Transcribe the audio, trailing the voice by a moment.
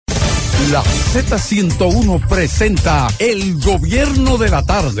La Z101 presenta El Gobierno de la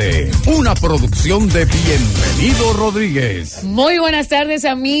Tarde, una producción de Bienvenido Rodríguez. Muy buenas tardes,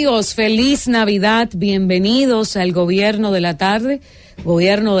 amigos. Feliz Navidad. Bienvenidos al Gobierno de la Tarde,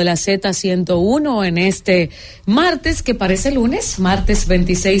 Gobierno de la Z101 en este martes que parece lunes, martes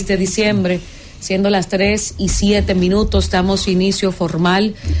 26 de diciembre. Siendo las 3:07, damos inicio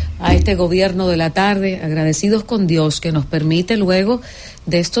formal a este Gobierno de la Tarde, agradecidos con Dios que nos permite luego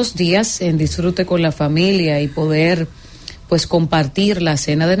de estos días en disfrute con la familia y poder pues compartir la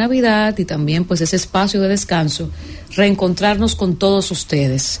cena de Navidad y también pues ese espacio de descanso, reencontrarnos con todos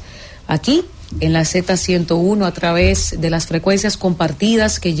ustedes aquí en la Z101 a través de las frecuencias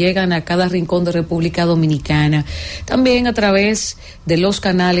compartidas que llegan a cada rincón de República Dominicana, también a través de los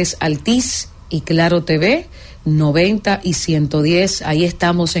canales Altiz y Claro TV 90 y 110, ahí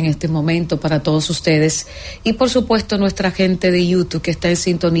estamos en este momento para todos ustedes, y por supuesto nuestra gente de YouTube que está en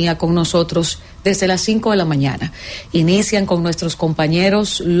sintonía con nosotros desde las 5 de la mañana. Inician con nuestros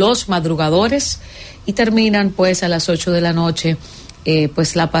compañeros los madrugadores y terminan pues a las 8 de la noche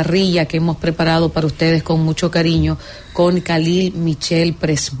pues la parrilla que hemos preparado para ustedes con mucho cariño con Khalil Michel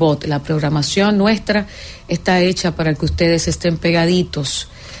Presbot. La programación nuestra está hecha para que ustedes estén pegaditos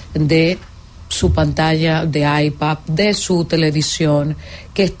de su pantalla de iPad, de su televisión,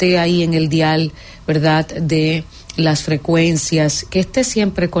 que esté ahí en el dial, ¿verdad?, de las frecuencias, que esté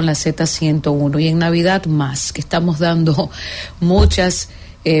siempre con la Z101 y en Navidad más, que estamos dando muchas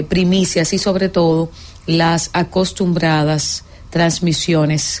primicias y sobre todo las acostumbradas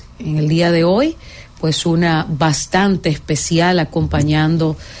transmisiones. En el día de hoy, pues una bastante especial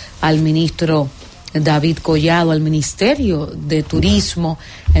acompañando al ministro David Collado, al Ministerio de Turismo,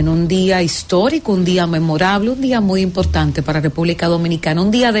 en un día histórico, un día memorable, un día muy importante para República Dominicana, un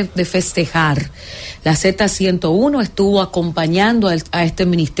día de festejar. La Z101 estuvo acompañando a este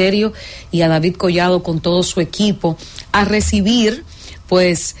ministerio y a David Collado con todo su equipo a recibir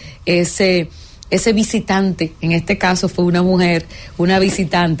pues ese visitante. En este caso fue una mujer, una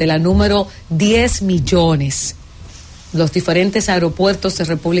visitante, la número 10 millones. Los diferentes aeropuertos de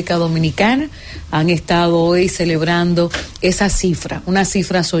República Dominicana han estado hoy celebrando esa cifra, una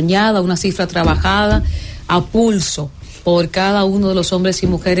cifra soñada, una cifra trabajada a pulso por cada uno de los hombres y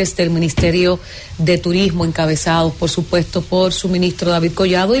mujeres del Ministerio de Turismo, encabezados, por supuesto, por su ministro David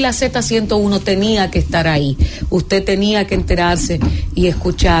Collado, y la Z101 tenía que estar ahí. Usted tenía que enterarse y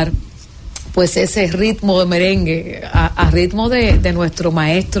escuchar pues ese ritmo de merengue, a ritmo de nuestro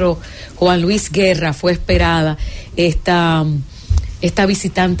maestro Juan Luis Guerra. Fue esperada esta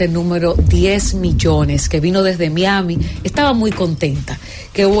visitante número 10 millones que vino desde Miami. Estaba muy contenta.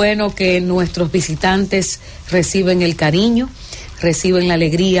 Qué bueno que nuestros visitantes reciben el cariño, reciben la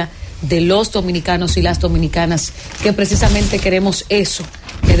alegría de los dominicanos y las dominicanas, que precisamente queremos eso,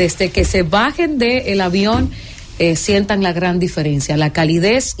 que desde que se bajen del avión sientan la gran diferencia, la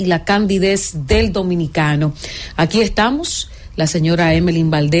calidez y la candidez del dominicano. Aquí estamos, la señora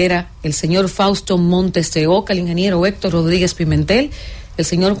Emelín Valdera, el señor Fausto Montes de Oca, el ingeniero Héctor Rodríguez Pimentel, el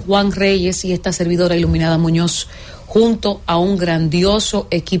señor Juan Reyes y esta servidora Iluminada Muñoz, junto a un grandioso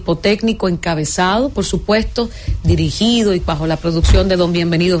equipo técnico encabezado, por supuesto, dirigido y bajo la producción de don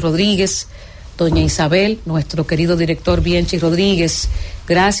Bienvenido Rodríguez, doña Isabel, nuestro querido director Bienchi Rodríguez.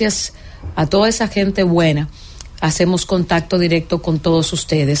 Gracias a toda esa gente buena. Hacemos contacto directo con todos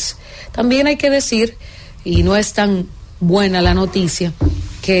ustedes. También hay que decir, y no es tan buena la noticia,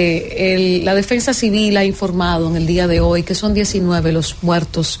 que la Defensa Civil ha informado en el día de hoy que son 19 los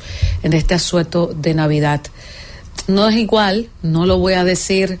muertos en este asueto de Navidad. No es igual, no lo voy a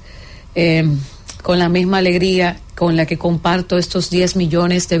decir con la misma alegría con la que comparto estos 10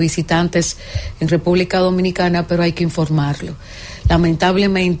 millones de visitantes en República Dominicana, pero hay que informarlo.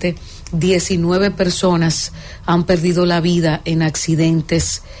 Lamentablemente, 19 personas han perdido la vida en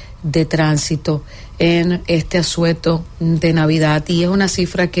accidentes de tránsito en este asueto de Navidad, y es una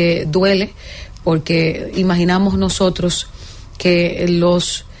cifra que duele porque imaginamos nosotros que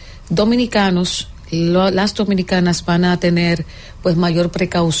los dominicanos, las dominicanas van a tener pues mayor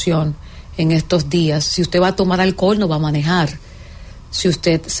precaución en estos días. Si usted va a tomar alcohol, no va a manejar. Si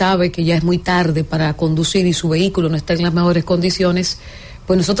usted sabe que ya es muy tarde para conducir y su vehículo no está en las mejores condiciones,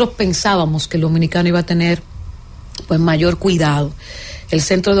 pues nosotros pensábamos que el dominicano iba a tener pues mayor cuidado. El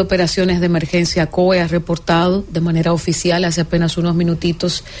Centro de Operaciones de Emergencia COE ha reportado de manera oficial hace apenas unos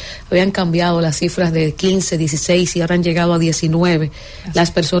minutitos, habían cambiado las cifras de 15, 16 y ahora han llegado a 19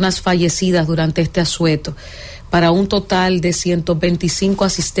 las personas fallecidas durante este asueto, para un total de 125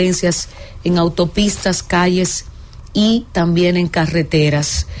 asistencias en autopistas, calles y también en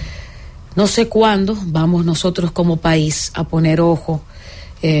carreteras. No sé cuándo vamos nosotros como país a poner ojo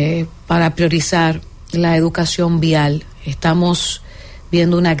para priorizar la educación vial. Estamos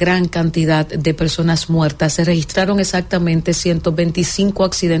viendo una gran cantidad de personas muertas. Se registraron exactamente 125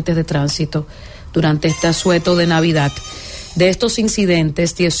 accidentes de tránsito durante este asueto de Navidad. De estos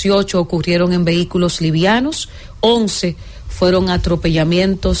incidentes, 18 ocurrieron en vehículos livianos, 11 fueron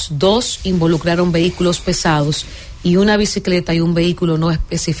atropellamientos, 2 involucraron vehículos pesados y una bicicleta y un vehículo no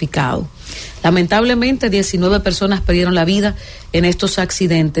especificado. Lamentablemente, 19 personas perdieron la vida en estos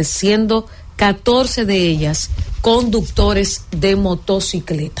accidentes, siendo 14 de ellas conductores de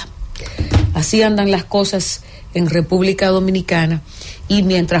motocicleta. Así andan las cosas en República Dominicana, y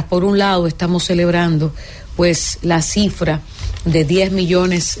mientras por un lado estamos celebrando pues la cifra de 10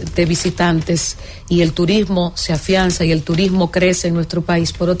 millones de visitantes y el turismo se afianza y el turismo crece en nuestro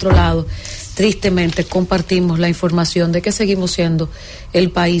país, por otro lado, tristemente compartimos la información de que seguimos siendo el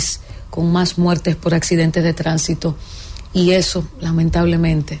país con más muertes por accidentes de tránsito, y eso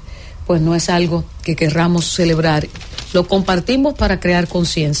lamentablemente pues no es algo que querramos celebrar. Lo compartimos para crear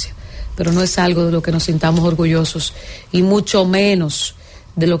conciencia, pero no es algo de lo que nos sintamos orgullosos, y mucho menos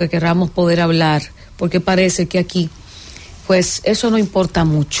de lo que querramos poder hablar, porque parece que aquí pues eso no importa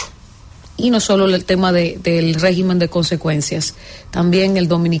mucho. Y no solo el tema del régimen de consecuencias, también el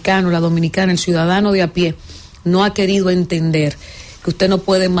dominicano, la dominicana, el ciudadano de a pie no ha querido entender que usted no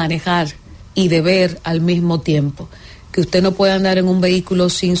puede manejar y beber al mismo tiempo, que usted no puede andar en un vehículo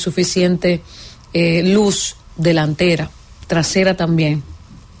sin suficiente luz delantera, trasera también,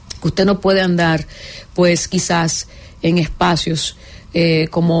 que usted no puede andar pues quizás en espacios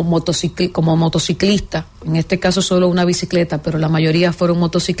como motociclista, en este caso solo una bicicleta, pero la mayoría fueron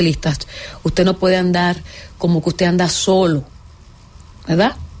motociclistas. Usted no puede andar como que usted anda solo,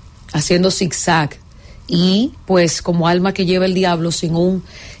 ¿verdad? Haciendo zigzag, y pues como alma que lleva el diablo sin un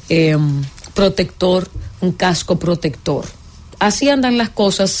protector, un casco protector. Así andan las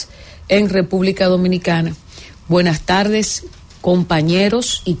cosas en República Dominicana. Buenas tardes,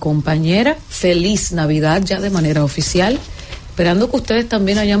 compañeros y compañeras. Feliz Navidad ya de manera oficial. Esperando que ustedes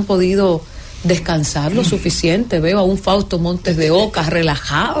también hayan podido descansar lo suficiente. Veo a un Fausto Montes de Oca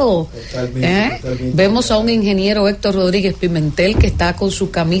relajado. Totalmente. Vemos a un ingeniero Héctor Rodríguez Pimentel que está con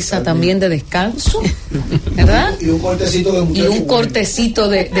su camisa también de descanso, ¿verdad? Y un cortecito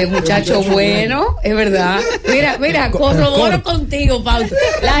de muchacho bueno, es verdad. Mira, corroboro contigo, Fausto.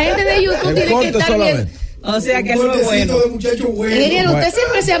 La gente de YouTube tiene que estar bien. O sea que no es bueno. Ingeniero, usted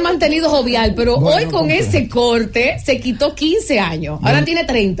siempre se ha mantenido jovial, pero hoy con ese corte se quitó 15 años. Ahora tiene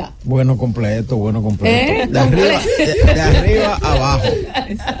 30. Bueno completo. De arriba abajo.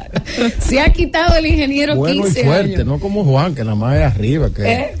 Se ha quitado el ingeniero bueno 15 y fuerte, años. No como Juan, que nada más es arriba.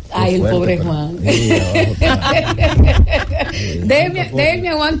 Ay, el fuerte, pobre Juan. Déjeme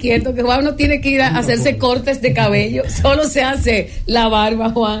a Juan quieto, que Juan no tiene que ir a hacerse cortes de cabello. Solo se hace la barba,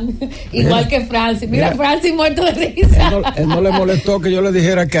 Juan. Igual que Francis. Mira, Francis muerto de risa. Él no le molestó que yo le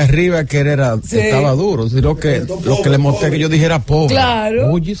dijera que arriba que estaba duro, sino que lo que le molesté que yo dijera pobre.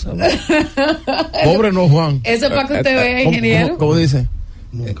 Claro. Oye, pobre no, Juan. Eso es para que usted vea, ingeniero. ¿Cómo dice?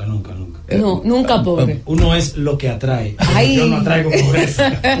 Nunca. No, nunca pobre. Uno es lo que atrae. Ay. Yo no atraigo pobreza.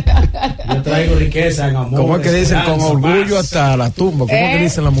 Yo traigo riqueza en amor. ¿Cómo es que dicen? Con orgullo hasta la tumba. ¿Cómo es que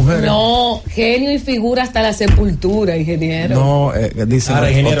dicen las mujeres? No, genio y figura hasta la sepultura, ingeniero. No, dicen.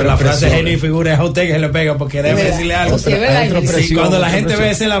 Ahora, ingeniero, la frase genio y figura es a usted que se le pega, porque debe decirle algo. Cuando la gente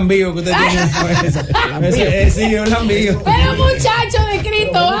ve ese lambío que usted tiene, sí, un lambío. Pero muchacho de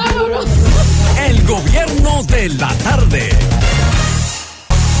Cristo, vámonos. El gobierno de la tarde.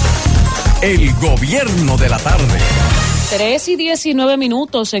 El gobierno de la tarde.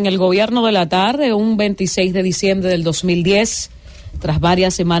 3:19 en el gobierno de la tarde, un 26 de diciembre del 2010. Tras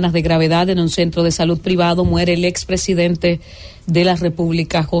varias semanas de gravedad en un centro de salud privado, muere el expresidente de la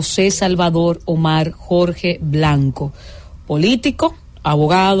República, José Salvador Omar Jorge Blanco. Político,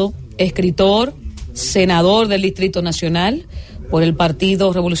 abogado, escritor, senador del Distrito Nacional por el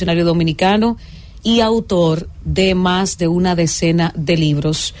Partido Revolucionario Dominicano y autor de más de una decena de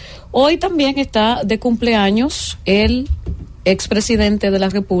libros. Hoy también está de cumpleaños el expresidente de la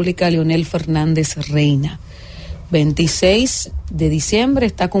República, Leonel Fernández Reina. 26 de diciembre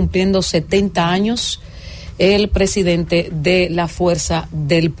está cumpliendo 70 años el presidente de la Fuerza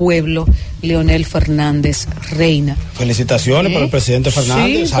del Pueblo, Leonel Fernández Reina. Felicitaciones para el presidente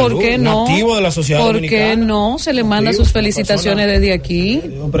Fernández. Sí, ¿por qué no? Nativo de la sociedad dominicana. ¿Por qué no? Se le manda sus felicitaciones desde aquí.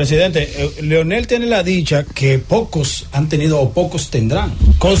 Presidente, Leonel tiene la dicha que pocos han tenido o pocos tendrán.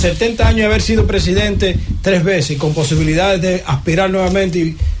 Con 70 años de haber sido presidente 3 veces y con posibilidades de aspirar nuevamente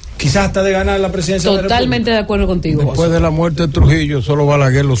y quizás hasta de ganar la presidencia. Totalmente de acuerdo contigo. Después de la muerte de Trujillo, solo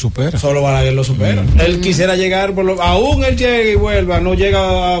Balaguer lo supera. Él quisiera llegar, aún él llegue y vuelva,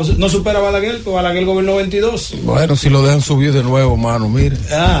 no supera a Balaguer, porque Balaguer gobernó 22. Bueno, si lo dejan subir de nuevo, mano, mire.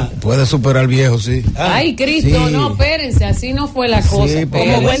 Puede superar al viejo, sí. Ay, Cristo, sí. No, espérense, así no fue la cosa. Sí,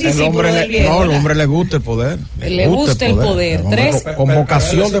 como buen discípulo del viejo. No, al hombre le gusta el poder. Le gusta el poder. Con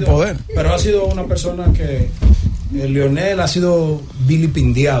vocación de poder. Pero ha sido una persona que... Leonel ha sido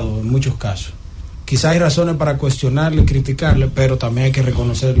vilipendiado en muchos casos. Quizás hay razones para cuestionarle, criticarle, pero también hay que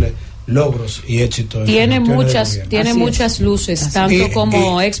reconocerle logros y éxitos. Tiene muchas luces, tanto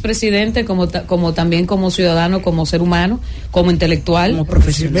como expresidente, como también como ciudadano, como ser humano, como intelectual, como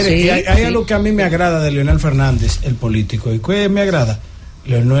profesional. Mire, sí, hay algo que a mí me agrada de Leonel Fernández, el político. ¿Y qué me agrada?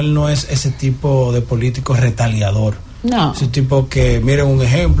 Leonel no es ese tipo de político retaliador. No. Ese tipo que, miren un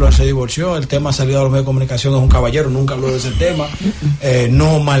ejemplo, él se divorció, el tema ha salido a los medios de comunicación, es un caballero, nunca habló de ese tema.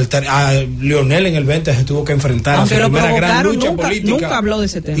 Leonel en el 20 se tuvo que enfrentar a su primera gran lucha política. Nunca habló de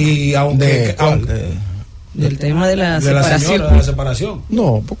ese tema. Y del tema de la separación.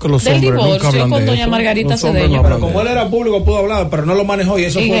 No, porque los hombres nunca hablan con de doña eso. Margarita Cedeño. Pero como él era público pudo hablar, pero no lo manejó y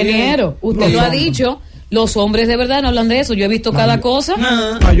eso ingeniero, fue usted lo ha dicho. Los hombres de verdad no hablan de eso. Yo he visto cada cosa.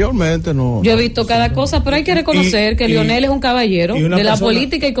 Mayormente no. Yo he visto cada cosa, pero hay que reconocer que Leonel es un caballero de la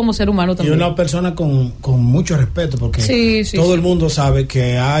política y como ser humano también. Y una persona con mucho respeto, porque todo el mundo sabe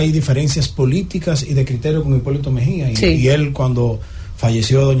que hay diferencias políticas y de criterio con Hipólito Mejía. Y él, cuando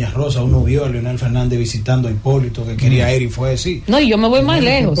falleció doña Rosa, uno vio a Leonel Fernández visitando a Hipólito, que quería ir y fue así. No, y yo me voy más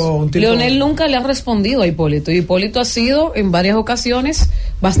lejos. Leonel nunca le ha respondido a Hipólito. Y Hipólito ha sido en varias ocasiones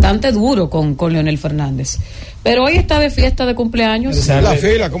bastante duro con Leonel Fernández. Pero hoy está de fiesta de cumpleaños. La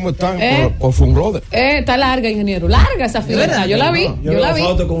fila, ¿cómo están? Por Funglode. Está larga, ingeniero. Larga esa fila. Yo la vi. Yo la vi.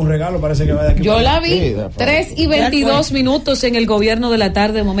 Foto con un regalo, parece que va de aquí. Yo la vi. 3:22 en el gobierno de la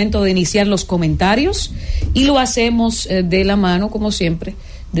tarde, momento de iniciar los comentarios. Y lo hacemos de la mano, como siempre,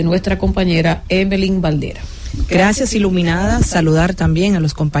 de nuestra compañera Evelyn Valdera. Gracias, Iluminada. Saludar también a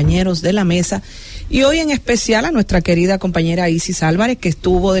los compañeros de la mesa. Y hoy en especial a nuestra querida compañera Isis Álvarez, que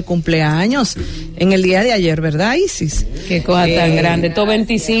estuvo de cumpleaños en el día de ayer, ¿verdad, Isis? Qué cosa tan grande. Estos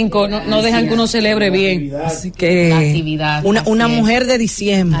 25 no dejan que uno celebre bien. Así que actividad, una mujer de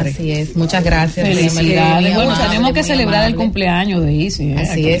diciembre. Así es, muchas gracias. Felicidades. Bueno, tenemos que celebrar el cumpleaños de Isis.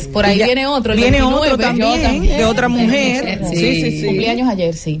 Así es. Por ahí viene otro. Viene otro también, de otra mujer. Sí. Cumpleaños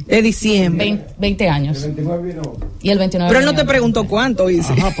ayer, sí. De diciembre. 20 años. Y el 29. Pero él no te preguntó cuánto,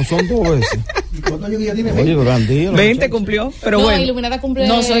 Isis. Ajá, pues son 2 veces. ¿Cuántos años ya tiene? Oye, gran día. 20 cumplió, pero no, bueno. Iluminada cumple.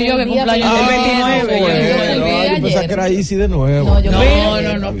 No soy yo que cumpleaños el 29. Yo pensaba que era Isis de nuevo.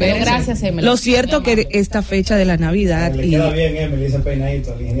 No, pero gracias, Emily. Lo cierto que esta fecha de la Navidad. Le queda bien, Emily, ese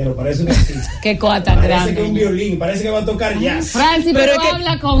peinadito al ingeniero. Parece un artista. Qué cosa tan grande. Parece que un violín, parece que va a tocar jazz. Francis, pero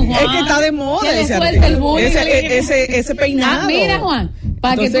habla con Juan. Es que está de moda ese peinado. Mira, Juan.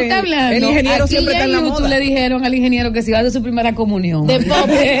 Para que tú estés hablando, el ingeniero aquí siempre está en la moda. Le dijeron al ingeniero que se iba a hacer su primera comunión. Yo le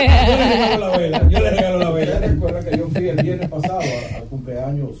regalo la vela. Recuerda que yo fui el viernes pasado al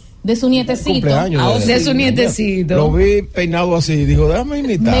cumpleaños de su nietecito. De su nietecito. Lo vi peinado así. Dijo, déjame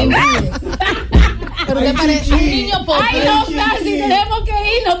imitarlo. Pero le parece un niño pobre. Ay, no, Francis, tenemos que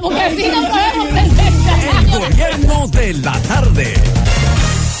irnos porque así no podemos presentar. El gobierno de la tarde.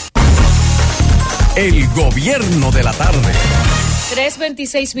 El gobierno de la tarde.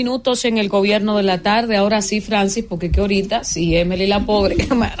 3:26 en el gobierno de la tarde. Ahora sí, Francis, porque que ahorita, si Emily la pobre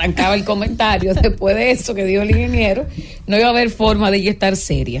me arrancaba el comentario después de eso que dijo el ingeniero, no iba a haber forma de ella estar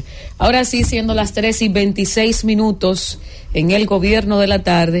seria. Ahora sí, siendo las 3:26 en el gobierno de la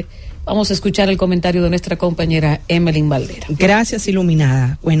tarde, vamos a escuchar el comentario de nuestra compañera Evelyn Valdera. Gracias,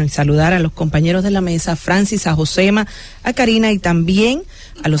 Iluminada. Bueno, y saludar a los compañeros de la mesa, Francis, a Josema, a Karina y también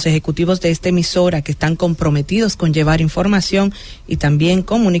a los ejecutivos de esta emisora que están comprometidos con llevar información y también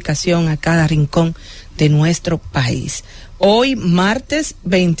comunicación a cada rincón de nuestro país. Hoy, martes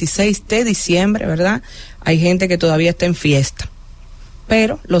 26 de diciembre, ¿verdad? Hay gente que todavía está en fiesta,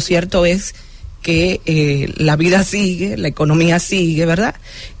 pero lo cierto es que la vida sigue, la economía sigue, ¿verdad?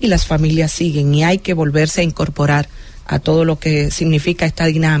 Y las familias siguen y hay que volverse a incorporar a todo lo que significa esta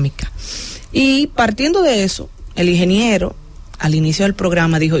dinámica. Y partiendo de eso, el ingeniero al inicio del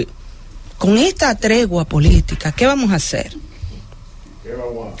programa dijo, con esta tregua política, ¿qué vamos a hacer?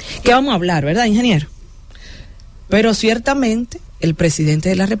 ¿Qué vamos a hablar, verdad, ingeniero? Pero ciertamente el presidente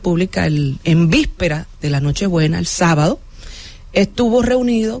de la República, en víspera de la Nochebuena, el sábado, estuvo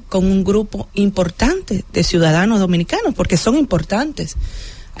reunido con un grupo importante de ciudadanos dominicanos, porque son importantes.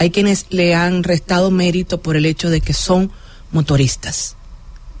 Hay quienes le han restado mérito por el hecho de que son motoristas,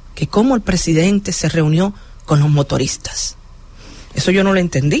 que como el presidente se reunió con los motoristas. Eso yo no lo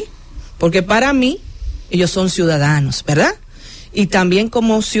entendí, porque para mí ellos son ciudadanos, ¿verdad? Y también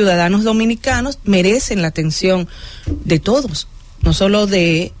como ciudadanos dominicanos merecen la atención de todos, no solo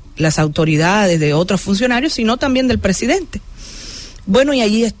de las autoridades, de otros funcionarios, sino también del presidente. Bueno, y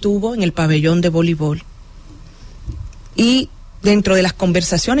allí estuvo en el pabellón de voleibol. Y dentro de las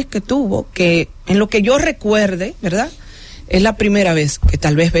conversaciones que tuvo, que en lo que yo recuerde, ¿verdad?, es la primera vez que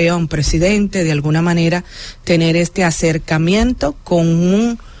tal vez veo a un presidente de alguna manera tener este acercamiento con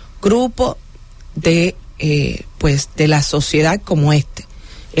un grupo de de la sociedad como este.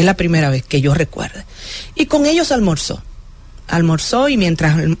 Es la primera vez que yo recuerde. Y con ellos almorzó y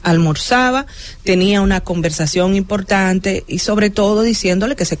mientras almorzaba tenía una conversación importante y sobre todo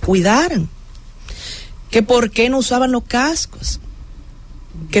diciéndole que se cuidaran, que por qué no usaban los cascos,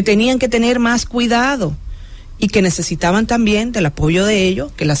 que tenían que tener más cuidado y que necesitaban también del apoyo de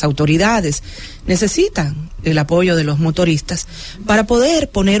ellos, que las autoridades necesitan del apoyo de los motoristas para poder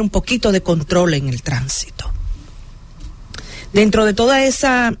poner un poquito de control en el tránsito. Dentro de toda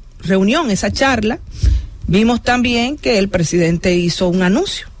esa reunión, esa charla, vimos también que el presidente hizo un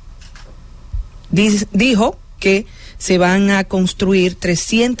anuncio. Dijo que se van a construir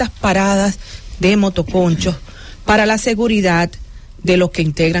 300 paradas de motoconchos para la seguridad de los que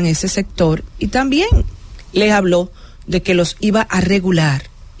integran ese sector y también les habló de que los iba a regular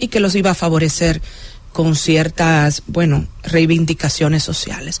y que los iba a favorecer con ciertas, reivindicaciones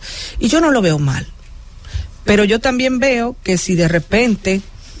sociales. Y yo no lo veo mal, pero yo también veo que si de repente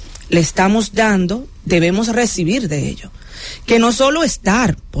le estamos dando, debemos recibir de ello. Que no solo es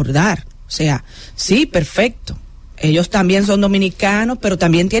dar por dar, o sea, sí, perfecto, ellos también son dominicanos, pero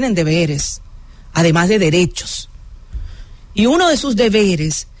también tienen deberes, además de derechos. Y uno de sus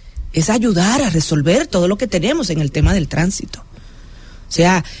deberes es ayudar a resolver todo lo que tenemos en el tema del tránsito. O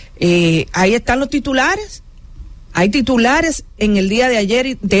sea, ahí están los titulares. Hay titulares en el día de ayer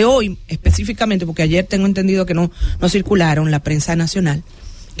y de hoy específicamente, porque ayer tengo entendido que no circularon la prensa nacional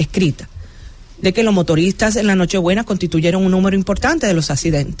escrita, de que los motoristas en la Nochebuena constituyeron un número importante de los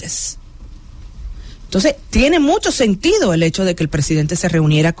accidentes. Entonces, tiene mucho sentido el hecho de que el presidente se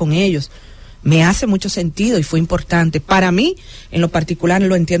reuniera con ellos. Me hace mucho sentido y fue importante. Para mí, en lo particular,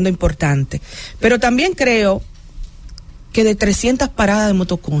 lo entiendo importante. Pero también creo que de 300 paradas de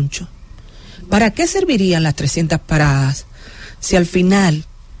motoconcho, ¿para qué servirían las 300 paradas si al final,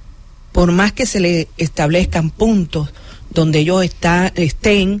 por más que se le establezcan puntos donde ellos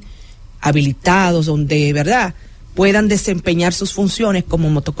estén habilitados, donde, ¿verdad?, puedan desempeñar sus funciones como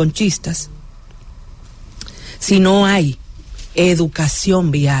motoconchistas, si no hay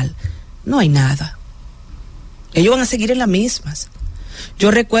educación vial, no hay nada? Ellos van a seguir en las mismas.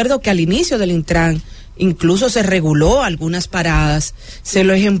 Yo recuerdo que al inicio del Intran incluso se reguló algunas paradas, se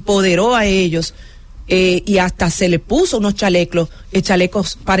los empoderó a ellos y hasta se le puso unos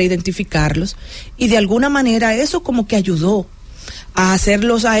chalecos para identificarlos, y de alguna manera eso como que ayudó a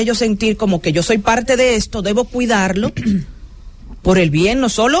hacerlos a ellos sentir como que yo soy parte de esto, debo cuidarlo por el bien no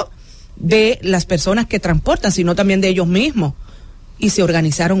solo de las personas que transportan, sino también de ellos mismos. Y se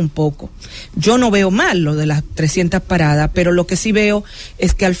organizaron un poco. Yo no veo mal lo de las 300 paradas, pero lo que sí veo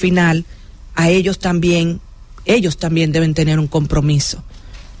es que al final a ellos también deben tener un compromiso.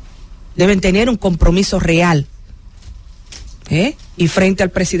 Deben tener un compromiso real. Y frente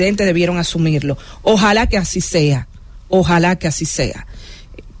al presidente debieron asumirlo. Ojalá que así sea. Ojalá que así sea.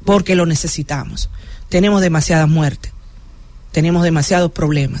 Porque lo necesitamos. Tenemos demasiadas muertes. Tenemos demasiados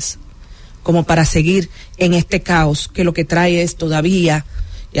problemas como para seguir en este caos que lo que trae es todavía,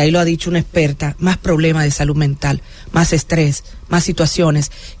 y ahí lo ha dicho una experta, más problemas de salud mental, más estrés, más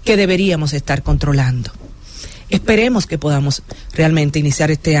situaciones que deberíamos estar controlando. Esperemos que podamos realmente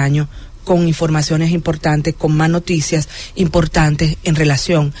iniciar este año con informaciones importantes, con más noticias importantes en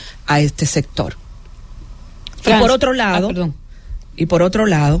relación a este sector. Y por otro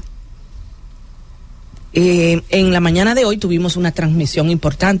lado, en la mañana de hoy tuvimos una transmisión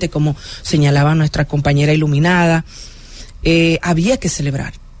importante, como señalaba nuestra compañera iluminada. Había que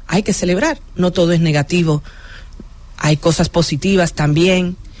celebrar, hay que celebrar, no todo es negativo, hay cosas positivas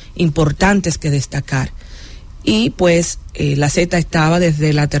también, importantes que destacar. Y pues la Z estaba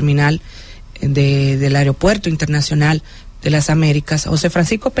desde la terminal del Aeropuerto Internacional de las Américas, José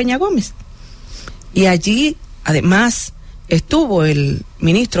Francisco Peña Gómez. Y allí además estuvo el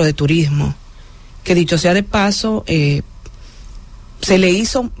ministro de Turismo, que dicho sea de paso, se le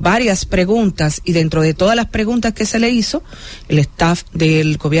hizo varias preguntas, y dentro de todas las preguntas que se le hizo, el staff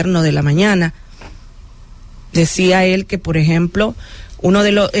del gobierno de la mañana decía él que, por ejemplo, uno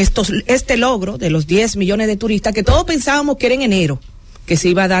de este logro de los 10 millones de turistas, que todos pensábamos que era en enero que se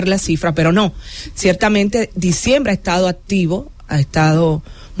iba a dar la cifra, pero no, ciertamente diciembre ha estado activo, ha estado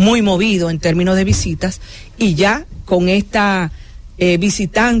muy movido en términos de visitas, y ya con esta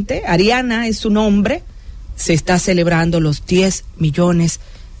visitante, Ariana es su nombre, se está celebrando los 10 millones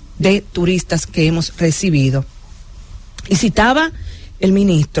de turistas que hemos recibido. Y citaba el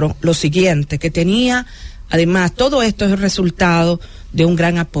ministro lo siguiente, que tenía, además, todo esto es el resultado de un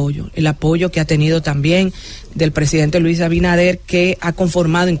gran apoyo, el apoyo que ha tenido también del presidente Luis Abinader, que ha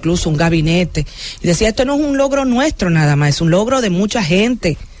conformado incluso un gabinete, y decía, esto no es un logro nuestro nada más, es un logro de mucha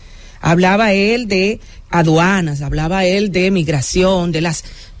gente. Hablaba él de aduanas, hablaba él de migración, de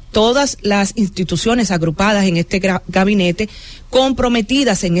todas las instituciones agrupadas en este gabinete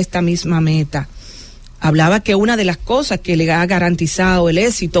comprometidas en esta misma meta. Hablaba que una de las cosas que le ha garantizado el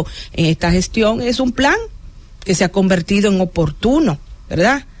éxito en esta gestión es un plan que se ha convertido en oportuno,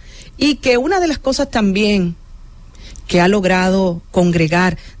 ¿verdad? Y que una de las cosas también que ha logrado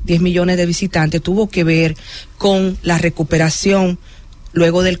congregar 10 millones de visitantes tuvo que ver con la recuperación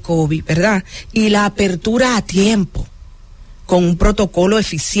luego del COVID, ¿verdad? Y la apertura a tiempo, con un protocolo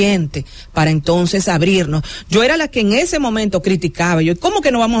eficiente para entonces abrirnos. Yo era la que en ese momento criticaba, ¿cómo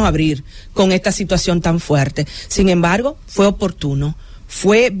que no vamos a abrir con esta situación tan fuerte? Sin embargo, fue oportuno,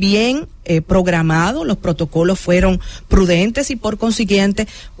 fue bien programado, los protocolos fueron prudentes y por consiguiente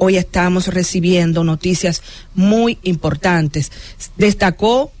hoy estamos recibiendo noticias muy importantes.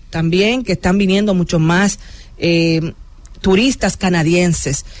 Destacó también que están viniendo mucho más turistas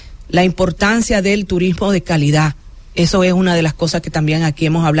canadienses, la importancia del turismo de calidad. Eso es una de las cosas que también aquí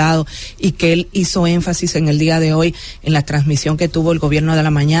hemos hablado y que él hizo énfasis en el día de hoy en la transmisión que tuvo el Gobierno de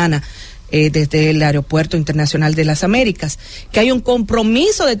la Mañana desde el Aeropuerto Internacional de las Américas, que hay un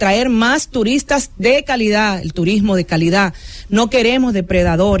compromiso de traer más turistas de calidad, el turismo de calidad. No queremos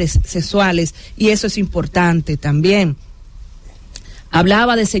depredadores sexuales y eso es importante también.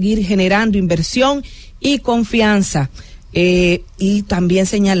 Hablaba de seguir generando inversión y confianza y también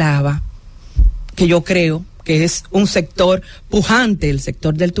señalaba que yo creo que es un sector pujante, el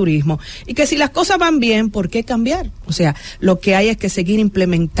sector del turismo, y que si las cosas van bien, ¿por qué cambiar? O sea, lo que hay es que seguir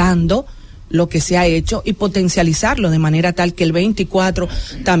implementando lo que se ha hecho y potencializarlo de manera tal que el 24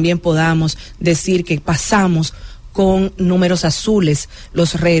 también podamos decir que pasamos con números azules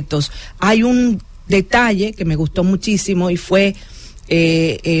los retos. Hay un detalle que me gustó muchísimo y fue,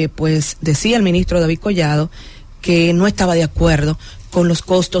 pues decía el ministro David Collado, que no estaba de acuerdo con los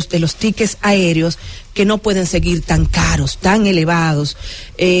costos de los tickets aéreos, que no pueden seguir tan caros, tan elevados.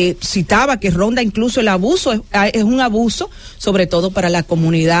 Citaba que ronda incluso el abuso, es un abuso, sobre todo para la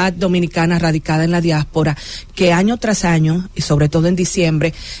comunidad dominicana radicada en la diáspora, que año tras año, y sobre todo en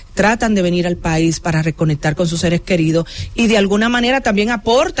diciembre, tratan de venir al país para reconectar con sus seres queridos y de alguna manera también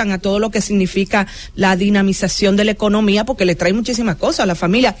aportan a todo lo que significa la dinamización de la economía, porque le trae muchísimas cosas a la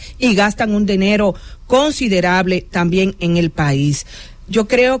familia y gastan un dinero considerable también en el país. Yo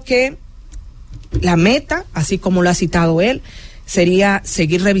creo que la meta, así como lo ha citado él, sería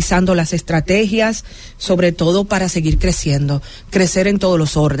seguir revisando las estrategias, sobre todo para seguir creciendo, crecer en todos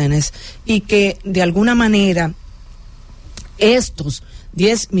los órdenes, y que de alguna manera estos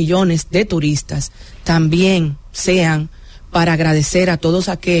 10 millones de turistas también sean para agradecer a todos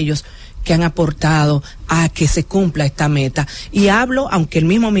aquellos que han aportado a que se cumpla esta meta. Y hablo, aunque el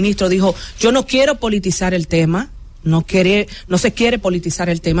mismo ministro dijo, yo no quiero politizar el tema, no se quiere politizar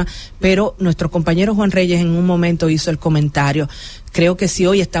el tema, pero nuestro compañero Juan Reyes en un momento hizo el comentario. Creo que si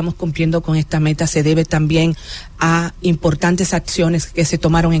hoy estamos cumpliendo con esta meta se debe también a importantes acciones que se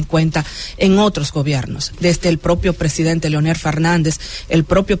tomaron en cuenta en otros gobiernos, desde el propio presidente Leonel Fernández, el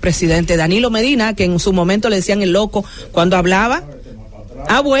propio presidente Danilo Medina, que en su momento le decían el loco cuando hablaba.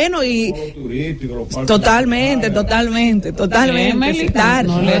 Bueno, y totalmente.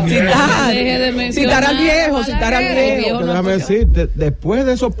 Citar al viejo. Déjame decirte, después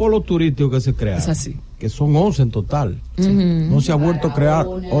de esos polos turísticos que se crearon, que son 11 en total, no se ha vuelto a crear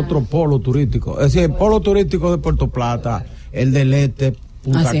otro polo turístico. Es decir, el polo turístico de Puerto Plata, el del Este,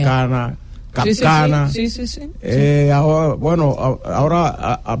 Punta Cana, Capcana. Sí.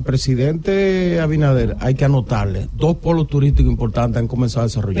 Ahora al presidente Abinader hay que anotarle 2 polos turísticos importantes han comenzado a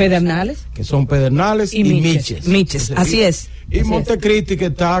desarrollar. Pedernales. Que son Pedernales y Miches. Así es. Y Montecristi, que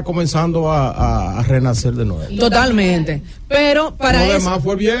está comenzando a renacer de nuevo. Totalmente. Pero para eso, demás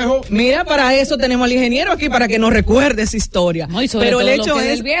fue el viejo. Mira, para eso tenemos al ingeniero aquí para que nos recuerde esa historia. No, y sobre pero todo el hecho lo que es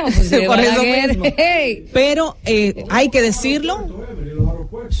del viejo, pues, por eso mismo. Hey. Pero hay que decirlo.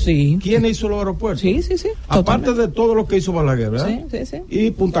 Sí. ¿Quién hizo los aeropuertos? Sí. Aparte totalmente. de todo lo que hizo Balaguer, ¿verdad? Sí.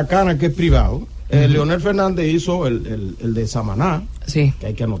 Y Punta Cana, que es privado. Leonel Fernández hizo el de Samaná, sí, que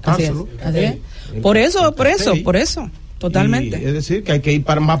hay que anotárselo. Así es. Por eso. Totalmente. Es decir, que hay que ir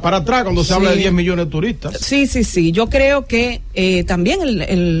más para atrás cuando se habla de 10 millones de turistas. Sí. Yo creo que también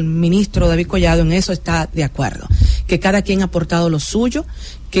el ministro David Collado en eso está de acuerdo. Que cada quien ha aportado lo suyo,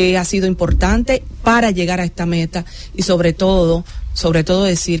 que ha sido importante para llegar a esta meta y sobre todo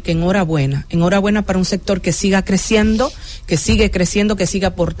decir que enhorabuena para un sector que siga creciendo, que sigue creciendo, que siga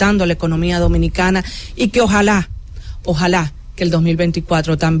aportando a la economía dominicana y que ojalá que el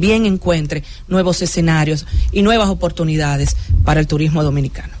 2024 también encuentre nuevos escenarios y nuevas oportunidades para el turismo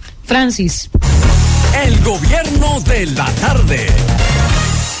dominicano. Francis. El gobierno de la tarde.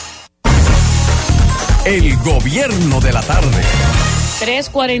 El gobierno de la tarde.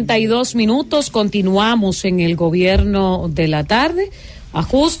 3:42, continuamos en el gobierno de la tarde.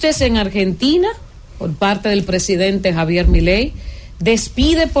 Ajustes en Argentina por parte del presidente Javier Milei.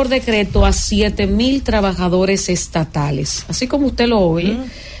 Despide por decreto a 7,000 trabajadores estatales. Así como usted lo oye,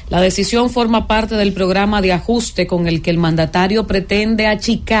 la decisión forma parte del programa de ajuste con el que el mandatario pretende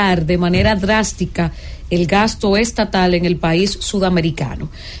achicar de manera drástica el gasto estatal en el país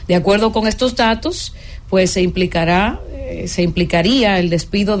sudamericano. De acuerdo con estos datos, pues se implicaría el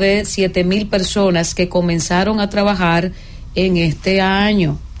despido de 7,000 personas que comenzaron a trabajar en este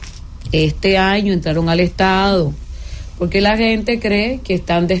año. Este año entraron al Estado, porque la gente cree que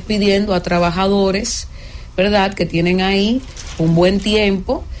están despidiendo a trabajadores, ¿verdad?, que tienen ahí un buen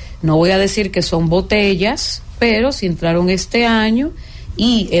tiempo. No voy a decir que son botellas, pero si entraron este año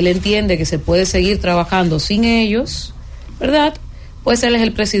y él entiende que se puede seguir trabajando sin ellos, ¿verdad?, pues él es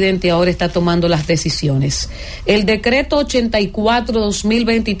el presidente y ahora está tomando las decisiones. El decreto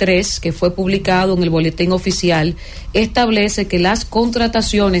 84/2023, que fue publicado en el boletín oficial, establece que las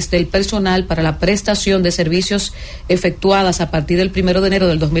contrataciones del personal para la prestación de servicios efectuadas a partir del 1 de enero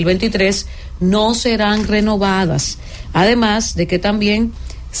del 2023 no serán renovadas. Además de que también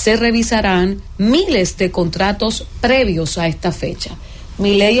se revisarán miles de contratos previos a esta fecha.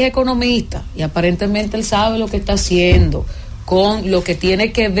 Milei es economista y aparentemente él sabe lo que está haciendo con lo que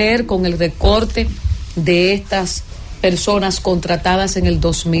tiene que ver con el recorte de estas personas contratadas en el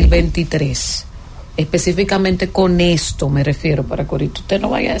 2023. Específicamente con esto me refiero, para que ahorita usted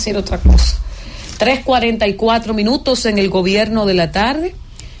no vaya a decir otra cosa. 3:44 en el gobierno de la tarde.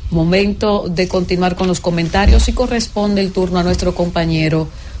 Momento de continuar con los comentarios y corresponde el turno a nuestro compañero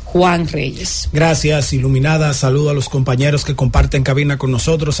Juan Reyes. Gracias, Iluminada. Saludo a los compañeros que comparten cabina con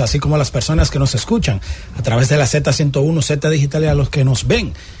nosotros, así como a las personas que nos escuchan a través de la Z101, Z Digital, y a los que nos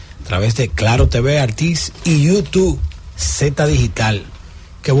ven a través de Claro TV, Artis y YouTube, Z Digital.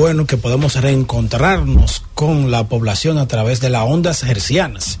 Qué bueno que podemos reencontrarnos con la población a través de las ondas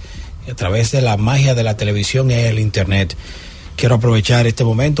hercianas y a través de la magia de la televisión y el Internet. Quiero aprovechar este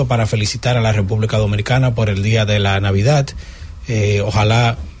momento para felicitar a la República Dominicana por el Día de la Navidad.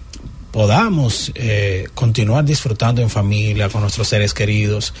 Ojalá podamos continuar disfrutando en familia con nuestros seres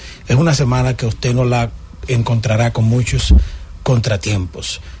queridos. Es una semana que usted no la encontrará con muchos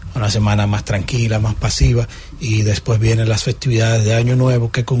contratiempos, una semana más tranquila, más pasiva, y después vienen las festividades de Año Nuevo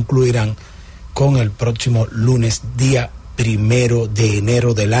que concluirán con el próximo lunes, día 1 de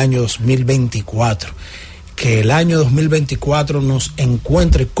enero del año 2024. Que el año 2024 nos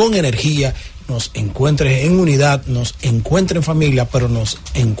encuentre con energía, nos encuentre en unidad, nos encuentre en familia, pero nos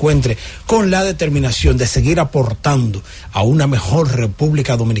encuentre con la determinación de seguir aportando a una mejor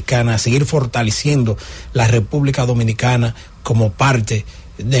República Dominicana, a seguir fortaleciendo la República Dominicana como parte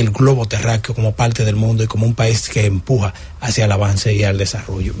del globo terráqueo, como parte del mundo y como un país que empuja hacia el avance y al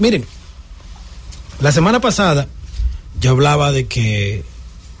desarrollo. Miren, la semana pasada yo hablaba de que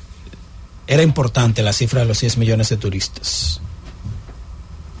era importante la cifra de los 10 millones de turistas.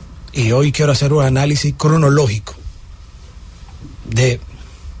 Y hoy quiero hacer un análisis cronológico de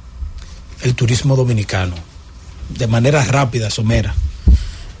el turismo dominicano, de manera rápida, somera,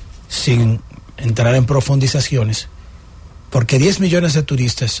 sin entrar en profundizaciones, porque 10 millones de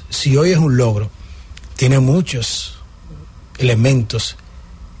turistas, si hoy es un logro, tiene muchos elementos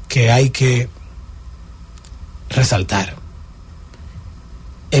que hay que resaltar.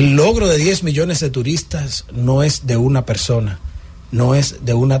 El logro de 10 millones de turistas no es de una persona, no es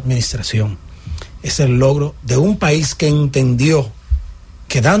de una administración, es el logro de un país que entendió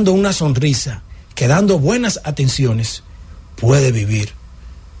que dando una sonrisa, que dando buenas atenciones, puede vivir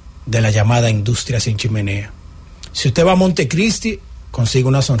de la llamada industria sin chimenea. Si usted va a Montecristi, consigue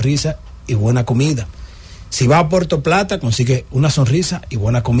una sonrisa y buena comida. Si va a Puerto Plata, consigue una sonrisa y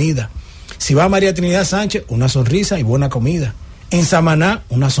buena comida. Si va a María Trinidad Sánchez, una sonrisa y buena comida. En Samaná,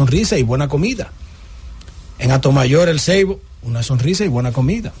 una sonrisa y buena comida. En Atomayor, El Ceibo, una sonrisa y buena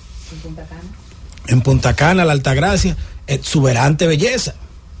comida. ¿En Punta Cana? En Punta Cana, La Altagracia, exuberante belleza.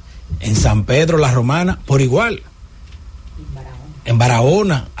 En San Pedro, La Romana, por igual. en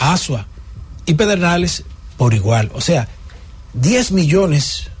Barahona, Asua y Pedernales por igual. O sea, 10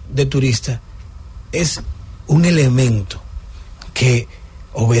 millones de turistas es un elemento que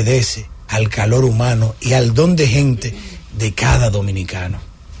obedece al calor humano y al don de gente de cada dominicano.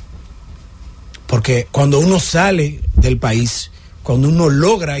 Porque cuando uno sale del país, cuando uno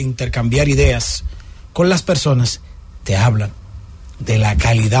logra intercambiar ideas con las personas, te hablan de la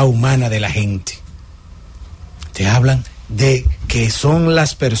calidad humana de la gente. Te hablan de que son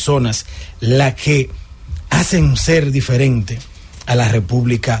las personas las que hacen ser diferente a la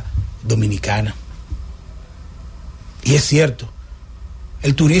República Dominicana. Y es cierto,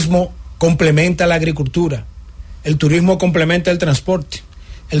 el turismo complementa la agricultura, el turismo complementa el transporte,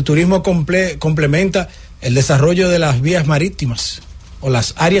 el turismo complementa el desarrollo de las vías marítimas o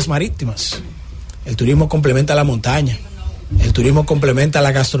las áreas marítimas, el turismo complementa la montaña, el turismo complementa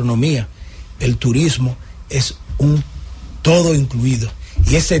la gastronomía, el turismo es un todo incluido,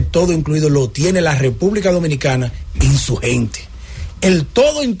 y ese todo incluido lo tiene la República Dominicana en su gente. El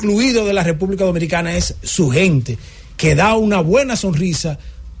todo incluido de la República Dominicana es su gente, que da una buena sonrisa,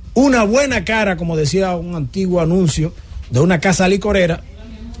 una buena cara, como decía un antiguo anuncio de una casa licorera,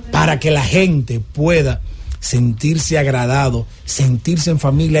 para que la gente pueda sentirse agradado, sentirse en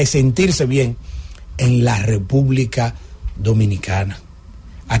familia y sentirse bien en la República Dominicana.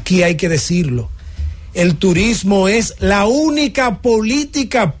 Aquí hay que decirlo, el turismo es la única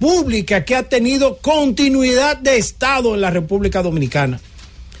política pública que ha tenido continuidad de Estado en la República Dominicana.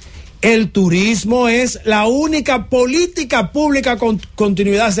 El turismo es la única política pública con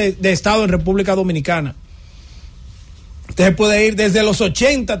continuidad de Estado en República Dominicana. Usted puede ir desde los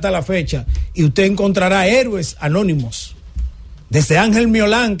 80 hasta la fecha y usted encontrará héroes anónimos. Desde Ángel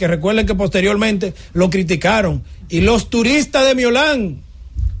Miolán, que recuerden que posteriormente lo criticaron. Y los turistas de Miolán,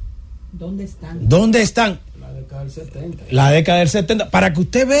 ¿dónde están? ¿Dónde están? La década del 70. La década del 70. Para que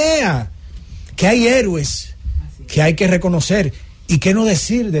usted vea que hay héroes que hay que reconocer. Y qué no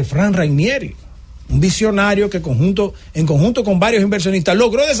decir de Fran Rainieri, un visionario que en conjunto con varios inversionistas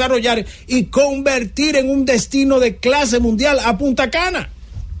logró desarrollar y convertir en un destino de clase mundial a Punta Cana.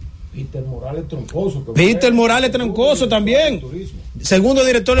 Peter Morales Troncoso. Peter Morales Troncoso también, segundo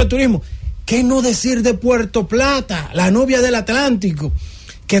director de turismo. ¿Qué no decir de Puerto Plata, la novia del Atlántico,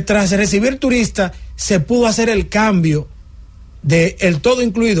 que tras recibir turistas se pudo hacer el cambio de el todo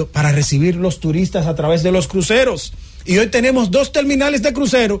incluido para recibir los turistas a través de los cruceros? Y hoy tenemos 2 terminales de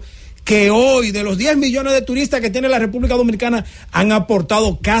crucero que hoy, de los 10 millones de turistas que tiene la República Dominicana, han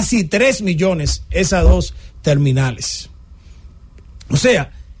aportado casi 3 millones esas 2 terminales. O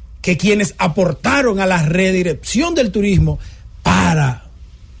sea, que quienes aportaron a la redirección del turismo para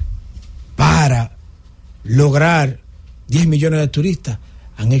lograr 10 millones de turistas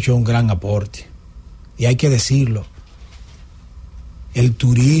han hecho un gran aporte. Y hay que decirlo. El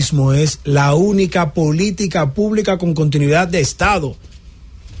turismo es la única política pública con continuidad de Estado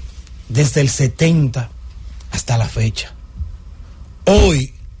desde el 70 hasta la fecha.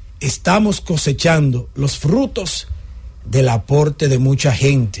 Hoy estamos cosechando los frutos del aporte de mucha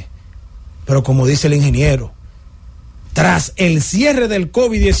gente, pero como dice el ingeniero, tras el cierre del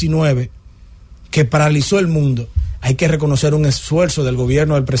COVID-19 que paralizó el mundo, hay que reconocer un esfuerzo del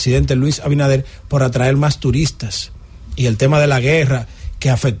gobierno del presidente Luis Abinader por atraer más turistas. Y el tema de la guerra que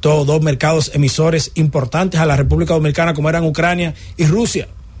afectó 2 mercados emisores importantes a la República Dominicana como eran Ucrania y Rusia.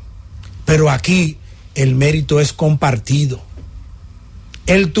 Pero aquí el mérito es compartido.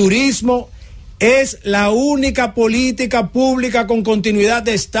 El turismo es la única política pública con continuidad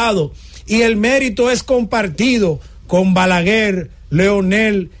de Estado y el mérito es compartido con Balaguer,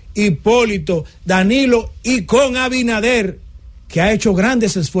 Leonel, Hipólito, Danilo y con Abinader, que ha hecho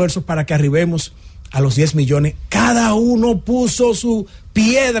grandes esfuerzos para que arribemos a los 10 millones. Cada uno puso su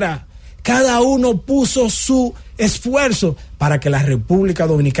piedra, cada uno puso su esfuerzo para que la República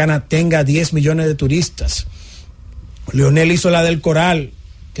Dominicana tenga 10 millones de turistas. Leonel hizo la del Coral,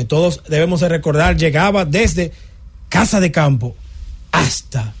 que todos debemos de recordar, llegaba desde Casa de Campo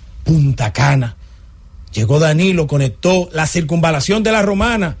hasta Punta Cana. Llegó Danilo, conectó la circunvalación de la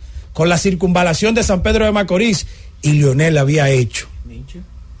Romana con la circunvalación de San Pedro de Macorís, y Leonel había hecho,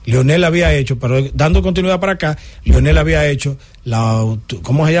 pero dando continuidad para acá, Leonel había hecho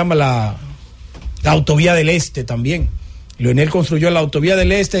 ¿cómo se llama? La autovía del Este también. Leonel construyó la autovía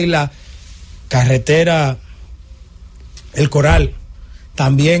del Este y la carretera El Coral.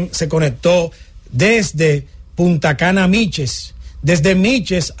 También se conectó desde Punta Cana a Miches, desde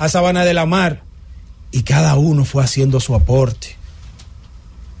Miches a Sabana de la Mar, y cada uno fue haciendo su aporte.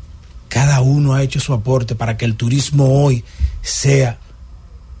 Cada uno ha hecho su aporte para que el turismo hoy sea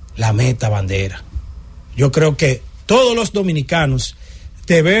la meta bandera. Yo creo que todos los dominicanos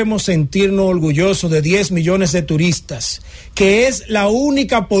debemos sentirnos orgullosos de 10 millones de turistas, que es la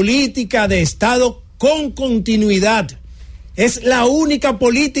única política de Estado con continuidad. Es la única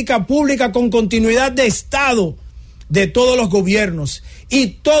política pública con continuidad de Estado de todos los gobiernos. Y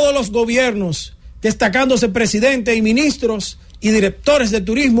todos los gobiernos, destacándose presidentes y ministros y directores de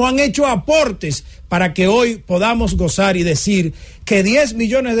turismo, han hecho aportes para que hoy podamos gozar y decir que 10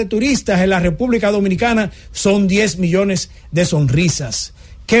 millones de turistas en la República Dominicana son 10 millones de sonrisas.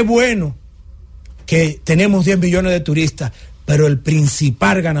 Qué bueno que tenemos 10 millones de turistas, pero el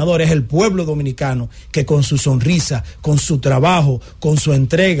principal ganador es el pueblo dominicano, que con su sonrisa, con su trabajo, con su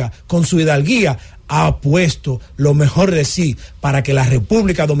entrega, con su hidalguía, ha puesto lo mejor de sí para que la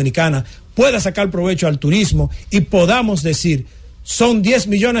República Dominicana pueda sacar provecho al turismo y podamos decir, son 10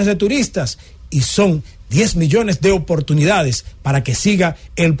 millones de turistas y son 10 millones de oportunidades para que siga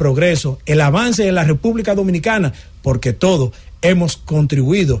el progreso, el avance en la República Dominicana, porque todos hemos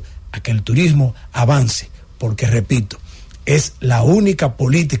contribuido a que el turismo avance, porque repito, es la única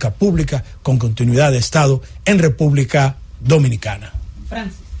política pública con continuidad de Estado en República Dominicana.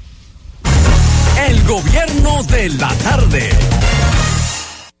 Francis. El gobierno de la tarde.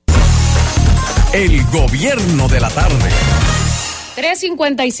 El gobierno de la tarde.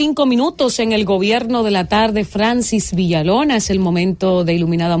 3:55 minutos en el gobierno de la tarde. Francis Villalona, es el momento de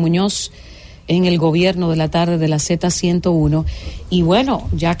Iluminada Muñoz en el gobierno de la tarde de la Z101. Y bueno,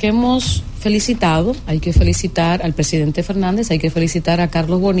 ya que hemos felicitado, hay que felicitar al presidente Fernández, hay que felicitar a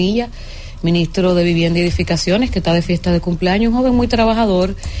Carlos Bonilla, ministro de Vivienda y Edificaciones, que está de fiesta de cumpleaños, un joven muy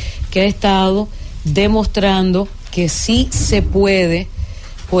trabajador que ha estado demostrando que sí se puede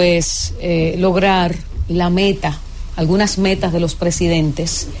lograr la meta, algunas metas de los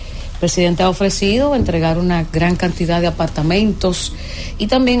presidentes. El presidente ha ofrecido entregar una gran cantidad de apartamentos y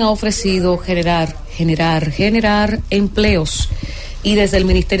también ha ofrecido generar empleos. Y desde el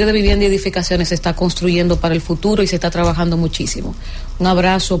Ministerio de Vivienda y Edificaciones se está construyendo para el futuro y se está trabajando muchísimo. Un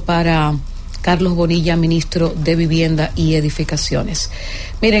abrazo para Carlos Bonilla, ministro de Vivienda y Edificaciones.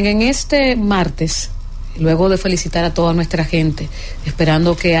 Miren, en este martes, luego de felicitar a toda nuestra gente,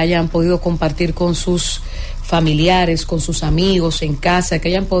 esperando que hayan podido compartir con sus familiares, con sus amigos en casa, que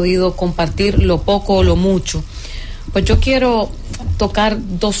hayan podido compartir lo poco o lo mucho, pues yo quiero tocar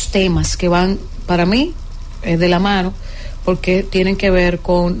dos temas que van, para mí, de la mano, porque tienen que ver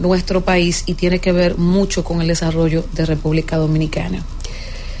con nuestro país y tiene que ver mucho con el desarrollo de República Dominicana.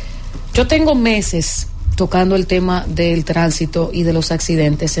 Yo tengo meses tocando el tema del tránsito y de los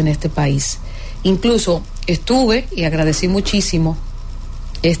accidentes en este país. Incluso estuve, y agradecí muchísimo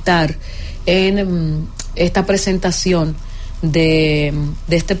estar en esta presentación de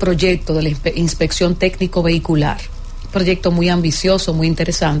este proyecto de la inspección técnico vehicular, proyecto muy ambicioso, muy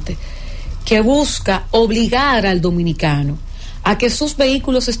interesante, que busca obligar al dominicano a que sus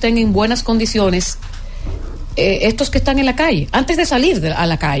vehículos estén en buenas condiciones, estos que están en la calle, antes de salir a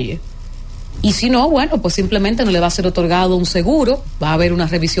la calle. Y si no, bueno, pues simplemente no le va a ser otorgado un seguro, va a haber una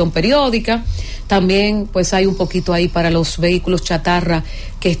revisión periódica. También pues hay un poquito ahí para los vehículos chatarra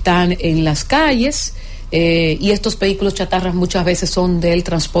que están en las calles, y estos vehículos chatarras muchas veces son del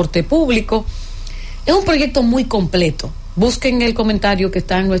transporte público. Es un proyecto muy completo. Busquen el comentario que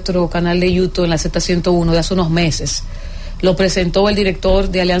está en nuestro canal de YouTube en la Z101 de hace unos meses. Lo presentó el director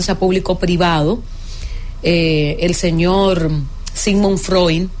de Alianza Público-Privado, el señor Sigmund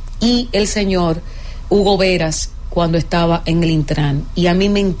Freud, y el señor Hugo Veras cuando estaba en el Intran. Y a mí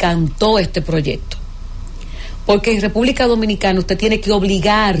me encantó este proyecto, porque en República Dominicana usted tiene que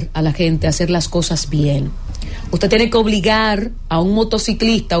obligar a la gente a hacer las cosas bien. Usted tiene que obligar a un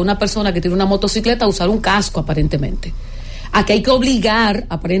motociclista, a una persona que tiene una motocicleta, a usar un casco, aparentemente. Aquí hay que obligar,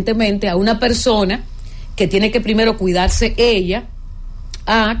 aparentemente, a una persona que tiene que primero cuidarse ella,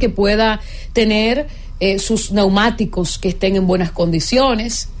 a que pueda tener sus neumáticos que estén en buenas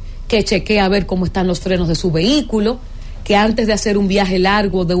condiciones, que chequee a ver cómo están los frenos de su vehículo, que antes de hacer un viaje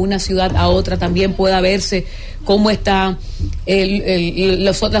largo de una ciudad a otra también pueda verse cómo están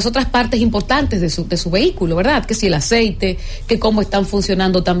las otras partes importantes de su vehículo, ¿verdad? Que si el aceite, que cómo están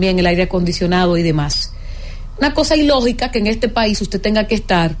funcionando también el aire acondicionado y demás. Una cosa ilógica que en este país usted tenga que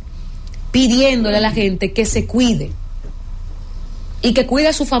estar pidiéndole a la gente que se cuide y que cuide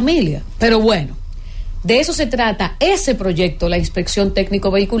a su familia. Pero bueno, de eso se trata ese proyecto, la inspección técnico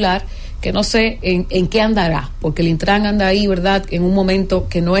vehicular, que no sé en qué andará, porque el Intran anda ahí, ¿verdad?, en un momento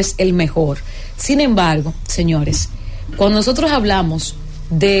que no es el mejor. Sin embargo, señores, cuando nosotros hablamos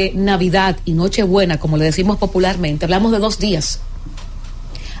de Navidad y Nochebuena, como le decimos popularmente, hablamos de 2 días.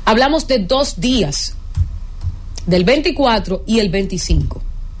 Hablamos de 2 días, del 24 y el 25.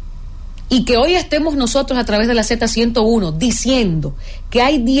 y que hoy estemos nosotros a través de la Z101 diciendo que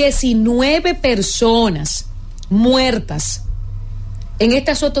hay 19 personas muertas en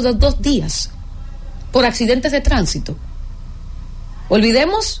este asunto de 2 días por accidentes de tránsito.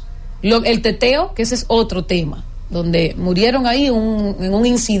 Olvidemos el teteo, que ese es otro tema, donde murieron ahí en un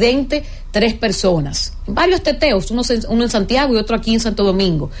incidente 3 personas. Varios teteos, uno en Santiago y otro aquí en Santo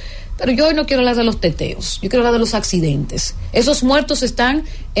Domingo. Pero yo hoy no quiero hablar de los teteos, yo quiero hablar de los accidentes. Esos muertos están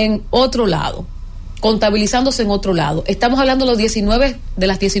en otro lado, contabilizándose en otro lado. Estamos hablando de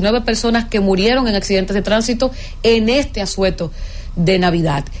las 19 personas que murieron en accidentes de tránsito en este asueto de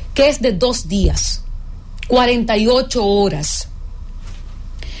Navidad, que es de 2 días, 48 horas.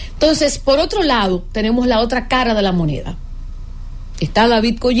 Entonces, por otro lado, tenemos la otra cara de la moneda. Está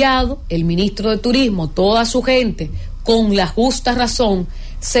David Collado, el ministro de Turismo, toda su gente, con la justa razón,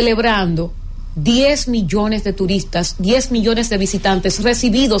 celebrando 10 millones de turistas, 10 millones de visitantes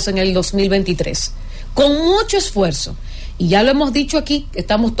recibidos en el 2023, con mucho esfuerzo. Y ya lo hemos dicho aquí,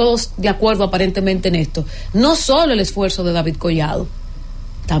 estamos todos de acuerdo aparentemente en esto. No solo el esfuerzo de David Collado,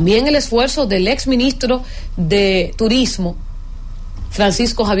 también el esfuerzo del exministro de Turismo,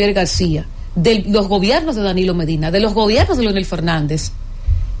 Francisco Javier García, de los gobiernos de Danilo Medina, de los gobiernos de Leonel Fernández,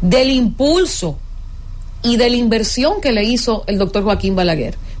 del impulso y de la inversión que le hizo el doctor Joaquín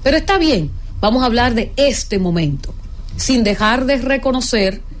Balaguer. Pero está bien, vamos a hablar de este momento, sin dejar de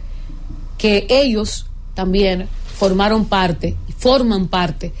reconocer que ellos también forman parte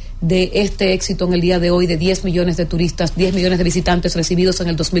de este éxito en el día de hoy de 10 millones de turistas, 10 millones de visitantes recibidos en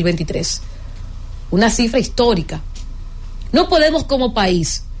el 2023. Una cifra histórica. No podemos como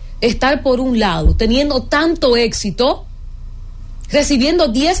país estar por un lado teniendo tanto éxito, recibiendo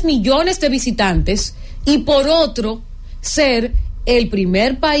 10 millones de visitantes, y por otro ser el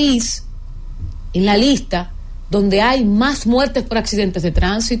primer país en la lista donde hay más muertes por accidentes de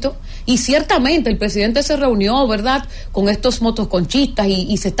tránsito. Y ciertamente el presidente se reunió, ¿verdad?, con estos motoconchistas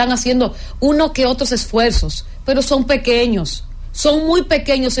y se están haciendo unos que otros esfuerzos, pero son pequeños, son muy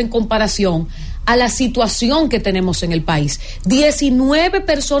pequeños en comparación a la situación que tenemos en el país. 19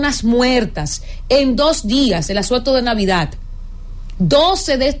 personas muertas en 2 días, el asueto de Navidad.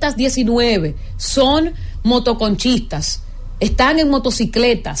 12 de estas 19 son motoconchistas, están en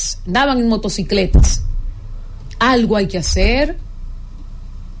motocicletas, andaban en motocicletas. Algo hay que hacer.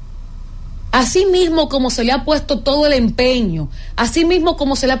 Así mismo como se le ha puesto todo el empeño, así mismo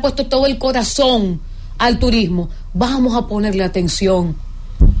como se le ha puesto todo el corazón al turismo, vamos a ponerle atención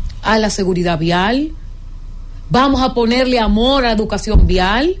a la seguridad vial, vamos a ponerle amor a la educación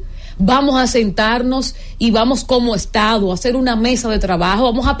vial, vamos a sentarnos y vamos como Estado a hacer una mesa de trabajo,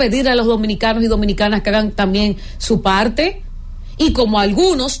 vamos a pedirle a los dominicanos y dominicanas que hagan también su parte, y como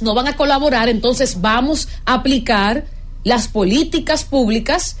algunos no van a colaborar, entonces vamos a aplicar las políticas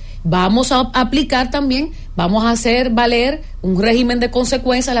públicas, vamos a aplicar también, vamos a hacer valer un régimen de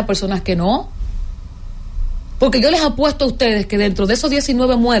consecuencias a las personas que no. Porque yo les apuesto a ustedes que dentro de esos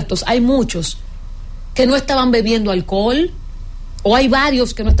 19 muertos hay muchos que no estaban bebiendo alcohol, o hay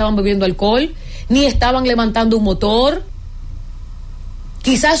varios que no estaban bebiendo alcohol, ni estaban levantando un motor.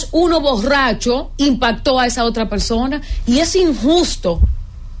 Quizás uno borracho impactó a esa otra persona, y es injusto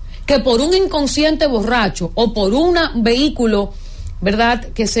que por un inconsciente borracho o por un vehículo, ¿verdad?,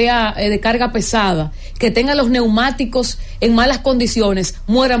 que sea de carga pesada, que tenga los neumáticos en malas condiciones,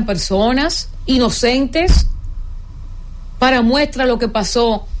 mueran personas inocentes. Para muestra lo que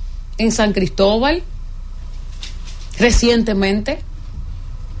pasó en San Cristóbal recientemente,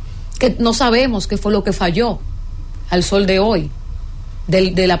 que no sabemos qué fue lo que falló al sol de hoy,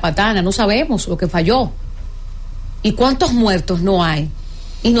 de la patana, no sabemos lo que falló. ¿Y cuántos muertos no hay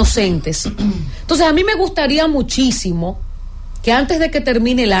inocentes? Entonces a mí me gustaría muchísimo que antes de que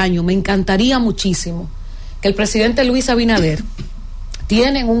termine el año, me encantaría muchísimo que el presidente Luis Abinader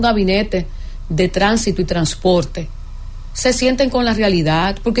tiene en un gabinete de tránsito y transporte, se sienten con la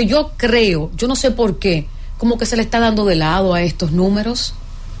realidad, porque yo creo, yo no sé por qué, como que se le está dando de lado a estos números,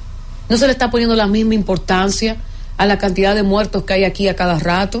 no se le está poniendo la misma importancia a la cantidad de muertos que hay aquí a cada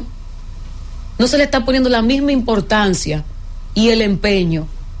rato, no se le está poniendo la misma importancia y el empeño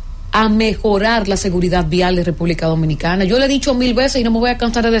a mejorar la seguridad vial de República Dominicana. Yo le he dicho 1000 veces y no me voy a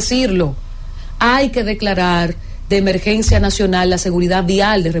cansar de decirlo, hay que declarar de emergencia nacional la seguridad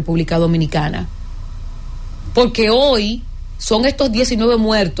vial de República Dominicana. Porque hoy son estos 19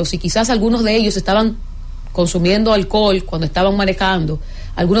 muertos, y quizás algunos de ellos estaban consumiendo alcohol cuando estaban manejando,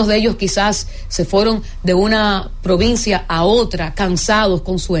 algunos de ellos quizás se fueron de una provincia a otra cansados,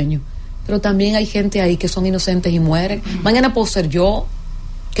 con sueño, pero también hay gente ahí que son inocentes y mueren. Mañana puedo ser yo,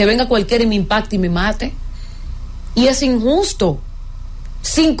 que venga cualquiera y me impacte y me mate, y es injusto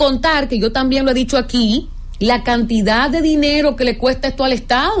Sin contar, que yo también lo he dicho aquí, la cantidad de dinero que le cuesta esto al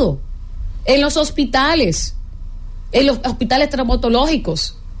Estado, en los hospitales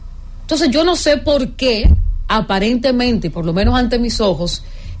traumatológicos. Entonces yo no sé por qué, aparentemente, por lo menos ante mis ojos,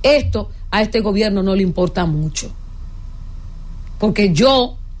 esto a este gobierno no le importa mucho. Porque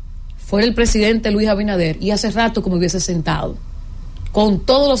yo fuera el presidente Luis Abinader y hace rato que me hubiese sentado con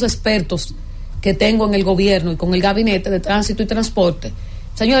todos los expertos que tengo en el gobierno y con el gabinete de tránsito y transporte.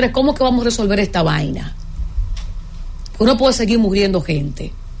 Señores, ¿cómo que vamos a resolver esta vaina? Uno puede seguir muriendo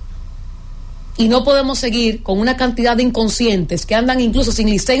gente y no podemos seguir con una cantidad de inconscientes que andan incluso sin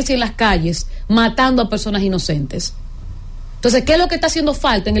licencia en las calles matando a personas inocentes. Entonces, ¿qué es lo que está haciendo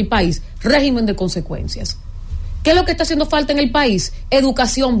falta en el país? Régimen de consecuencias. ¿Qué es lo que está haciendo falta en el país?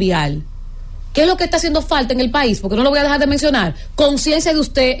 Educación vial. ¿Qué es lo que está haciendo falta en el país? Porque no lo voy a dejar de mencionar. Conciencia de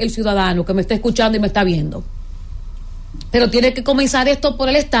usted, el ciudadano que me está escuchando y me está viendo. Pero tiene que comenzar esto por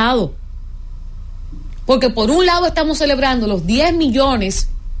el Estado. Porque por un lado estamos celebrando los 10 millones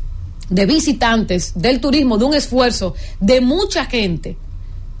de visitantes del turismo, de un esfuerzo de mucha gente,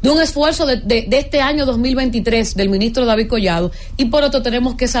 de un esfuerzo de este año 2023 del ministro David Collado, y por otro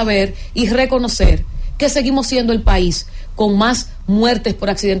tenemos que saber y reconocer que seguimos siendo el país con más muertes por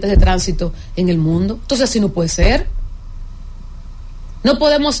accidentes de tránsito en el mundo. Entonces así no puede ser. No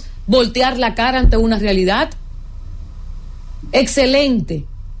podemos voltear la cara ante una realidad. Excelente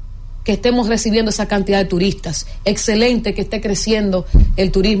que estemos recibiendo esa cantidad de turistas, excelente que esté creciendo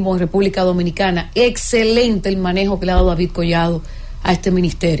el turismo en República Dominicana, excelente el manejo que le ha dado David Collado a este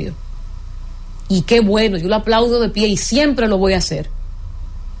ministerio, y qué bueno, yo lo aplaudo de pie y siempre lo voy a hacer,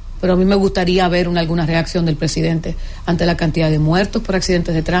 pero a mí me gustaría ver alguna reacción del presidente ante la cantidad de muertos por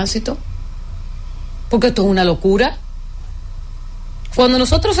accidentes de tránsito, porque esto es una locura. Cuando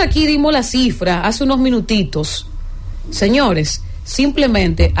nosotros aquí dimos la cifra hace unos minutitos, señores,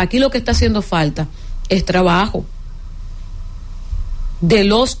 simplemente aquí lo que está haciendo falta es trabajo de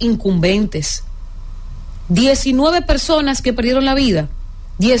los incumbentes. 19 personas que perdieron la vida,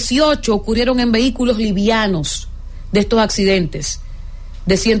 18 ocurrieron en vehículos livianos de estos accidentes.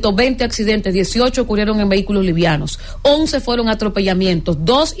 De 120 accidentes, 18 ocurrieron en vehículos livianos, 11 fueron atropellamientos,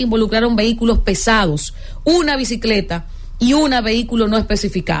 2 involucraron vehículos pesados, una bicicleta y un vehículo no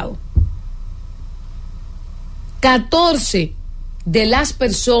especificado. 14 de las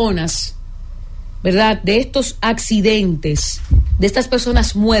personas, ¿verdad?, de estos accidentes, de estas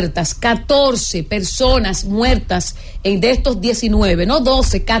personas muertas, 14 personas muertas de estos 19, no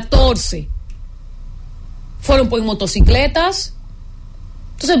 12, 14, fueron por motocicletas.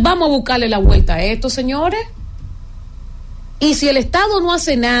 Entonces vamos a buscarle la vuelta a esto, señores. Y si el Estado no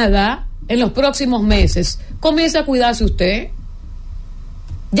hace nada en los próximos meses, comience a cuidarse usted.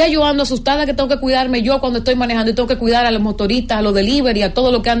 Ya yo ando asustada que tengo que cuidarme yo cuando estoy manejando y tengo que cuidar a los motoristas, a los delivery, a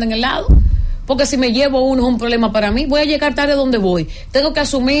todo lo que anda en el lado. Porque si me llevo uno es un problema para mí. Voy a llegar tarde donde voy. Tengo que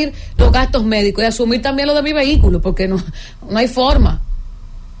asumir los gastos médicos y asumir también lo de mi vehículo, porque no hay forma.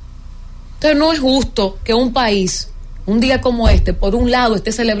 Entonces no es justo que un país, un día como este, por un lado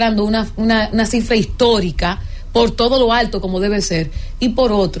esté celebrando una cifra histórica por todo lo alto como debe ser, y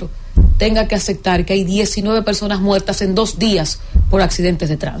por otro tenga que aceptar que hay 19 personas muertas en 2 días por accidentes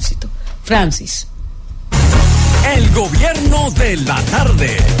de tránsito. Francis. El gobierno de la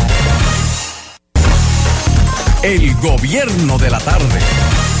tarde. El gobierno de la tarde.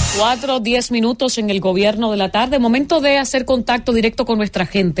 4:10 en el gobierno de la tarde. Momento de hacer contacto directo con nuestra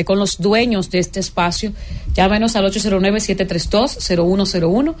gente, con los dueños de este espacio. Llámenos al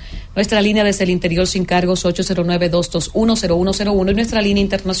 809-732-0101. Nuestra línea desde el interior sin cargos, 809-221-0101. Y nuestra línea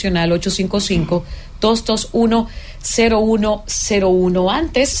internacional, 855-221-0101.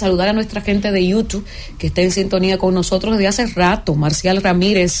 Antes, saludar a nuestra gente de YouTube, que está en sintonía con nosotros desde hace rato. Marcial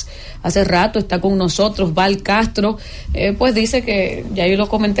Ramírez, hace rato está con nosotros. Val Castro, pues dice que, ya yo lo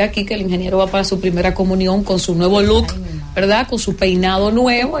comenté aquí, que el ingeniero va para su primera comunión con su nuevo look, ¿verdad? Con su peinado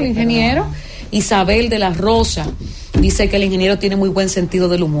nuevo, el ingeniero. Isabel de la Rosa dice que el ingeniero tiene muy buen sentido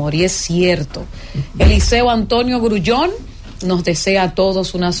del humor, y es cierto. Eliseo Antonio Grullón nos desea a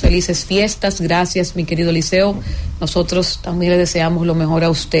todos unas felices fiestas. Gracias, mi querido Eliseo. Nosotros también le deseamos lo mejor a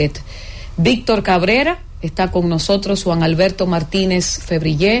usted. Víctor Cabrera está con nosotros, Juan Alberto Martínez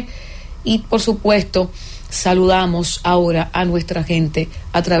Febrillé, y por supuesto saludamos ahora a nuestra gente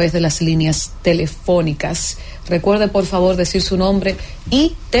a través de las líneas telefónicas. Recuerde, por favor, decir su nombre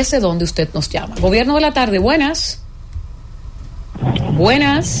y desde dónde usted nos llama. Gobierno de la tarde, buenas.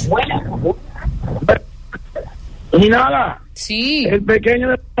 Buenas. Y nada. Sí. El pequeño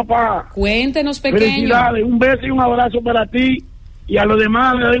de papá. Cuéntenos, pequeño. Felicidades, un beso y un abrazo para ti, y a los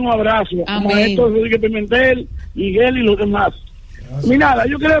demás le doy un abrazo. Amén. Como a estos, Rodríguez Pimentel, Miguel y los demás. Mira,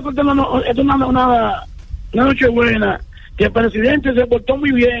 yo creo que esto es una noche buena, que el presidente se portó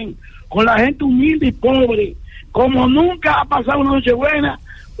muy bien con la gente humilde y pobre, como nunca ha pasado una noche buena.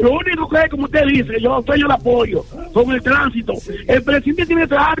 Lo único que es, como usted dice, yo lo apoyo, con el tránsito. El presidente tiene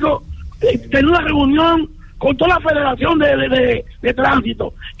que algo, tener una reunión con toda la federación de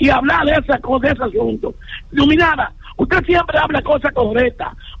tránsito y hablar de ese asunto. Iluminada, usted siempre habla cosas correctas,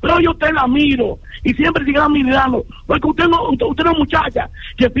 pero yo usted la miro y siempre sigue mirando, porque usted no es muchacha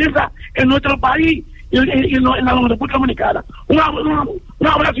que piensa en nuestro país y en la República Dominicana. Un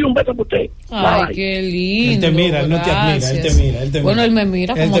abrazo y un beso para usted. Ay, qué lindo. Él te mira, él no te admira, él te mira. Bueno, él me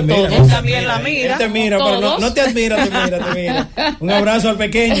mira como todo. Él también la mira. Él te mira, pero no te admira, te mira. Un abrazo al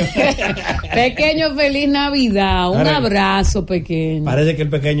pequeño. Pequeño, feliz Navidad. Un abrazo, pequeño. Parece que el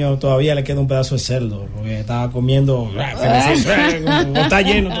pequeño todavía le queda un pedazo de cerdo, porque estaba comiendo, está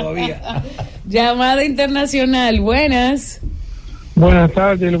lleno todavía. Llamada internacional, buenas. Buenas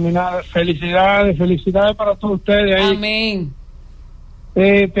tardes, iluminadas. Felicidades para todos ustedes ahí. Amén.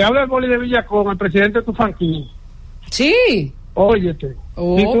 Te habla el boli de Villacón, el presidente Tufanquín. Sí. Óyete.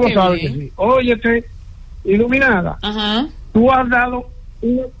 Oh, sí, tú lo sabes bien. que sí. Óyete, iluminada. Ajá. Tú has dado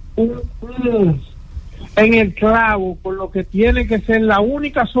en el clavo con lo que tiene que ser la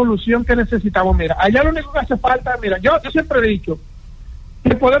única solución que necesitamos. Mira, allá lo único que hace falta, mira, yo siempre he dicho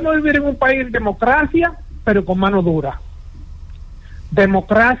que podemos vivir en un país de democracia, pero con mano dura.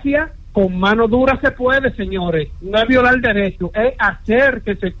 Democracia con mano dura se puede, señores. No es violar derechos, es hacer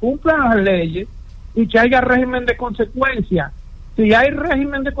que se cumplan las leyes y que haya régimen de consecuencia. Si hay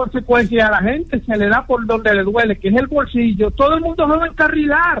régimen de consecuencia, a la gente se le da por donde le duele, que es el bolsillo. Todo el mundo se va a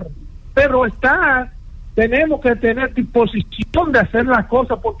encarrilar, pero tenemos que tener disposición de hacer las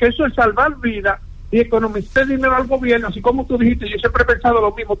cosas, porque eso es salvar vidas y economizar dinero al gobierno. Así como tú dijiste, yo siempre he pensado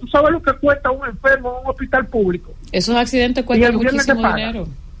lo mismo. ¿Tú sabes lo que cuesta un enfermo en un hospital público? Esos accidentes cuestan muchísimo dinero.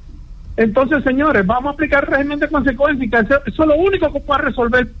 Entonces, señores, vamos a aplicar régimen de consecuencia, y que eso es lo único que puede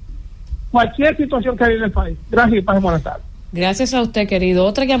resolver cualquier situación que hay en el país. Gracias y pasen buenas tardes. Gracias a usted, querido.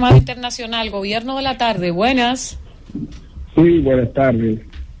 Otra llamada internacional, Gobierno de la Tarde. Buenas. Sí, buenas tardes.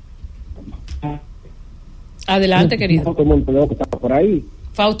 Adelante, querido. Fausto Montejo, que está por ahí.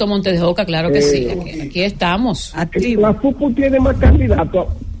 Fausto Montejo, claro que sí. Aquí estamos. La fútbol tiene más candidatos,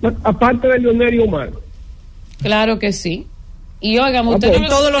 aparte de Leonel y Omar. Claro que sí. Y óigame, usted en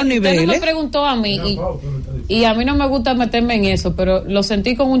todos los niveles. No me preguntó a mí, y a mí no me gusta meterme en eso, pero lo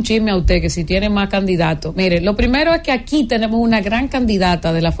sentí con un chisme a usted, que si tiene más candidatos. Mire, lo primero es que aquí tenemos una gran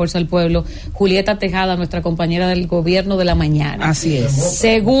candidata de la Fuerza del Pueblo, Julieta Tejada, nuestra compañera del Gobierno de la Mañana. Así es.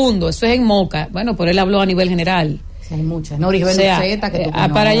 Segundo, eso es en Moca. Bueno, pero él habló a nivel general. Hay muchas.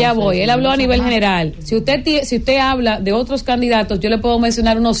 Para allá voy. Él habló a nivel general. Si usted habla de otros candidatos, yo le puedo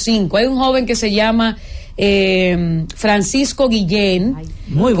mencionar unos 5. Hay un joven que se llama Francisco Guillén,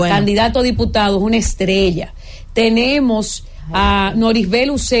 muy bueno, candidato a diputado, una estrella. Tenemos a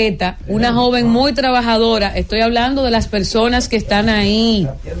Norisbel Uceta, una joven muy trabajadora. Estoy hablando de las personas que están ahí,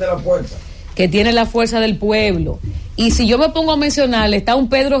 que tiene la fuerza del pueblo. Y si yo me pongo a mencionarle, está un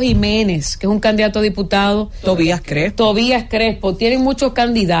Pedro Jiménez, que es un candidato a diputado. Tobías Crespo. Tienen muchos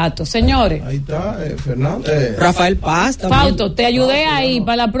candidatos. Señores. Ahí está, Fernando. Rafael Paz también. Fausto, te ayudé ahí.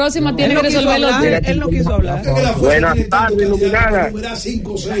 Para la próxima tienes que resolverlo. Él no quiso hablar. Buenas tardes, iluminada.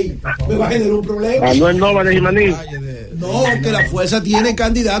 5 o 6. Me va a generar un problema. Manuel Nova de Jimaní. No, que la fuerza tiene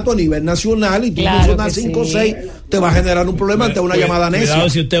candidato a nivel nacional y tú mencionas 5 o 6, te va a generar un problema ante una llamada necia. Cuidado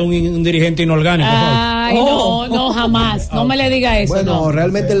si usted es un dirigente inorgánico. Ay, no, jamás. No me le diga eso. Bueno,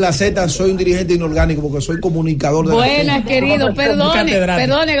 realmente en la Z soy un dirigente inorgánico porque soy comunicador de Buenas, querido,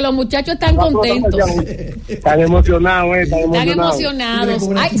 perdone, que los muchachos están contentos. Están emocionados, Están emocionados.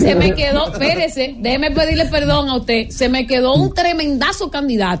 Ay, se me quedó, espérese, déjeme pedirle perdón a usted, se me quedó un tremendazo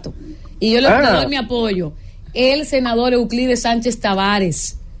candidato y yo le doy mi apoyo. El senador Euclides Sánchez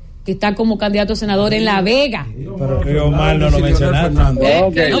Tavares, que está como candidato a senador en La Vega. Pero que Omar no lo mencionaste. No,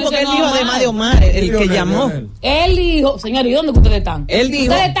 porque él dijo además de Omar, el que llamó. Él dijo, señor, ¿y dónde ustedes están? Él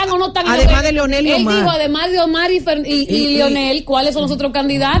dijo, ¿ustedes están o no están? Además de Leonel y Omar. Él dijo, además de Omar y Leonel, ¿cuáles son los otros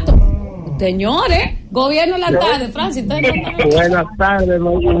candidatos? Señores, Gobierno de la Tarde, Francis. Buenas tardes,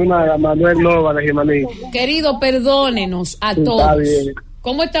 Manuel Nova de Jimaní. Querido, perdónenos a todos. Está bien.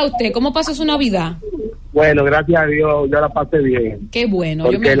 ¿Cómo está usted? ¿Cómo pasó su Navidad? Bueno, gracias a Dios, yo la pasé bien. Qué bueno.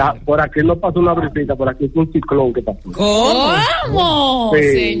 Porque por aquí no pasó una brisita, por aquí fue un ciclón que pasó. ¿Cómo? Sí.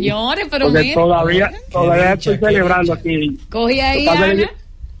 Señores, pero mira. Todavía estoy celebrando aquí. Cogí ahí, Ana.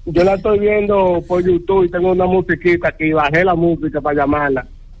 Yo la estoy viendo por YouTube y tengo una musiquita aquí, bajé la música para llamarla.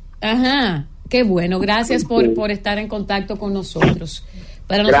 Ajá, qué bueno. Gracias por estar en contacto con nosotros.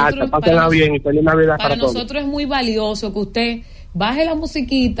 Gracias, pásenla bien y feliz Navidad para todos. Para nosotros es muy valioso que usted baje la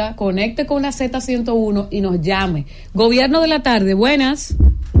musiquita, conecte con la Z101 y nos llame. Gobierno de la tarde, buenas.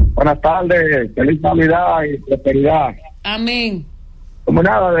 Buenas tardes, feliz Navidad y prosperidad. Amén. Como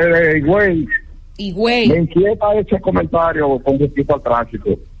nada, desde Higüey. Me inquieta ese comentario con respecto al tránsito.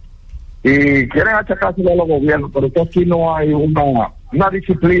 Y quieren achacárselo a los gobiernos, pero es que aquí no hay una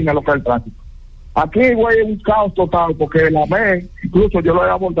disciplina en lo que es el tránsito. Aquí, güey, es un caos total, porque la MEN, incluso yo lo he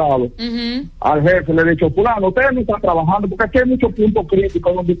abordado al jefe, le he dicho, fulano, ustedes no están trabajando, porque aquí hay muchos puntos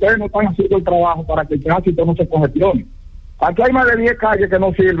críticos donde ustedes no están haciendo el trabajo para que el tránsito no se congestione. Aquí hay más de 10 calles que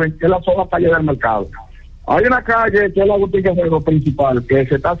no sirven, que es la sola calle del mercado. Hay una calle que es la Agustín Guerrero principal, que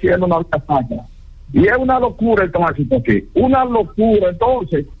se está haciendo una vía sacra. Y es una locura el tránsito aquí, una locura.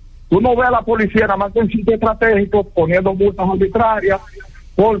 Entonces, tú no ves a la policía nada más que en sitios estratégicos poniendo multas arbitrarias,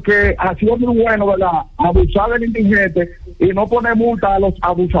 porque ha sido muy bueno, ¿verdad?, abusar del indigente y no poner multas a los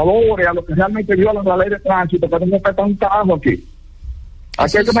abusadores, a los que realmente violan la ley de tránsito, que no respetan un carajo aquí.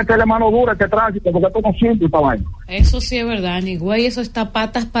 Aquí hay que meterle mano dura a este tránsito, porque esto no es simple esta vaina. Eso sí es verdad, ni güey, eso está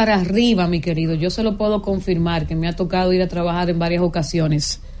patas para arriba, mi querido. Yo se lo puedo confirmar, que me ha tocado ir a trabajar en varias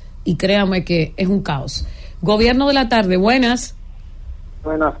ocasiones. Y créame que es un caos. Gobierno de la tarde, buenas.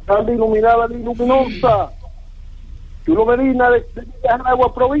 Buenas tardes, iluminada y luminosa. Chulo Medina de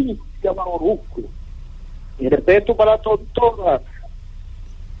Agua Provincia, Maorusco. Mi respeto para todas.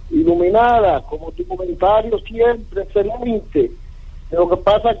 Iluminada, como tu comentario siempre excelente. Lo que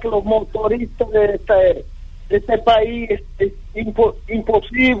pasa es que los motoristas de este país es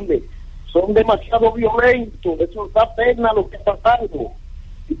imposible. Son demasiado violentos. Eso da pena lo que está pasando.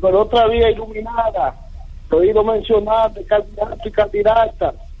 Y por otra vía, iluminada, he oído mencionar de candidato y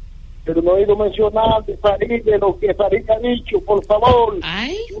candidata, pero no he oído mencionar de Farid, de lo que Farid ha dicho, por favor.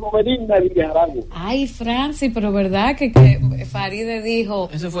 Uno Medina y Villajaragua. Ay, Francis, pero verdad que Farid dijo,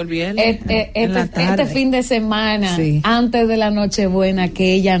 eso fue el viernes, este fin de semana, antes de la Nochebuena,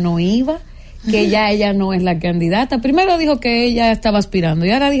 que ella no iba, que ya ella no es la candidata. Primero dijo que ella estaba aspirando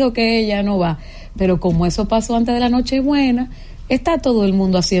y ahora dijo que ella no va, pero como eso pasó antes de la Nochebuena, está todo el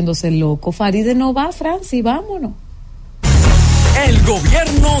mundo haciéndose loco. Farid no va, Francis, vámonos. El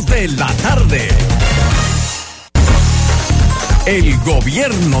gobierno de la tarde. El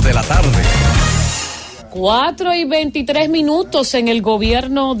gobierno de la tarde. 4:23 en el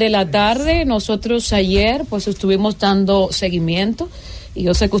gobierno de la tarde. Nosotros ayer pues estuvimos dando seguimiento y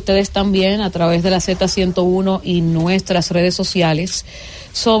yo sé que ustedes también a través de la Z101 y nuestras redes sociales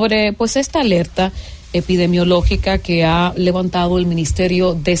sobre pues esta alerta epidemiológica que ha levantado el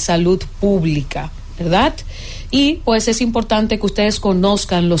Ministerio de Salud Pública, ¿verdad? Y pues es importante que ustedes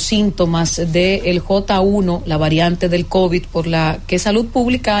conozcan los síntomas del J1, la variante del COVID, por la que Salud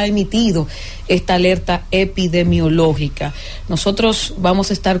Pública ha emitido esta alerta epidemiológica. Nosotros vamos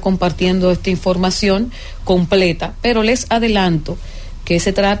a estar compartiendo esta información completa, pero les adelanto que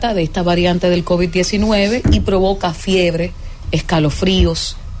se trata de esta variante del COVID-19 y provoca fiebre,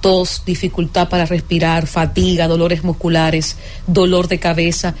 escalofríos, tos, dificultad para respirar, fatiga, dolores musculares, dolor de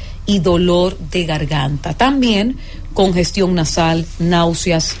cabeza y dolor de garganta. También congestión nasal,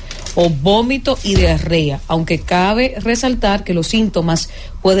 náuseas o vómito y diarrea, aunque cabe resaltar que los síntomas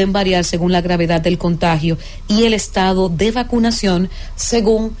pueden variar según la gravedad del contagio y el estado de vacunación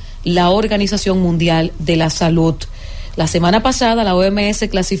según la Organización Mundial de la Salud. La semana pasada la OMS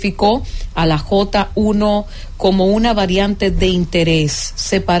clasificó a la J1 como una variante de interés,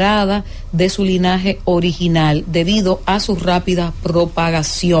 separada de su linaje original debido a su rápida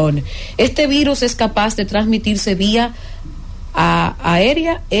propagación. Este virus es capaz de transmitirse vía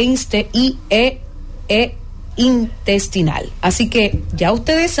aérea e intestinal. Así que ya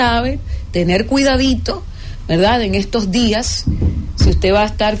ustedes saben, tener cuidadito, ¿verdad? En estos días, si usted va a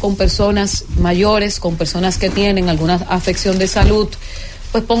estar con personas mayores, con personas que tienen alguna afección de salud,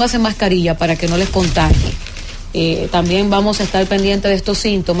 pues póngase mascarilla para que no les contagie. También vamos a estar pendientes de estos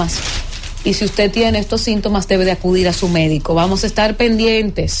síntomas y si usted tiene estos síntomas debe de acudir a su médico. Vamos a estar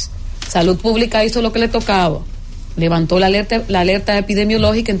pendientes. Salud Pública hizo lo que le tocaba, levantó la alerta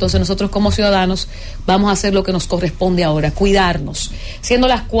epidemiológica, entonces nosotros como ciudadanos vamos a hacer lo que nos corresponde ahora, cuidarnos. Siendo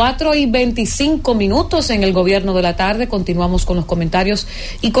las 4:25 en el gobierno de la tarde, continuamos con los comentarios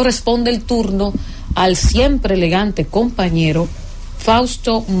y corresponde el turno al siempre elegante compañero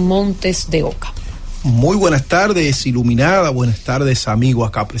Fausto Montes de Oca. Muy buenas tardes, iluminada, buenas tardes, amigo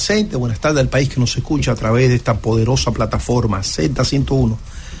acá presente, buenas tardes al país que nos escucha a través de esta poderosa plataforma Z101,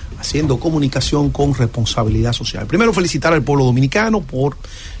 haciendo comunicación con responsabilidad social. Primero, felicitar al pueblo dominicano por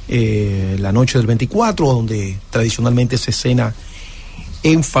la noche del 24, donde tradicionalmente se cena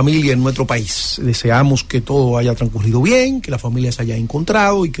en familia en nuestro país. Deseamos que todo haya transcurrido bien, que las familias se hayan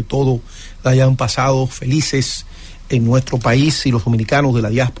encontrado y que todo hayan pasado felices en nuestro país y los dominicanos de la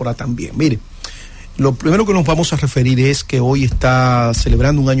diáspora también. Mire, lo primero que nos vamos a referir es que hoy está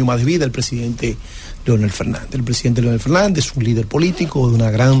celebrando un año más de vida el presidente Leonel Fernández. El presidente Leonel Fernández es un líder político de una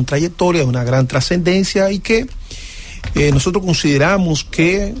gran trayectoria, de una gran trascendencia y que nosotros consideramos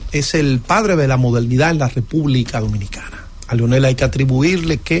que es el padre de la modernidad en la República Dominicana. A Leonel hay que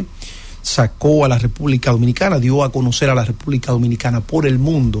atribuirle que sacó a la República Dominicana, dio a conocer a la República Dominicana por el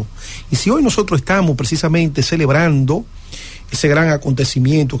mundo. Y si hoy nosotros estamos precisamente celebrando ese gran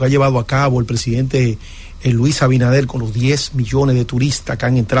acontecimiento que ha llevado a cabo el presidente Luis Abinader con los 10 millones de turistas que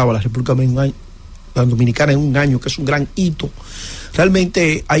han entrado a la República Dominicana en un año, que es un gran hito,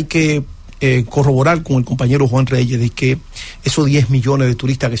 realmente hay que corroborar con el compañero Juan Reyes de que esos 10 millones de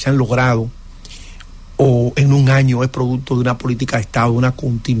turistas que se han logrado o en un año es producto de una política de Estado, de una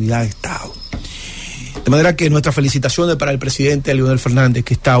continuidad de Estado. De manera que nuestras felicitaciones para el presidente Leonel Fernández,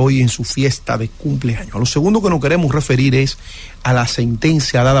 que está hoy en su fiesta de cumpleaños. A lo segundo que nos queremos referir es a la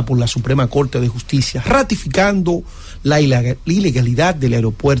sentencia dada por la Suprema Corte de Justicia, ratificando la ilegalidad del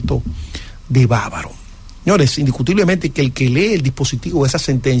aeropuerto de Bávaro. Señores, indiscutiblemente que el que lee el dispositivo de esa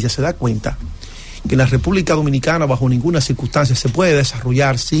sentencia se da cuenta que en la República Dominicana bajo ninguna circunstancia se puede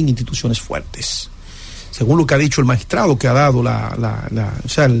desarrollar sin instituciones fuertes. Según lo que ha dicho el magistrado que ha dado o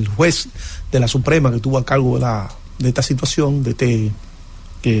sea, el juez de la Suprema que tuvo a cargo de esta situación, de este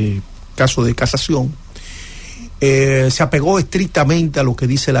caso de casación, se apegó estrictamente a lo que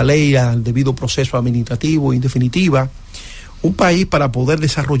dice la ley, al debido proceso administrativo. En definitiva, un país para poder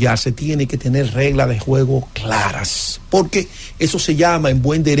desarrollarse tiene que tener reglas de juego claras, porque eso se llama en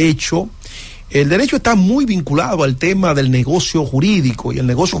buen derecho. El derecho está muy vinculado al tema del negocio jurídico, y el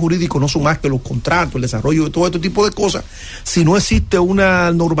negocio jurídico no son más que los contratos, el desarrollo de todo este tipo de cosas. Si no existe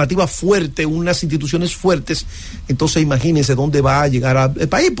una normativa fuerte, unas instituciones fuertes, entonces imagínense dónde va a llegar el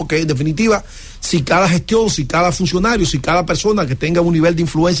país, porque en definitiva, si cada gestión, si cada funcionario, si cada persona que tenga un nivel de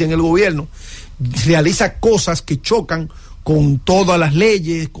influencia en el gobierno realiza cosas que chocan con todas las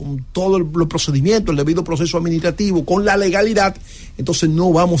leyes, con todo el procedimiento, el debido proceso administrativo, con la legalidad, entonces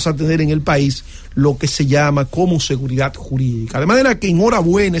no vamos a tener en el país lo que se llama como seguridad jurídica. De manera que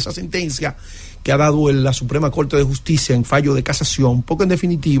enhorabuena esa sentencia que ha dado la Suprema Corte de Justicia en fallo de casación, porque en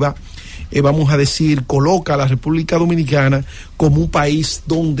definitiva, vamos a decir, coloca a la República Dominicana como un país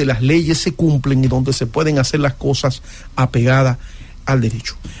donde las leyes se cumplen y donde se pueden hacer las cosas apegadas al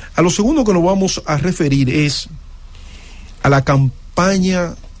derecho. A lo segundo que nos vamos a referir es a la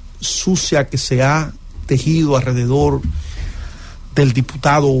campaña sucia que se ha tejido alrededor del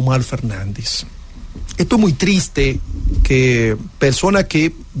diputado Omar Fernández. Esto es muy triste, que personas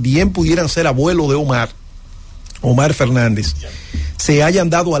que bien pudieran ser abuelos de Omar Fernández, se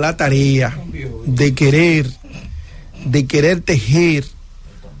hayan dado a la tarea de querer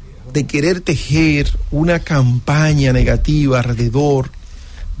tejer una campaña negativa alrededor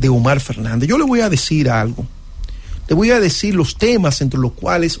de Omar Fernández. Yo le voy a decir algo. Le voy a decir los temas entre los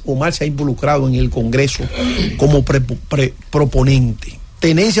cuales Omar se ha involucrado en el Congreso como proponente.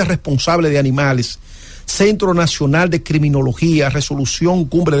 Tenencia responsable de animales, Centro Nacional de Criminología, Resolución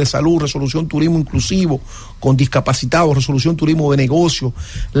Cumbre de Salud, Resolución Turismo Inclusivo con Discapacitados, Resolución Turismo de Negocio,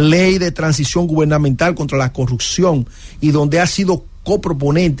 Ley de Transición Gubernamental contra la Corrupción, y donde ha sido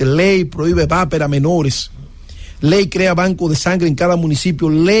coproponente, Ley Prohíbe Vapor a menores, Ley crea banco de sangre en cada municipio,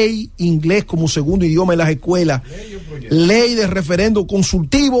 ley inglés como segundo idioma en las escuelas, ley de referendo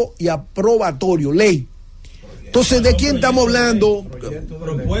consultivo y aprobatorio, ley. Entonces, ¿de quién estamos hablando?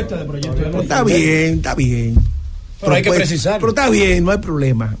 Propuesta de proyecto. Está bien. Pero hay que precisar. Pero está bien, no hay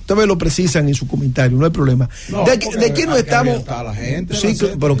problema. Ustedes lo precisan en su comentario, no hay problema. No, ¿De quién no estamos? La gente, sí,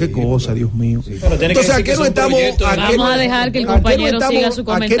 pero qué cosa, Dios mío. Sí. Entonces, ¿a qué no estamos? Vamos a dejar que el compañero siga su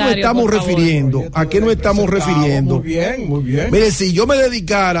comentario. ¿A qué nos estamos refiriendo? ¿A qué nos estamos refiriendo? Muy bien. Mire, si yo me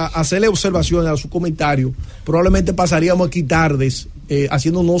dedicara a hacerle observaciones a su comentario, probablemente pasaríamos aquí tardes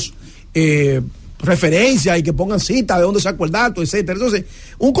haciéndonos referencia y que pongan cita de dónde sacó el dato, etcétera. Entonces,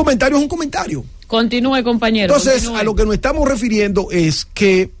 un comentario es un comentario. Continúe, compañero. Entonces, a lo que nos estamos refiriendo es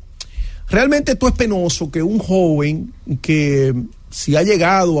que realmente esto es penoso, que un joven que si ha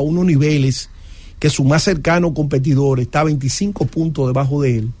llegado a unos niveles que su más cercano competidor está 25 puntos debajo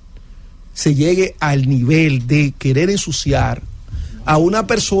de él, se llegue al nivel de querer ensuciar a una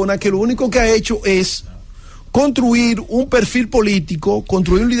persona que lo único que ha hecho es construir un perfil político,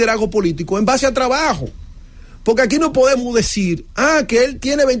 construir un liderazgo político en base a trabajo. Porque aquí no podemos decir, que él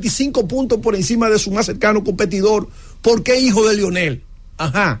tiene 25 puntos por encima de su más cercano competidor, porque es hijo de Lionel.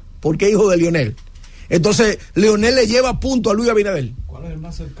 Porque es hijo de Lionel. Entonces, Leonel le lleva punto a Luis Abinader. ¿Cuál es el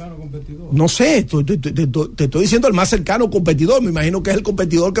más cercano competidor? No sé, te estoy diciendo el más cercano competidor. Me imagino que es el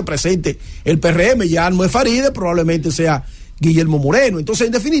competidor que presente el PRM. Ya no es Faride, probablemente sea Guillermo Moreno. Entonces,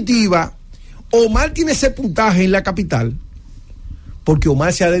 en definitiva, Omar tiene ese puntaje en la capital porque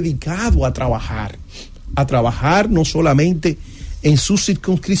Omar se ha dedicado a trabajar no solamente en su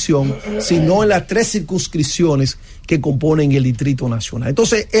circunscripción, sino en las 3 circunscripciones que componen el Distrito Nacional.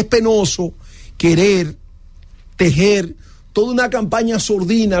 Entonces, es penoso querer tejer toda una campaña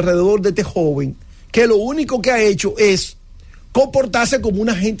sordina alrededor de este joven, que lo único que ha hecho es comportarse como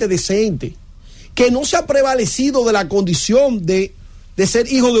una gente decente, que no se ha prevalecido de la condición de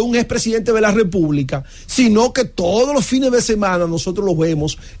ser hijo de un expresidente de la República, sino que todos los fines de semana nosotros los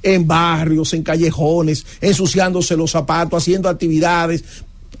vemos en barrios, en callejones, ensuciándose los zapatos, haciendo actividades,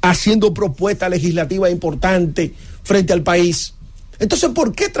 haciendo propuestas legislativas importantes frente al país. Entonces,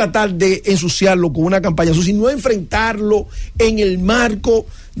 ¿por qué tratar de ensuciarlo con una campaña sucia, sino enfrentarlo en el marco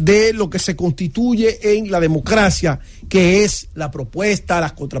de lo que se constituye en la democracia, que es la propuesta,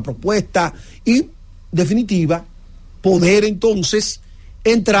 las contrapropuestas y, definitiva, poder entonces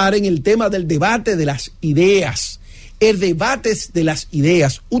entrar en el tema del debate de las ideas? El debate de las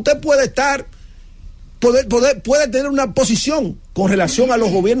ideas. Usted puede tener una posición con relación a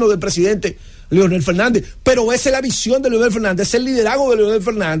los gobiernos del presidente Leonel Fernández, pero esa es la visión de Leonel Fernández, es el liderazgo de Leonel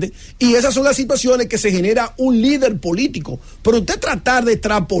Fernández, y esas son las situaciones que se genera un líder político. Pero usted tratar de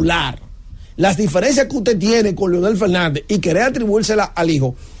extrapolar las diferencias que usted tiene con Leonel Fernández y querer atribuírselas al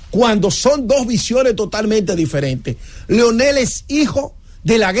hijo, cuando son 2 visiones totalmente diferentes. Leonel es hijo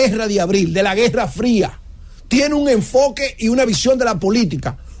de la guerra de abril, de la guerra fría, tiene un enfoque y una visión de la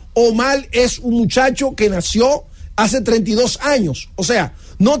política. Omar es un muchacho que nació hace 32 años, o sea,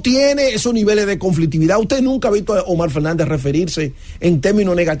 no tiene esos niveles de conflictividad. Usted nunca ha visto a Omar Fernández referirse en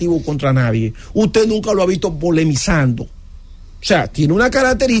términos negativos contra nadie. Usted nunca lo ha visto polemizando. O sea, tiene una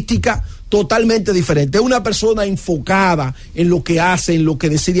característica totalmente diferente. Es una persona enfocada en lo que hace, en lo que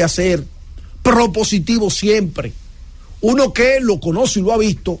decide hacer, propositivo siempre. Uno que lo conoce y lo ha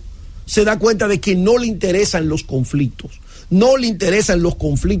visto, se da cuenta de que no le interesan los conflictos. No le interesan los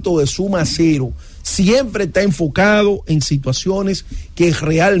conflictos de suma cero. Siempre está enfocado en situaciones que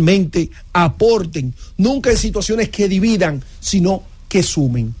realmente aporten, nunca en situaciones que dividan, sino que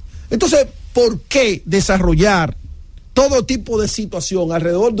sumen. Entonces, ¿por qué desarrollar todo tipo de situación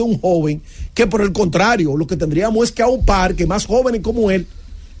alrededor de un joven que, por el contrario, lo que tendríamos es que aupar que más jóvenes como él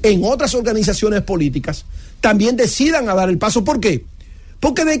en otras organizaciones políticas también decidan a dar el paso? ¿Por qué?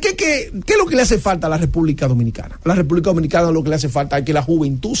 Porque ¿qué es lo que le hace falta a la República Dominicana? A la República Dominicana lo que le hace falta es que la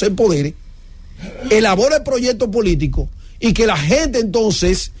juventud se empodere, elabore proyectos políticos y que la gente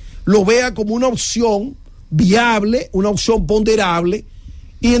entonces lo vea como una opción viable, una opción ponderable,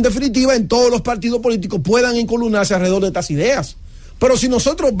 y en definitiva en todos los partidos políticos puedan encolumnarse alrededor de estas ideas. Pero si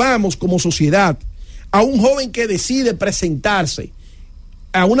nosotros vamos como sociedad a un joven que decide presentarse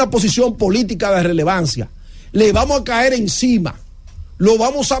a una posición política de relevancia, le vamos a caer encima, lo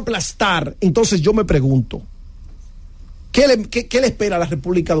vamos a aplastar, entonces yo me pregunto, ¿qué le espera a la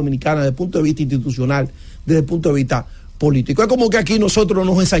República Dominicana desde el punto de vista institucional, desde el punto de vista político? Es como que aquí nosotros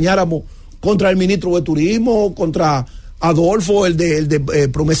nos ensañáramos contra el ministro de Turismo, contra Adolfo, el de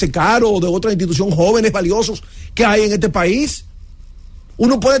Promese Caro, o de otra institución, jóvenes valiosos que hay en este país.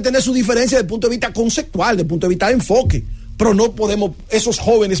 Uno puede tener su diferencia desde el punto de vista conceptual, desde el punto de vista de enfoque, pero no podemos, esos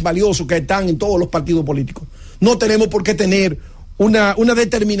jóvenes valiosos que están en todos los partidos políticos, no tenemos por qué tener una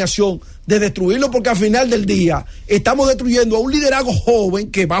determinación de destruirlo, porque al final del día estamos destruyendo a un liderazgo joven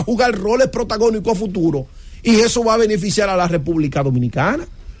que va a jugar roles protagónicos a futuro, y eso va a beneficiar a la República Dominicana,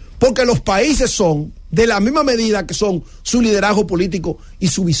 porque los países son de la misma medida que son su liderazgo político y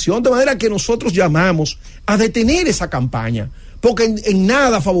su visión, de manera que nosotros llamamos a detener esa campaña, porque en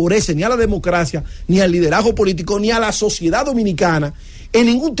nada favorece ni a la democracia, ni al liderazgo político, ni a la sociedad dominicana, en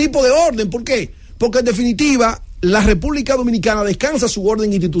ningún tipo de orden. ¿Por qué? Porque en definitiva la República Dominicana descansa su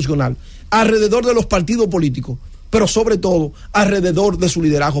orden institucional alrededor de los partidos políticos, pero sobre todo alrededor de su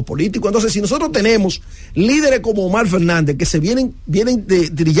liderazgo político. Entonces, si nosotros tenemos líderes como Omar Fernández, que se vienen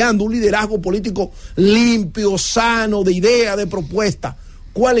trillando un liderazgo político limpio, sano, de idea, de propuesta,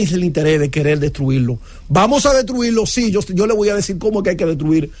 ¿cuál es el interés de querer destruirlo? Vamos a destruirlo, sí, yo le voy a decir cómo es que hay que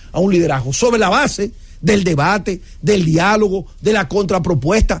destruir a un liderazgo, sobre la base del debate, del diálogo, de la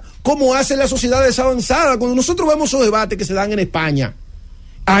contrapropuesta, como hacen las sociedades avanzadas. Cuando nosotros vemos esos debates que se dan en España,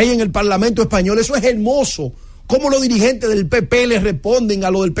 ahí en el Parlamento español, eso es hermoso, cómo los dirigentes del PP le responden a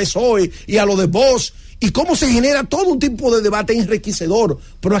lo del PSOE y a lo de Vox, y cómo se genera todo un tipo de debate enriquecedor.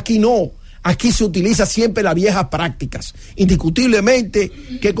 Pero aquí no, Aquí se utiliza siempre las viejas prácticas. Indiscutiblemente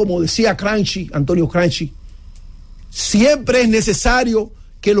que, como decía Antonio Gramsci, siempre es necesario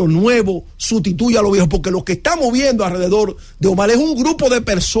que lo nuevo sustituya a lo viejo, porque lo que estamos viendo alrededor de Omar es un grupo de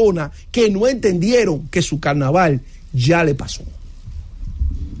personas que no entendieron que su carnaval ya le pasó.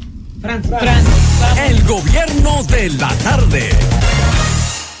 El gobierno de la tarde.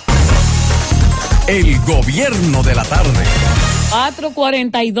 El gobierno de la tarde.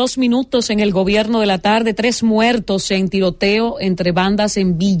 4:42 en el gobierno de la tarde. 3 muertos en tiroteo entre bandas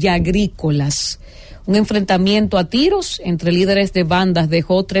en Villa Agrícolas. Un enfrentamiento a tiros entre líderes de bandas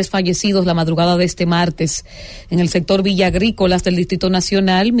dejó 3 fallecidos la madrugada de este martes en el sector Villa Agrícolas del Distrito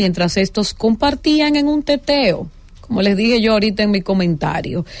Nacional, mientras estos compartían en un teteo. Como les dije yo ahorita en mi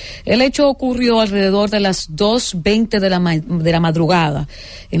comentario, el hecho ocurrió alrededor de las 2:20 de la madrugada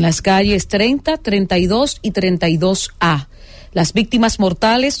en las calles 30, 32 y 32A. Las víctimas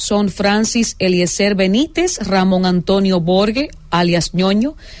mortales son Francis Eliezer Benítez, Ramón Antonio Borge, alias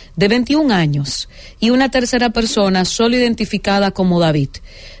Ñoño, de 21 años, y una tercera persona solo identificada como David.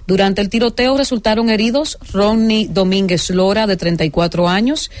 Durante el tiroteo resultaron heridos Ronnie Domínguez Lora, de 34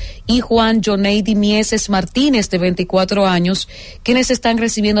 años, y Juan Joneidi Mieses Martínez, de 24 años, quienes están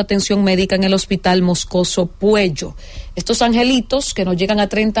recibiendo atención médica en el Hospital Moscoso Puello. Estos angelitos que no llegan a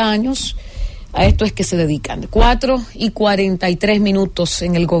 30 años, a esto es que se dedican. 4:43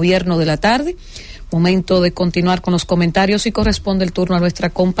 en el gobierno de la tarde. Momento de continuar con los comentarios y corresponde el turno a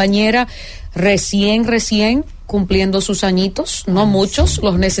nuestra compañera recién cumpliendo sus añitos, no muchos,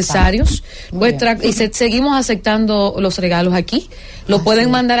 los necesarios. Seguimos aceptando los regalos aquí. Lo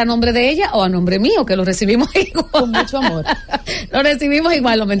pueden mandar a nombre de ella o a nombre mío, que lo recibimos igual. Con mucho amor. Lo recibimos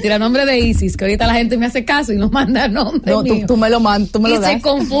igual, lo mentira, a nombre de Isis, que ahorita la gente me hace caso y nos manda a nombre mío. Tú me lo mandas, tú me lo das. Y se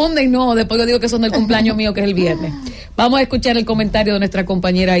confunden, no, después yo digo que son del cumpleaños mío, que es el viernes. Vamos a escuchar el comentario de nuestra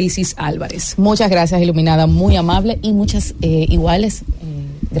compañera Isis Álvarez. Muchas gracias, Iluminada, muy amable, y muchas iguales.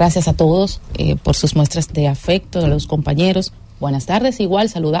 Gracias a todos por sus muestras de afecto, a los compañeros. Buenas tardes, igual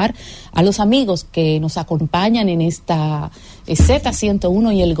saludar a los amigos que nos acompañan en esta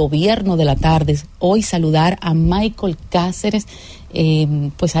Z101 y el gobierno de la tarde. Hoy saludar a Michael Cáceres,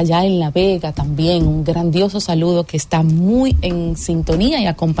 pues allá en La Vega también, un grandioso saludo, que está muy en sintonía y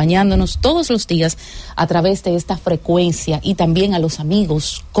acompañándonos todos los días a través de esta frecuencia, y también a los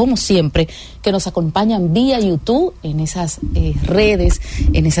amigos, como siempre, que nos acompañan vía YouTube, en esas redes,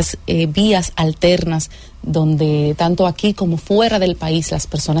 en esas vías alternas, donde tanto aquí como fuera del país las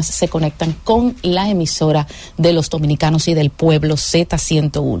personas se conectan con la emisora de los dominicanos y del pueblo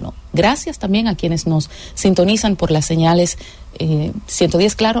Z101. Gracias también a quienes nos sintonizan por las señales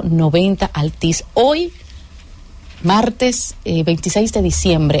 110 claro, 90 Altiz. Hoy, martes 26 de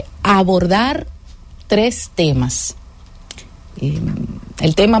diciembre, abordar 3 temas.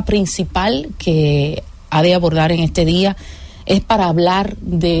 El tema principal que ha de abordar en este día es para hablar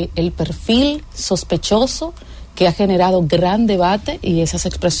del perfil sospechoso que ha generado gran debate y esas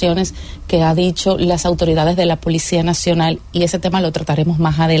expresiones que ha dicho las autoridades de la Policía Nacional, y ese tema lo trataremos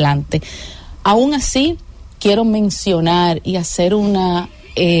más adelante. Aún así, quiero mencionar y hacer una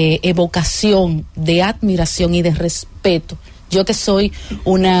evocación de admiración y de respeto. Yo que soy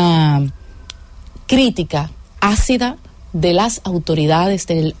una crítica ácida de las autoridades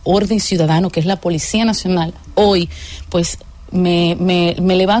del orden ciudadano, que es la Policía Nacional, hoy pues me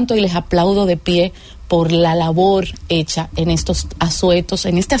levanto y les aplaudo de pie por la labor hecha en estos asuetos,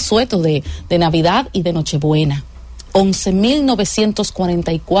 en este asueto de Navidad y de Nochebuena.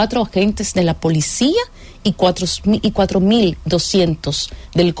 11.944 agentes de la policía y 4.200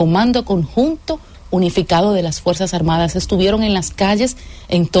 del Comando Conjunto Unificado de las Fuerzas Armadas estuvieron en las calles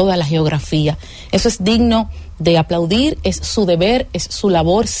en toda la geografía. Eso es digno de aplaudir, es su deber, es su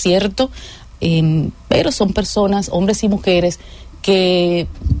labor, cierto, pero son personas, hombres y mujeres, que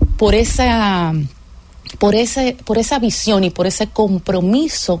por esa visión y por ese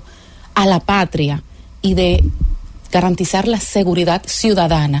compromiso a la patria y de garantizar la seguridad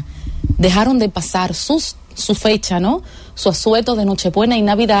ciudadana, dejaron de pasar su fecha, ¿no? Su asueto de Nochebuena y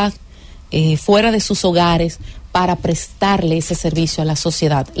Navidad fuera de sus hogares para prestarle ese servicio a la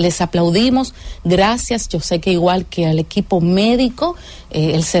sociedad. Les aplaudimos, gracias. Yo sé que igual que al equipo médico,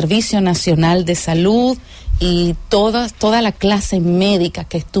 el Servicio Nacional de Salud y toda la clase médica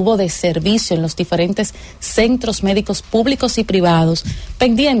que estuvo de servicio en los diferentes centros médicos públicos y privados,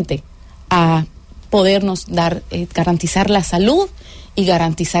 pendiente a podernos garantizar la salud y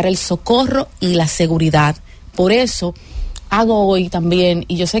garantizar el socorro y la seguridad. Por eso hago hoy también,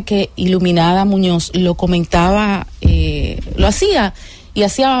 y yo sé que Iluminada Muñoz lo comentaba, lo hacía y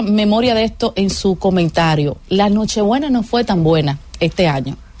hacía memoria de esto en su comentario, la Nochebuena no fue tan buena este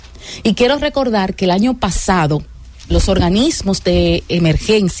año. Y quiero recordar que el año pasado los organismos de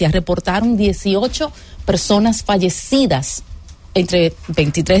emergencia reportaron 18 personas fallecidas entre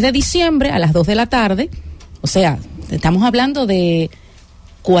 23 de diciembre a las 2 de la tarde, o sea, estamos hablando de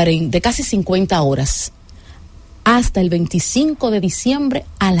casi 50 horas, hasta el 25 de diciembre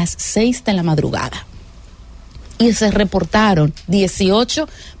a las 6 de la madrugada. Y se reportaron 18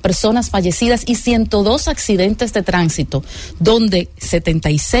 personas fallecidas y 102 accidentes de tránsito, donde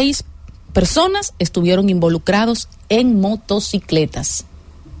 76 personas estuvieron involucrados en motocicletas,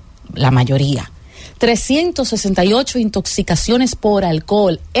 la mayoría. 368 intoxicaciones por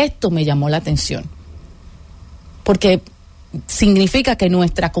alcohol. Esto me llamó la atención, porque significa que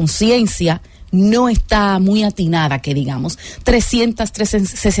nuestra conciencia no está muy atinada, que digamos.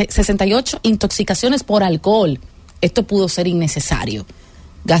 368 intoxicaciones por alcohol. Esto pudo ser innecesario.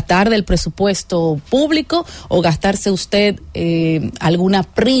 Gastar del presupuesto público o gastarse usted alguna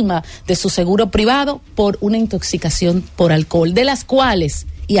prima de su seguro privado por una intoxicación por alcohol, de las cuales,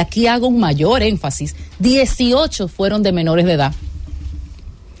 y aquí hago un mayor énfasis, 18 fueron de menores de edad.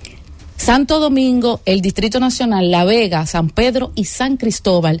 Santo Domingo, el Distrito Nacional, La Vega, San Pedro y San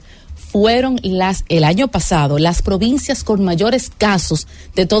Cristóbal fueron el año pasado las provincias con mayores casos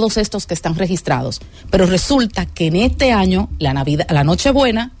de todos estos que están registrados. Pero resulta que en este año, la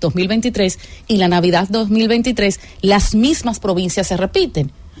Nochebuena 2023 y la Navidad 2023, las mismas provincias se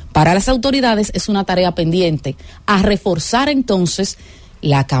repiten. Para las autoridades es una tarea pendiente a reforzar entonces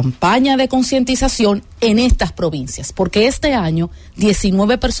la campaña de concientización en estas provincias, porque este año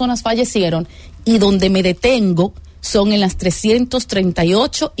 19 personas fallecieron y donde me detengo son en las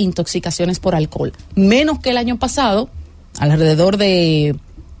 338 intoxicaciones por alcohol, menos que el año pasado, alrededor de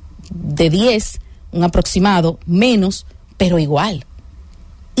 10, un aproximado, menos, pero igual.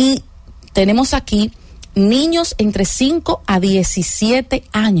 Y tenemos aquí niños entre 5 a 17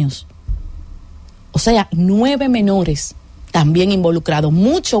 años, o sea, 9 menores también involucrados,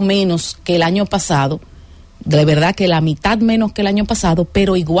 mucho menos que el año pasado, de verdad que la mitad menos que el año pasado,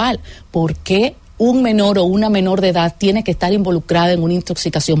 pero igual. ¿Por qué un menor o una menor de edad tiene que estar involucrada en una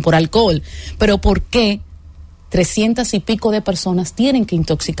intoxicación por alcohol? Pero ¿por qué 300 y pico de personas tienen que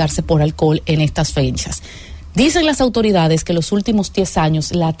intoxicarse por alcohol en estas fechas? Dicen las autoridades que en los últimos 10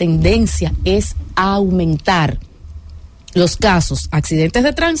 años la tendencia es a aumentar los casos, accidentes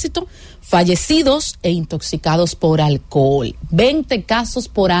de tránsito, fallecidos e intoxicados por alcohol. 20 casos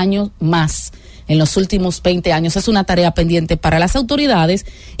por año más en los últimos 20 años. Es una tarea pendiente para las autoridades.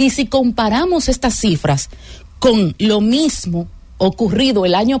 Y si comparamos estas cifras con lo mismo ocurrido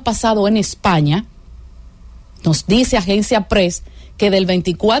el año pasado en España, nos dice Agencia Press que del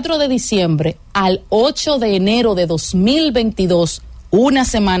 24 de diciembre al 8 de enero de 2022, una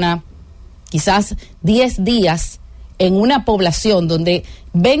semana, quizás 10 días, en una población donde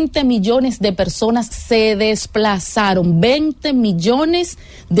 20 millones de personas se desplazaron, 20 millones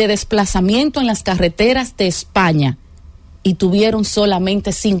de desplazamiento en las carreteras de España, y tuvieron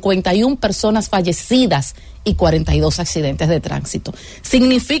solamente 51 personas fallecidas y 42 accidentes de tránsito.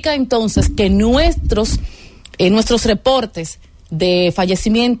 Significa entonces que nuestros reportes de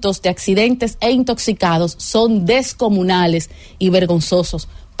fallecimientos, de accidentes e intoxicados son descomunales y vergonzosos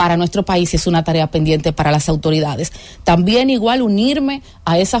para nuestro país, y es una tarea pendiente para las autoridades. También igual unirme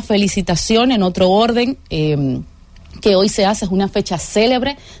a esa felicitación en otro orden que hoy se hace. Es una fecha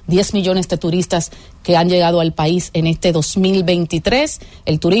célebre, 10 millones de turistas que han llegado al país en este 2023,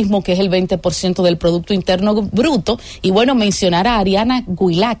 el turismo que es el 20% del Producto Interno Bruto. Y bueno, mencionar a Ariana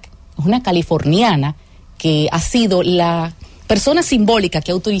Guilac, una californiana que ha sido la persona simbólica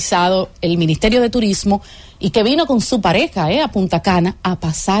que ha utilizado el Ministerio de Turismo y que vino con su pareja a Punta Cana a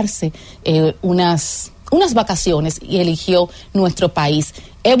pasarse unas vacaciones y eligió nuestro país.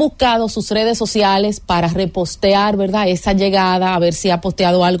 He buscado sus redes sociales para repostear, ¿verdad?, esa llegada, a ver si ha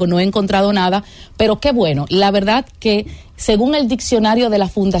posteado algo. No he encontrado nada, pero qué bueno. La verdad que según el diccionario de la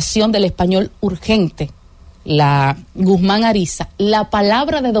Fundación del Español Urgente, la Guzmán Ariza, la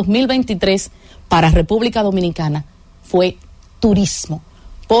palabra de 2023 para República Dominicana fue turismo,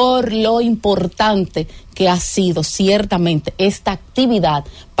 por lo importante que ha sido ciertamente esta actividad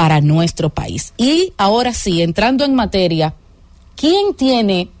para nuestro país. Y ahora sí, entrando en materia, ¿quién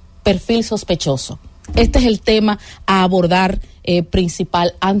tiene perfil sospechoso? Este es el tema a abordar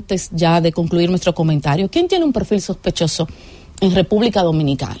principal antes ya de concluir nuestro comentario. ¿Quién tiene un perfil sospechoso en República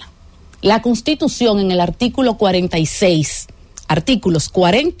Dominicana? La Constitución, en el artículo 46, artículos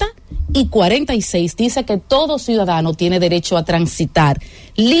 40 y 46, dice que todo ciudadano tiene derecho a transitar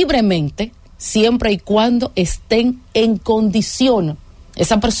libremente siempre y cuando estén en condición,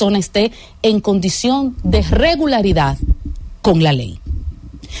 esa persona esté en condición de regularidad con la ley.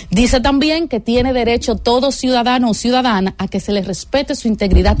 Dice también que tiene derecho todo ciudadano o ciudadana a que se le respete su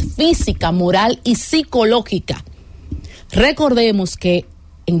integridad física, moral y psicológica. Recordemos que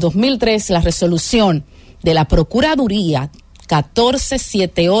en 2003 la resolución de la Procuraduría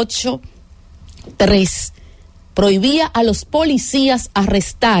 14783 prohibía a los policías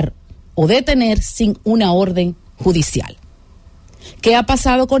arrestar o detener sin una orden judicial. ¿Qué ha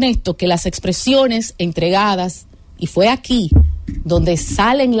pasado con esto? Que las expresiones entregadas, y fue aquí donde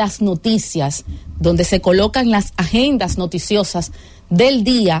salen las noticias, donde se colocan las agendas noticiosas del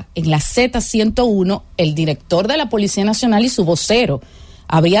día en la Z101, el director de la Policía Nacional y su vocero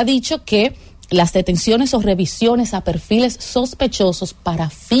había dicho que las detenciones o revisiones a perfiles sospechosos para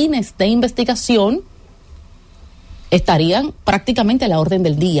fines de investigación estarían prácticamente a la orden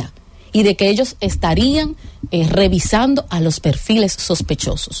del día y de que ellos estarían revisando a los perfiles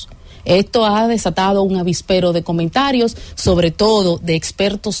sospechosos. Esto ha desatado un avispero de comentarios, sobre todo de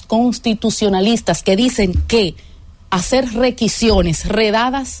expertos constitucionalistas que dicen que hacer requisiciones,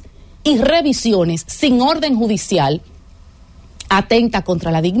 redadas y revisiones sin orden judicial atenta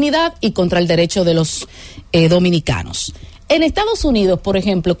contra la dignidad y contra el derecho de los dominicanos. En Estados Unidos, por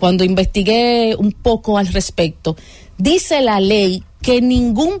ejemplo, cuando investigué un poco al respecto, dice la ley que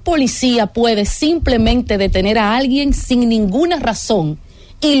ningún policía puede simplemente detener a alguien sin ninguna razón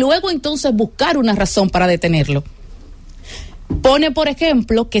y luego entonces buscar una razón para detenerlo. Pone, por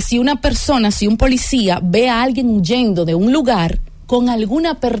ejemplo, que si una persona, si un policía ve a alguien huyendo de un lugar con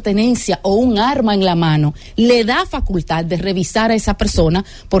alguna pertenencia o un arma en la mano, le da facultad de revisar a esa persona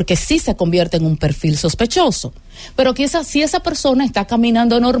porque sí se convierte en un perfil sospechoso. Pero quizás si esa persona está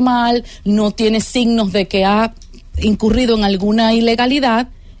caminando normal, no tiene signos de que ha incurrido en alguna ilegalidad,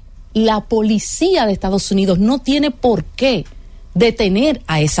 la policía de Estados Unidos no tiene por qué detener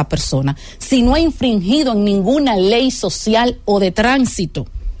a esa persona si no ha infringido en ninguna ley social o de tránsito.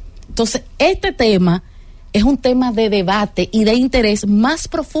 Entonces, este tema es un tema de debate y de interés más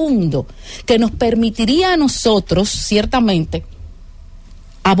profundo que nos permitiría a nosotros, ciertamente,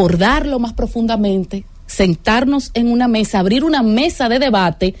 abordarlo más profundamente, sentarnos en una mesa, abrir una mesa de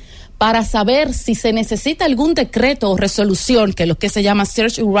debate para saber si se necesita algún decreto o resolución, que es lo que se llama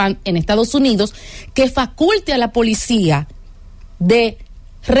Search Warrant en Estados Unidos, que faculte a la policía de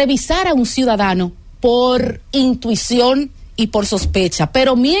revisar a un ciudadano por intuición y por sospecha.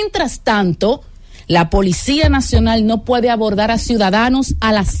 Pero mientras tanto, la Policía Nacional no puede abordar a ciudadanos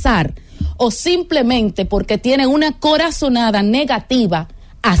al azar o simplemente porque tienen una corazonada negativa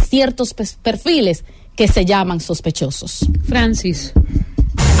a ciertos perfiles que se llaman sospechosos. Francis.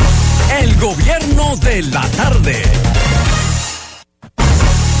 El gobierno de la tarde.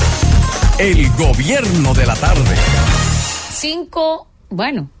 El gobierno de la tarde. 5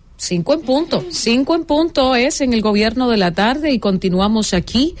 en punto. 5 en punto es en el gobierno de la tarde y continuamos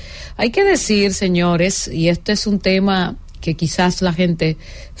aquí. Hay que decir, señores, y este es un tema que quizás la gente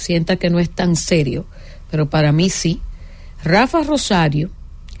sienta que no es tan serio, pero para mí sí. Rafa Rosario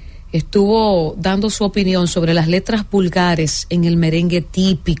estuvo dando su opinión sobre las letras vulgares en el merengue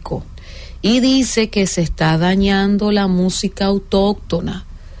típico y dice que se está dañando la música autóctona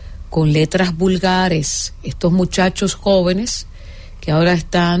con letras vulgares. Estos muchachos jóvenes que ahora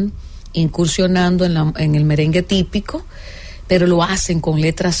están incursionando en el merengue típico, pero lo hacen con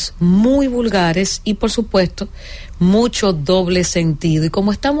letras muy vulgares y, por supuesto, mucho doble sentido. Y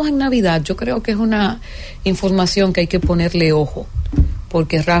como estamos en Navidad, yo creo que es una información que hay que ponerle ojo,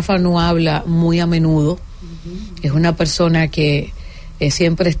 porque Rafa no habla muy a menudo. Es una persona que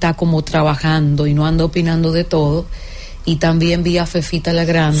siempre está como trabajando y no anda opinando de todo. Y también vi a Fefita la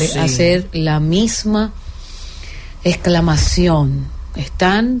Grande hacer la misma exclamación.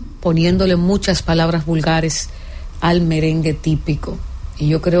 Están poniéndole muchas palabras vulgares al merengue típico y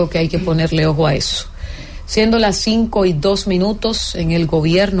yo creo que hay que ponerle ojo a eso. Siendo las 5:02 en el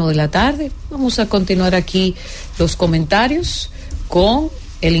gobierno de la tarde, vamos a continuar aquí los comentarios con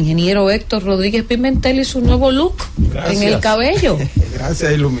el ingeniero Héctor Rodríguez Pimentel y su nuevo look. Gracias. En el cabello.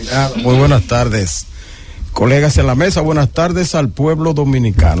 Gracias, iluminado. Muy buenas tardes, colegas en la mesa. Buenas tardes al pueblo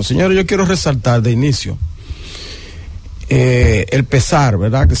dominicano. Señores, yo quiero resaltar de inicio el pesar,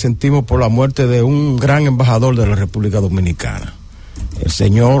 ¿verdad?, que sentimos por la muerte de un gran embajador de la República Dominicana, el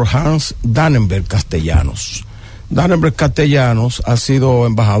señor Hans Dannenberg Castellanos. Dannenberg Castellanos ha sido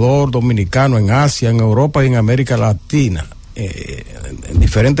embajador dominicano en Asia, en Europa y en América Latina, en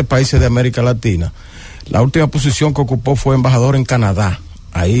diferentes países de América Latina. La última posición que ocupó fue embajador en Canadá.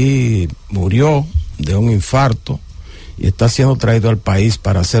 Ahí murió de un infarto y está siendo traído al país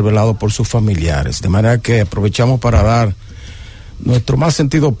para ser velado por sus familiares. De manera que aprovechamos para dar nuestro más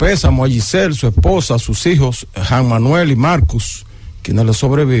sentido pésamo a Giselle, su esposa, a sus hijos, Juan Manuel y Marcus, quienes le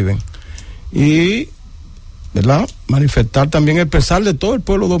sobreviven, y, ¿verdad?, manifestar también el pesar de todo el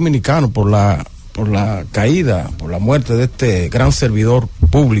pueblo dominicano por la caída, por la muerte de este gran servidor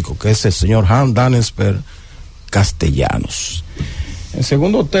público que es el señor Hans Dannesper Castellanos. En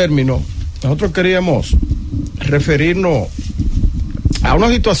segundo término, nosotros queríamos referirnos a una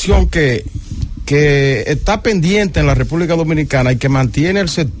situación que está pendiente en la República Dominicana y que mantiene el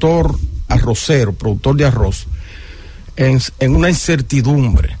sector arrocero, productor de arroz, en una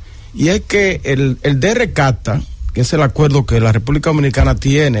incertidumbre. Y es que el DRCATA, que es el acuerdo que la República Dominicana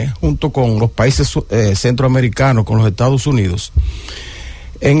tiene junto con los países centroamericanos, con los Estados Unidos,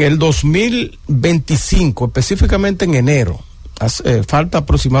 en el 2025, específicamente en enero, falta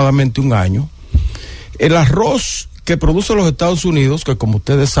aproximadamente un año, el arroz que produce los Estados Unidos, que como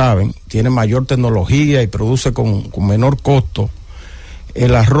ustedes saben, tiene mayor tecnología y produce con menor costo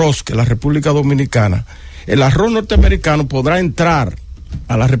el arroz que la República Dominicana, el arroz norteamericano podrá entrar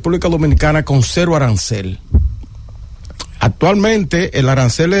a la República Dominicana con 0 arancel. Actualmente el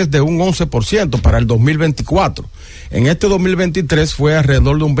arancel es de un 11% para el 2024. En este 2023 fue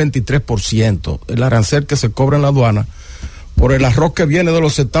alrededor de un 23% el arancel que se cobra en la aduana por el arroz que viene de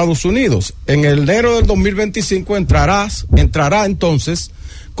los Estados Unidos. En el enero del 2025 entrará entonces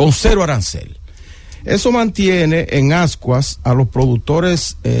con 0 arancel. Eso mantiene en ascuas a los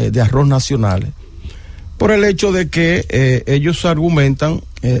productores de arroz nacionales por el hecho de que ellos argumentan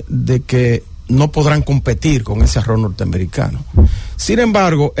de que no podrán competir con ese arroz norteamericano. Sin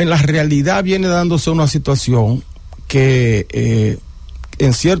embargo, en la realidad viene dándose una situación que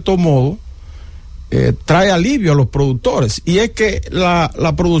en cierto modo trae alivio a los productores, y es que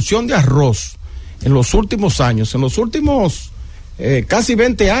la producción de arroz en los últimos años, en los últimos casi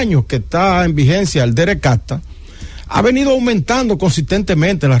 20 años que está en vigencia el DRCATA, ha venido aumentando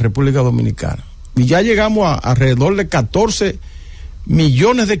consistentemente en la República Dominicana, y ya llegamos a alrededor de 14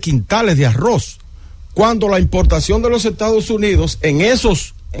 millones de quintales de arroz, cuando la importación de los Estados Unidos en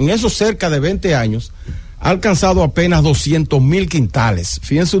esos cerca de 20 años ha alcanzado apenas 200,000 quintales.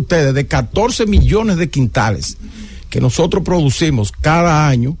 Fíjense ustedes, de 14 millones de quintales que nosotros producimos cada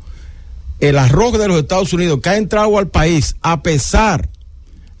año, el arroz de los Estados Unidos que ha entrado al país, a pesar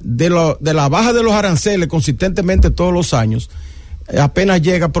de la baja de los aranceles consistentemente todos los años, apenas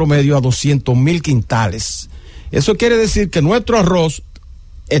llega promedio a 200,000 quintales. Eso quiere decir que nuestro arroz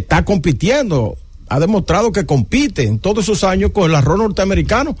está compitiendo, ha demostrado que compite en todos esos años con el arroz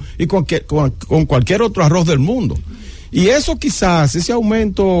norteamericano y con cualquier otro arroz del mundo. Y eso quizás, ese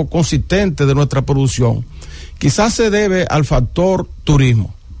aumento consistente de nuestra producción, quizás se debe al factor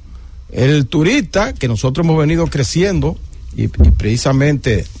turismo. El turista, que nosotros hemos venido creciendo, y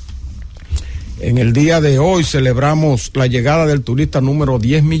precisamente en el día de hoy celebramos la llegada del turista número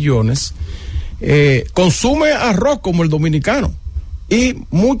 10 millones, consume arroz como el dominicano, y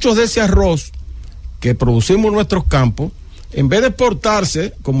muchos de ese arroz que producimos en nuestros campos, en vez de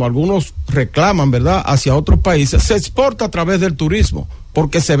exportarse, como algunos reclaman, ¿verdad?, hacia otros países, se exporta a través del turismo,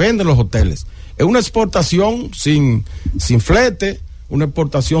 porque se vende en los hoteles. Es una exportación sin flete, una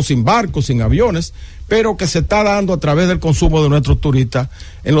exportación sin barcos, sin aviones, pero que se está dando a través del consumo de nuestros turistas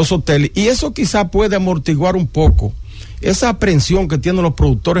en los hoteles, y eso quizá puede amortiguar un poco esa aprensión que tienen los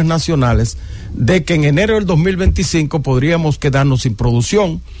productores nacionales de que en enero del 2025 podríamos quedarnos sin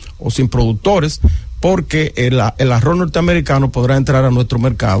producción o sin productores, porque el arroz norteamericano podrá entrar a nuestro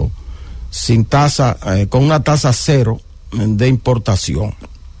mercado sin tasa, con una tasa 0 de importación.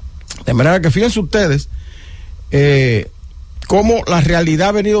 De manera que fíjense ustedes cómo la realidad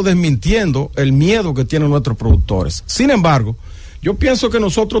ha venido desmintiendo el miedo que tienen nuestros productores. Sin embargo, yo pienso que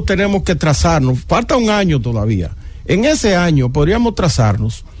nosotros tenemos que trazarnos, falta un año todavía. En ese año podríamos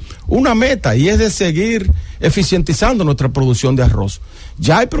trazarnos una meta, y es de seguir eficientizando nuestra producción de arroz.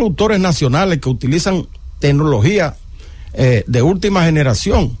 Ya hay productores nacionales que utilizan tecnología de última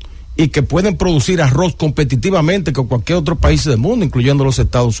generación y que pueden producir arroz competitivamente con cualquier otro país del mundo, incluyendo los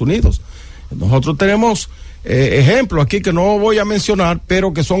Estados Unidos. Nosotros tenemos ejemplos aquí que no voy a mencionar,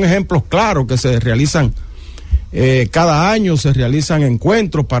 pero que son ejemplos claros que se realizan. Cada año se realizan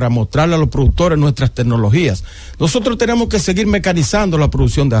encuentros para mostrarle a los productores nuestras tecnologías. Nosotros tenemos que seguir mecanizando la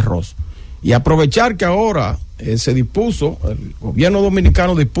producción de arroz y aprovechar que ahora se dispuso, el gobierno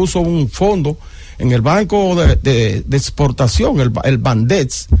dominicano dispuso un fondo en el Banco de Exportación, el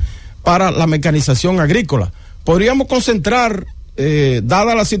Bandex, para la mecanización agrícola. Podríamos concentrar,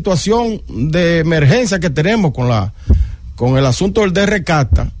 dada la situación de emergencia que tenemos con el asunto del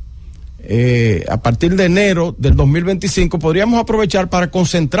DRCATA, a partir de enero del 2025 podríamos aprovechar para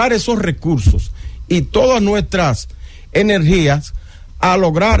concentrar esos recursos y todas nuestras energías a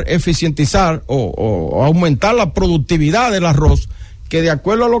lograr eficientizar o aumentar la productividad del arroz, que de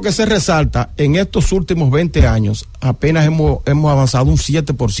acuerdo a lo que se resalta, en estos últimos 20 años apenas hemos avanzado un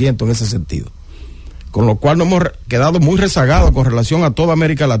 7% en ese sentido. Con lo cual nos hemos quedado muy rezagados con relación a toda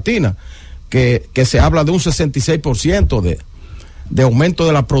América Latina, que se habla de un 66% de aumento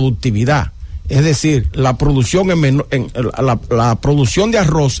de la productividad. Es decir, la producción la producción de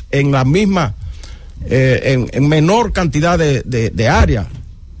arroz en la misma, en menor cantidad de área,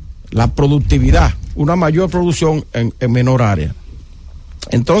 la productividad, una mayor producción en menor área.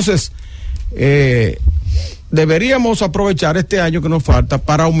 Entonces, deberíamos aprovechar este año que nos falta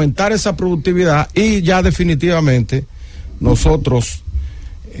para aumentar esa productividad y ya definitivamente nosotros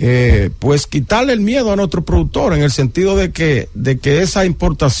pues quitarle el miedo a nuestro productor, en el sentido de que esa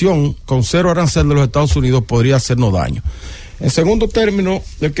importación con cero arancel de los Estados Unidos podría hacernos daño. En segundo término,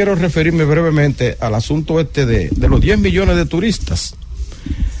 yo quiero referirme brevemente al asunto de los 10 millones de turistas.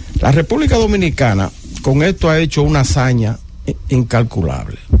 La República Dominicana con esto ha hecho una hazaña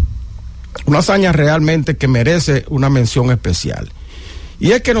incalculable. Una hazaña realmente que merece una mención especial. Y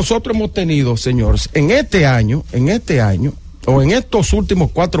es que nosotros hemos tenido, señores, en este año, o en estos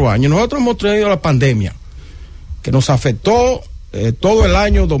últimos 4 años, nosotros hemos tenido la pandemia, que nos afectó todo el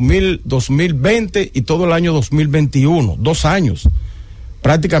año 2020 y todo el año 2021, 2 años,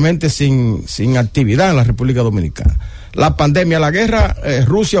 prácticamente sin actividad en la República Dominicana. La pandemia, la guerra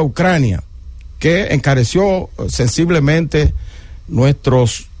Rusia-Ucrania, que encareció sensiblemente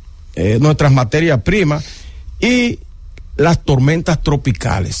nuestras materias primas, y las tormentas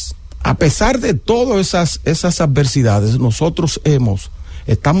tropicales. A pesar de todas esas adversidades, nosotros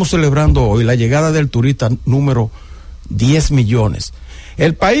estamos celebrando hoy la llegada del turista número 10 millones.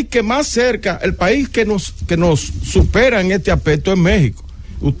 El país que más cerca, el país que nos supera en este aspecto es México.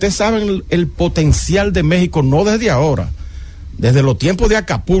 Ustedes saben el potencial de México, no desde ahora, desde los tiempos de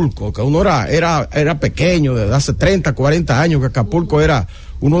Acapulco, que uno era pequeño, desde hace 30, 40 años, que Acapulco era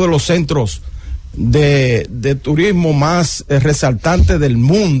uno de los centros de turismo más resaltantes del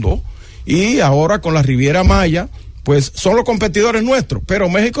mundo, y ahora con la Riviera Maya, pues son los competidores nuestros, pero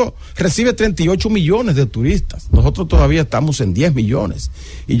México recibe 38 millones de turistas, nosotros todavía estamos en 10 millones,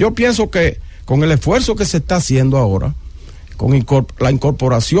 y yo pienso que con el esfuerzo que se está haciendo ahora, con la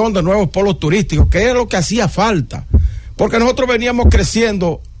incorporación de nuevos polos turísticos, que es lo que hacía falta, porque nosotros veníamos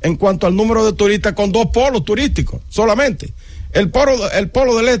creciendo en cuanto al número de turistas con 2 polos turísticos solamente, el polo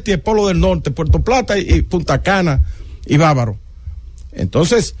del este y el polo del norte, Puerto Plata y Punta Cana y Bávaro.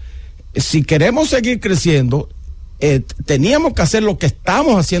 Entonces, si queremos seguir creciendo, teníamos que hacer lo que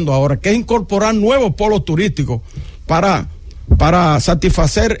estamos haciendo ahora, que es incorporar nuevos polos turísticos para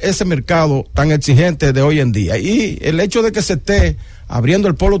satisfacer ese mercado tan exigente de hoy en día. Y el hecho de que se esté abriendo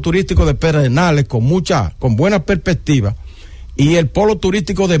el polo turístico de Pedernales con buena perspectiva, y el polo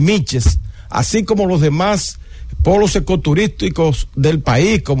turístico de Miches, así como los demás polos ecoturísticos del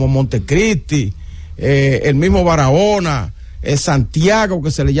país, como Montecristi, el mismo Barahona, Santiago,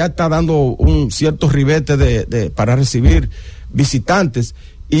 que se le ya está dando un cierto ribete para recibir visitantes,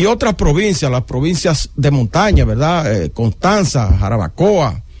 y otras provincias, las provincias de montaña, ¿verdad? Constanza,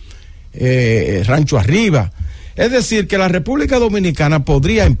 Jarabacoa, Rancho Arriba. Es decir, que la República Dominicana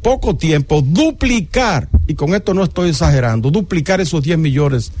podría en poco tiempo duplicar, y con esto no estoy exagerando, duplicar esos 10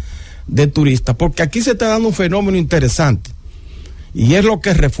 millones de turistas, porque aquí se está dando un fenómeno interesante, y es lo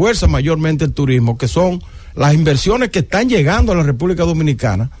que refuerza mayormente el turismo, que son las inversiones que están llegando a la República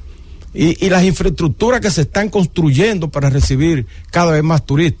Dominicana y las infraestructuras que se están construyendo para recibir cada vez más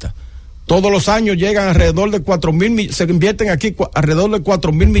turistas. Todos los años llegan alrededor de se invierten aquí alrededor de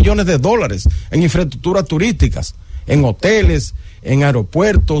 4,000 millones de dólares en infraestructuras turísticas, en hoteles, en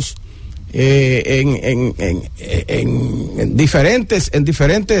aeropuertos, en diferentes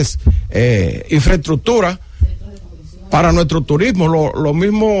infraestructuras para nuestro turismo, los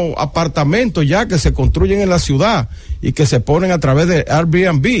mismos apartamentos ya que se construyen en la ciudad y que se ponen a través de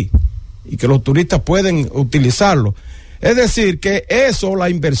Airbnb y que los turistas pueden utilizarlo. Es decir, que la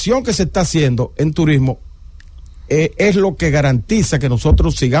inversión que se está haciendo en turismo es lo que garantiza que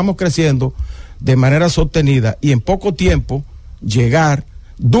nosotros sigamos creciendo de manera sostenida y en poco tiempo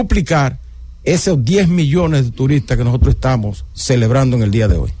duplicar esos 10 millones de turistas que nosotros estamos celebrando en el día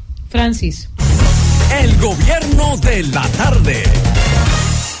de hoy. Francis. El gobierno de la tarde.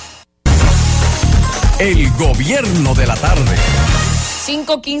 El gobierno de la tarde.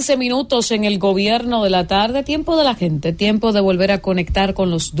 5:15 minutos en el gobierno de la tarde. Tiempo de la gente, tiempo de volver a conectar con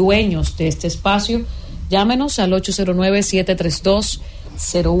los dueños de este espacio. Llámenos al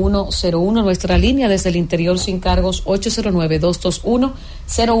 809-732-0101, nuestra línea desde el interior sin cargos,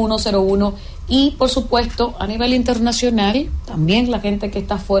 809-221-0101. Y por supuesto, a nivel internacional, también la gente que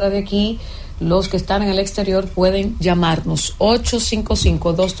está fuera de aquí, Los que están en el exterior pueden llamarnos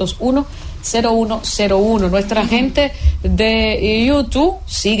 855-221-0101. Nuestra gente de YouTube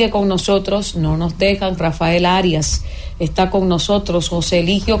sigue con nosotros, no nos dejan. Rafael Arias está con nosotros, José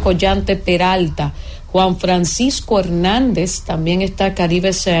Eligio Collante Peralta, Juan Francisco Hernández, también está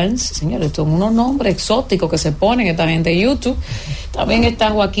Caribe Sands. Señores, son unos nombres exóticos que se ponen esta gente de YouTube. También está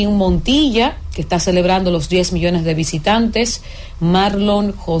Joaquín Montilla, que está celebrando los 10 millones de visitantes.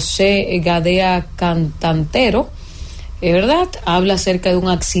 Marlon José Gadea Cantantero, ¿verdad? Habla acerca de un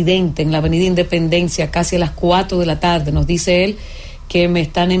accidente en la Avenida Independencia casi a las 4 de la tarde. Nos dice él que me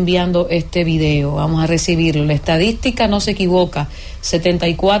están enviando este video. Vamos a recibirlo. La estadística no se equivoca.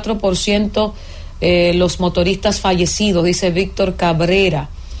 74% los motoristas fallecidos, dice Víctor Cabrera.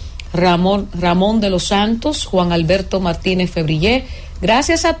 Ramón de los Santos, Juan Alberto Martínez Febrillé.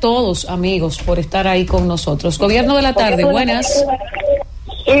 Gracias a todos, amigos, por estar ahí con nosotros. Gobierno de la tarde, buenas.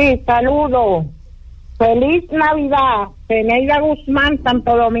 Sí, saludo. Feliz Navidad, Zeneida Guzmán,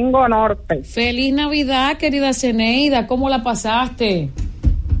 Santo Domingo Norte. Feliz Navidad, querida Zeneida, ¿cómo la pasaste?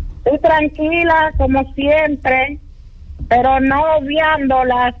 Estoy tranquila, como siempre, pero no obviando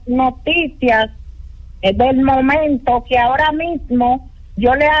las noticias del momento, que ahora mismo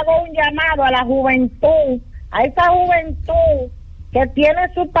yo le hago un llamado a la juventud, a esa juventud que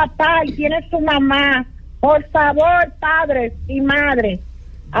tiene su papá y tiene su mamá. Por favor, padres y madres,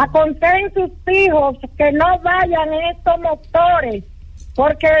 aconsejen sus hijos que no vayan en estos motores,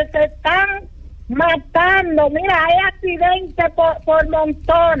 porque se están matando. Mira, hay accidentes por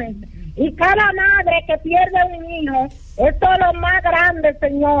montones, y cada madre que pierde un hijo, esto es lo más grande,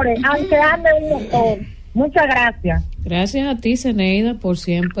 señores, aunque ande un motor. Muchas gracias. Gracias a ti, Zeneida, por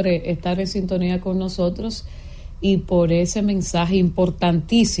siempre estar en sintonía con nosotros y por ese mensaje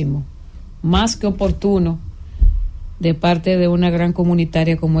importantísimo, más que oportuno, de parte de una gran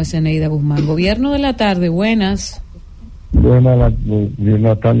comunitaria como es Zeneida Guzmán. Gobierno de la tarde, buenas. Buenas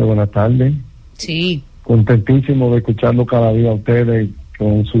tardes. Sí. Contentísimo de escucharlo cada día a ustedes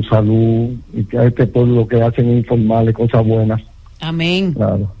con su salud y que a este pueblo que hacen es informarle cosas buenas. Amén.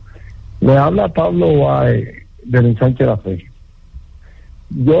 Claro. Le habla Pablo Báez del Ensanche de la Fe.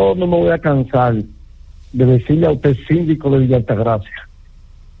 Yo no me voy a cansar de decirle a usted, síndico de Villa Altagracia,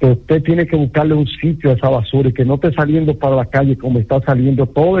 que usted tiene que buscarle un sitio a esa basura y que no esté saliendo para la calle como está saliendo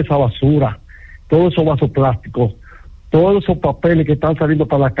toda esa basura, todos esos vasos plásticos, todos esos papeles que están saliendo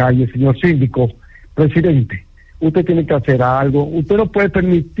para la calle. Señor síndico, presidente, usted tiene que hacer algo. Usted no puede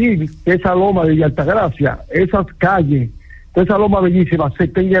permitir que esa loma de Villa Altagracia, esas calles, esa loma bellísima, se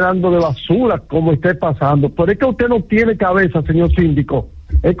estén llenando de basura como esté pasando. Pero es que usted no tiene cabeza, señor síndico.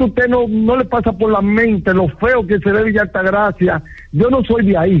 Es que usted no le pasa por la mente lo feo que se ve Villa Altagracia. Yo no soy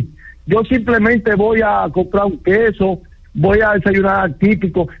de ahí. Yo simplemente voy a comprar un queso, voy a desayunar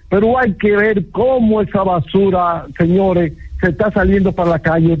típico, pero hay que ver cómo esa basura, señores, se está saliendo para la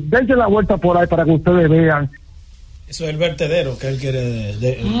calle. Dense la vuelta por ahí para que ustedes vean. Eso es el vertedero que él quiere.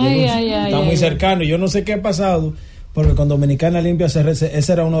 Está muy cercano. Yo no sé qué ha pasado, porque con Dominicana Limpia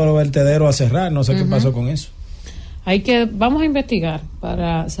ese era uno de los vertederos a cerrar. No sé qué pasó con eso. Vamos a investigar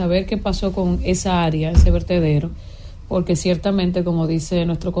para saber qué pasó con esa área, ese vertedero, porque ciertamente, como dice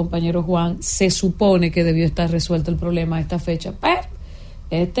nuestro compañero Juan, se supone que debió estar resuelto el problema a esta fecha. Pero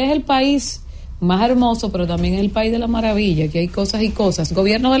este es el país más hermoso, pero también es el país de la maravilla, que hay cosas y cosas.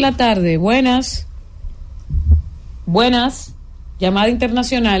 Gobierno de la tarde, buenas, llamada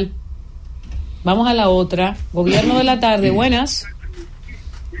internacional. Vamos a la otra. Gobierno de la tarde, buenas.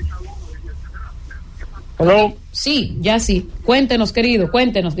 Hello. Sí, ya sí. Cuéntenos, querido,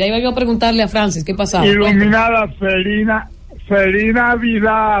 cuéntenos. Ya iba yo a preguntarle a Francis qué pasaba. Iluminada, feliz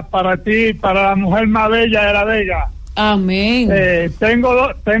Navidad para ti y para la mujer más bella de La Vega. Amén. Tengo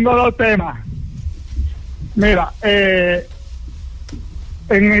dos temas. Mira,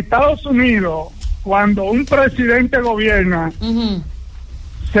 en Estados Unidos, cuando un presidente gobierna,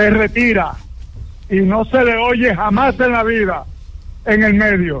 se retira y no se le oye jamás en la vida en el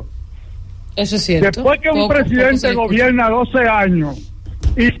medio. Eso es cierto. Después que un presidente gobierna 12 años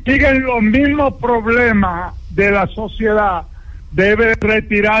y siguen los mismos problemas de la sociedad, debe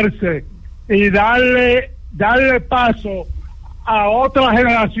retirarse y darle paso a otra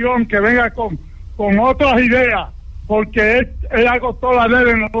generación que venga con otras ideas, porque él agotó la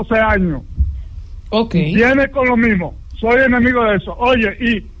ley en los 12 años. Okay. Viene con lo mismo. Soy enemigo de eso.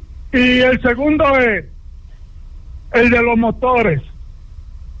 Oye, y el segundo es el de los motores.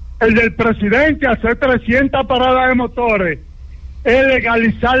 El del presidente, hacer 300 paradas de motores, es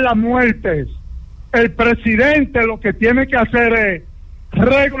legalizar las muertes. El presidente lo que tiene que hacer es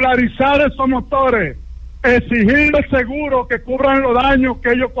regularizar esos motores, exigirle seguro que cubran los daños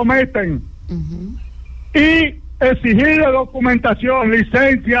que ellos cometen. y exigirle documentación,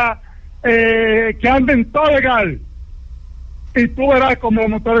 licencia, que anden todo legal, y tú verás como los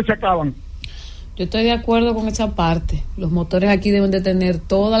motores se acaban. Yo estoy de acuerdo con esa parte. Los motores aquí deben de tener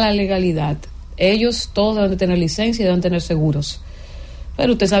toda la legalidad. Ellos todos deben de tener licencia y deben tener seguros.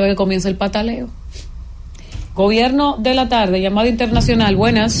 Pero usted sabe que comienza el pataleo. Gobierno de la tarde, llamada internacional.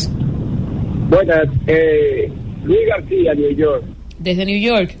 Buenas. Buenas. Luis García, New York. Desde New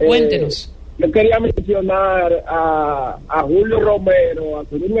York, cuéntenos. Yo quería mencionar a Julio Romero, a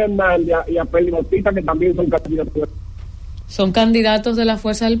Zulín Hernández y a Peli Bautista, que también son candidatos. Son candidatos de la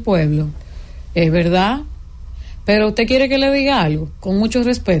Fuerza del Pueblo. Es verdad, pero usted quiere que le diga algo, con mucho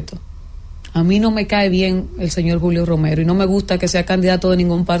respeto. A mí no me cae bien el señor Julio Romero y no me gusta que sea candidato de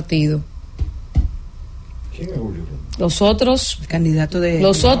ningún partido. ¿Quién es Julio Romero? Los otros, el candidato de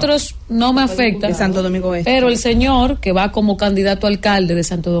los otros no me afectan, de Santo Domingo Este. Pero el señor que va como candidato a alcalde de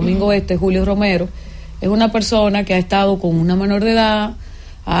Santo Domingo Este, Julio Romero, es una persona que ha estado con una menor de edad,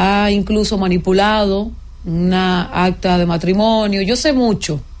 ha incluso manipulado una acta de matrimonio. Yo sé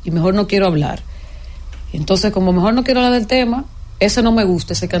mucho y mejor no quiero hablar. Entonces, como mejor no quiero hablar del tema, ese no me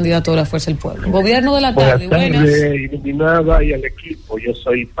gusta, ese candidato de la Fuerza del Pueblo. Gobierno de la tarde, buenas. Iluminada y al equipo, yo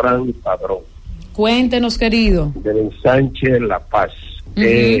soy Fran Padrón. Cuéntenos, querido. Del Sánchez La Paz.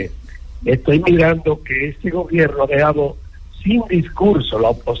 Estoy mirando que este gobierno ha dejado sin discurso la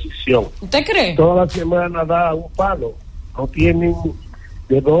oposición. ¿Usted cree? Toda la semana da un palo. No tienen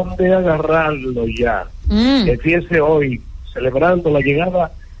de dónde agarrarlo ya. Fíjese hoy, celebrando la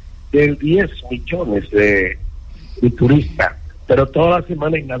llegada de 10 millones de turistas, pero toda la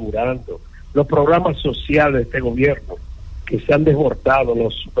semana inaugurando los programas sociales de este gobierno que se han desbordado,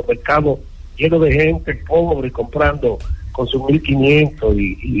 los supermercados llenos de gente pobre comprando con sus 1.500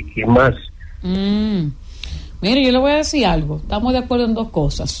 y más. Mire, yo le voy a decir algo. Estamos de acuerdo en dos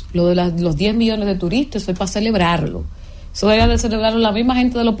cosas. Lo de los 10 millones de turistas fue para celebrarlo. Eso debería de celebrarlo la misma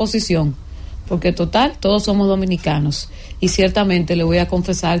gente de la oposición, porque total, todos somos dominicanos. Y ciertamente le voy a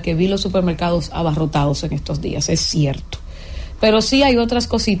confesar que vi los supermercados abarrotados en estos días, es cierto. Pero sí hay otras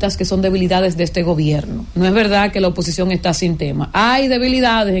cositas que son debilidades de este gobierno. No es verdad que la oposición está sin tema. Hay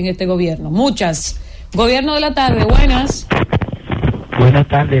debilidades en este gobierno, muchas. Gobierno de la tarde, buenas. Buenas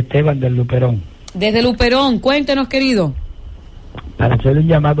tardes, Esteban del Luperón. Desde Luperón, cuéntenos, querido. Para hacer un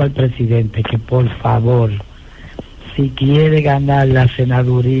llamado al presidente que por favor, si quiere ganar la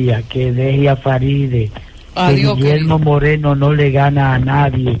senaduría, que deje a Faride. Adiós, Guillermo Moreno no le gana a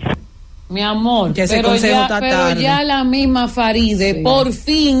nadie. Mi amor, que pero ya la misma Faride, sí, por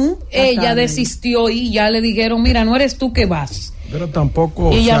fin ella desistió y ya le dijeron, mira, no eres tú que vas. Pero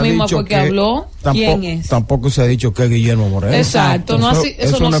tampoco y ella se ha misma dicho fue que habló. ¿Quién es? Tampoco se ha dicho que es Guillermo Moreno. Exacto, no eso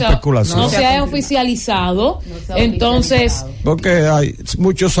es una especulación. No se ha oficializado. Entonces, porque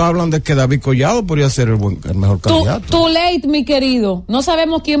muchos hablan de que David Collado podría ser el mejor candidato. Too late, mi querido. No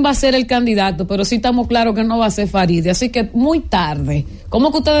sabemos quién va a ser el candidato, pero sí estamos claros que no va a ser Faride, así que muy tarde.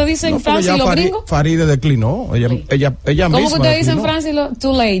 ¿Cómo que ustedes dicen, Francis, los gringos? Faride declinó. Ella ¿Cómo misma. ¿Cómo que ustedes dicen, Francis,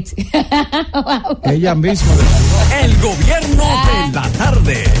 too late? Ella misma declinó. El gobierno de la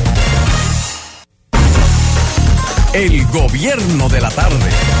tarde. El gobierno de la tarde.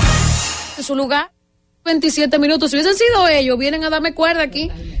 En su lugar, 27 minutos. Si hubiesen sido ellos, vienen a darme cuerda aquí.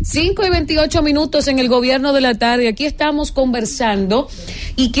 5:28 en el gobierno de la tarde. Aquí estamos conversando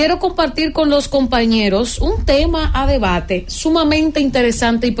y quiero compartir con los compañeros un tema a debate sumamente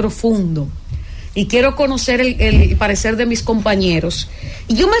interesante y profundo. Y quiero conocer el parecer de mis compañeros.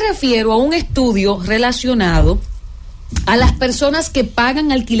 Y yo me refiero a un estudio relacionado a las personas que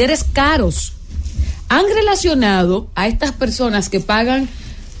pagan alquileres caros. Han relacionado a estas personas que pagan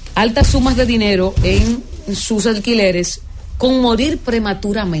altas sumas de dinero en sus alquileres con morir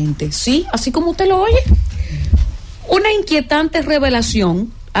prematuramente, ¿sí? Así como usted lo oye. Una inquietante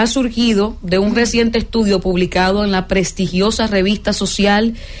revelación ha surgido de un reciente estudio publicado en la prestigiosa revista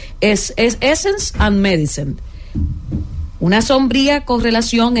social Essence and Medicine. Una sombría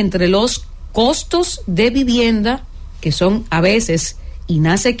correlación entre los costos de vivienda, que son a veces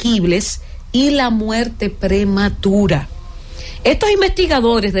inasequibles, y la muerte prematura. Estos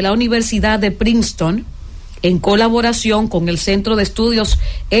investigadores de la Universidad de Princeton, en colaboración con el Centro de Estudios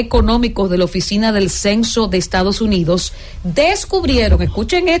Económicos de la Oficina del Censo de Estados Unidos, descubrieron,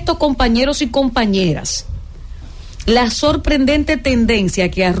 escuchen esto, compañeros y compañeras, la sorprendente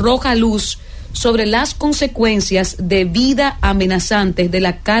tendencia que arroja luz sobre las consecuencias de vida amenazantes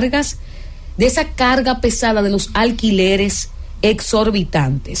de esa carga pesada de los alquileres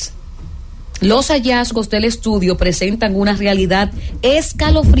exorbitantes. Los hallazgos del estudio presentan una realidad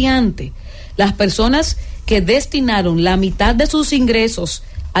escalofriante. Las personas que destinaron la mitad de sus ingresos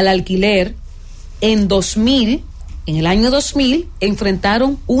al alquiler en el año 2000,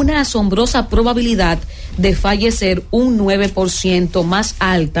 enfrentaron una asombrosa probabilidad de fallecer un 9% más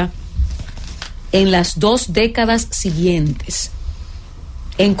alta en las 2 décadas siguientes,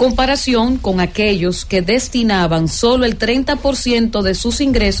 en comparación con aquellos que destinaban solo el 30% de sus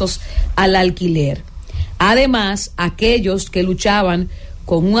ingresos al alquiler. Además, aquellos que luchaban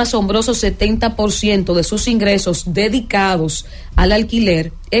con un asombroso 70% de sus ingresos dedicados al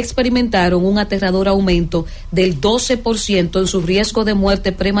alquiler, experimentaron un aterrador aumento del 12% en su riesgo de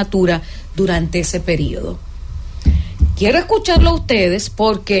muerte prematura durante ese periodo. Quiero escucharlo a ustedes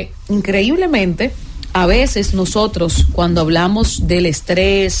porque, increíblemente, a veces nosotros, cuando hablamos del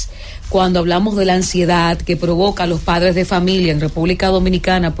estrés, cuando hablamos de la ansiedad que provoca a los padres de familia en República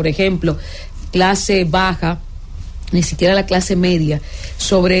Dominicana, por ejemplo, clase baja, ni siquiera la clase media,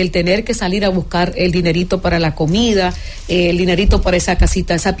 sobre el tener que salir a buscar el dinerito para la comida, el dinerito para esa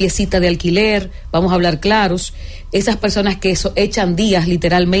casita, esa piecita de alquiler, vamos a hablar claros, esas personas que echan días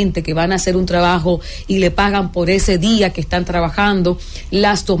literalmente, que van a hacer un trabajo y le pagan por ese día que están trabajando,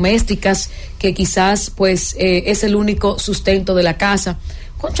 las domésticas que quizás pues es el único sustento de la casa.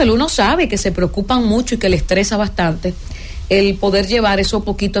 Cónchale, uno sabe que se preocupan mucho y que le estresa bastante el poder llevar eso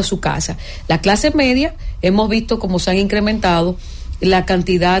poquito a su casa. La clase media, hemos visto cómo se han incrementado la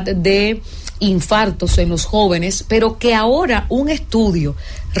cantidad de infartos en los jóvenes, pero que ahora un estudio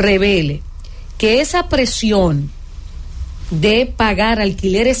revele que esa presión de pagar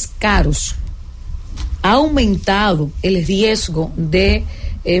alquileres caros ha aumentado el riesgo de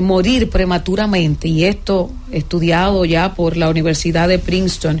morir prematuramente, y esto estudiado ya por la Universidad de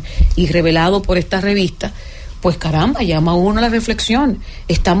Princeton y revelado por esta revista. Pues caramba, llama a uno a la reflexión.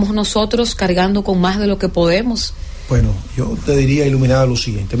 ¿Estamos nosotros cargando con más de lo que podemos? Bueno, yo te diría, Iluminada, lo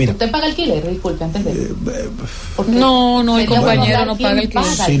siguiente. Mira, ¿usted paga alquiler? Disculpe, antes de... No, el compañero no paga alquiler.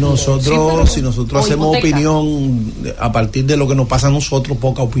 Si nosotros hacemos opinión a partir de lo que nos pasa a nosotros,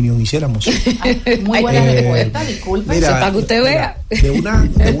 poca opinión hiciéramos. Muy buena respuesta, disculpe. Mira, para que usted vea. De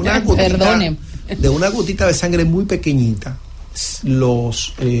una gotita, Perdone. De una gotita de sangre muy pequeñita,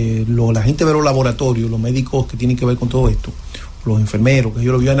 la gente de los laboratorios, los médicos que tienen que ver con todo esto, los enfermeros, que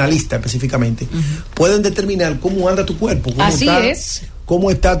yo lo vi analista específicamente, pueden determinar cómo anda tu cuerpo,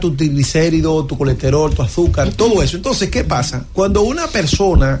 cómo está tu triglicérido, tu colesterol, tu azúcar, todo eso. Entonces, ¿qué pasa? Cuando una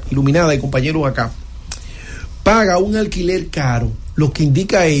persona, Iluminada y compañeros acá, paga un alquiler caro, lo que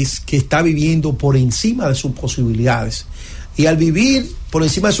indica es que está viviendo por encima de sus posibilidades. Y al vivir por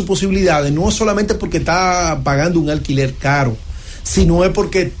encima de sus posibilidades, no solamente porque está pagando un alquiler caro, sino es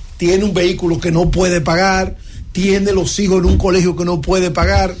porque tiene un vehículo que no puede pagar, tiene los hijos en un colegio que no puede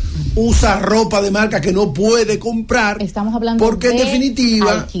pagar, usa ropa de marca que no puede comprar. Estamos hablando porque de en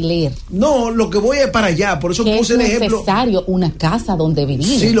definitiva alquiler. No, lo que voy es para allá, por eso puse el ejemplo. Es necesario una casa donde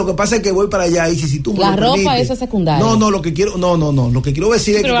vivir. Sí, lo que pasa es que voy para allá y si tú me la lo ropa permites, eso es secundario. lo que quiero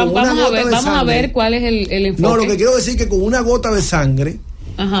decir es que con una gota de sangre. Vamos a ver cuál es el enfoque. No, lo que quiero decir es que con una gota de sangre,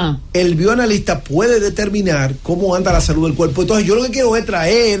 el bioanalista puede determinar cómo anda la salud del cuerpo. Entonces yo lo que quiero es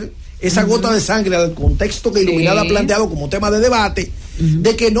traer esa gota de sangre al contexto que Iluminada ha planteado como tema de debate,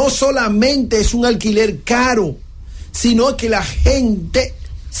 de que no solamente es un alquiler caro, sino que la gente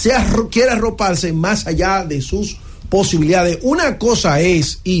quiera arroparse más allá de sus posibilidades. Una cosa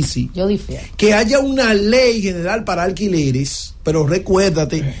es, Isi, yo difiero, que haya una ley general para alquileres, pero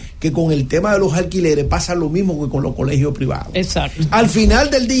recuérdate que con el tema de los alquileres pasa lo mismo que con los colegios privados. Exacto. Al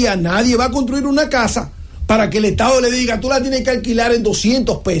final del día nadie va a construir una casa para que el Estado le diga, tú la tienes que alquilar en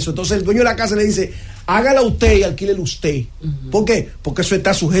 200 pesos. Entonces el dueño de la casa le dice, hágala usted y alquílela usted. ¿Por qué? Porque eso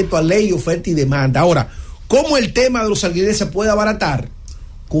está sujeto a ley, oferta y demanda. Ahora, ¿cómo el tema de los alquileres se puede abaratar?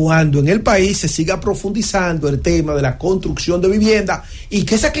 Cuando en el país se siga profundizando el tema de la construcción de vivienda y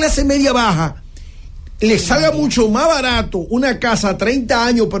que esa clase media baja le salga mucho más barato una casa a 30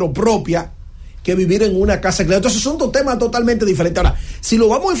 años pero propia que vivir en una casa alquilada. Entonces son dos temas totalmente diferentes. Ahora, si lo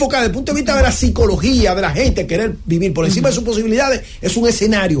vamos a enfocar desde el punto de vista de la psicología de la gente, querer vivir por encima de sus posibilidades, es un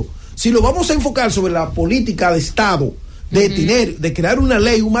escenario. Si lo vamos a enfocar sobre la política de Estado, de crear una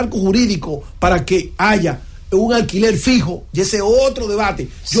ley, un marco jurídico para que haya un alquiler fijo, y ese otro debate.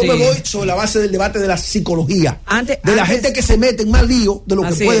 Yo me voy sobre la base del debate de la psicología, la gente que se mete en más lío de lo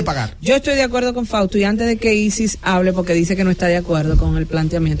que puede pagar. Yo estoy de acuerdo con Fausto, y antes de que Isis hable, porque dice que no está de acuerdo con el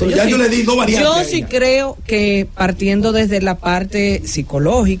planteamiento. Yo le di dos variantes. Yo sí creo que partiendo desde la parte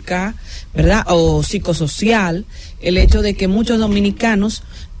psicológica, ¿verdad? O psicosocial, el hecho de que muchos dominicanos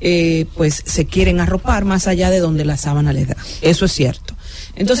pues se quieren arropar más allá de donde la sábana les da. Eso es cierto.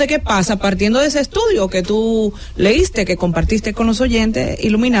 Entonces, ¿qué pasa? Partiendo de ese estudio que tú leíste, que compartiste con los oyentes,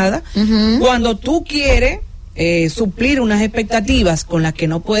 Iluminada, cuando tú quieres suplir unas expectativas con las que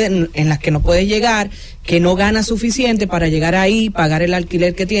no pueden, en las que no puedes llegar, que no gana suficiente para llegar ahí, pagar el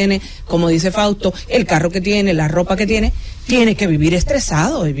alquiler que tiene, como dice Fausto, el carro que tiene, la ropa que tiene que vivir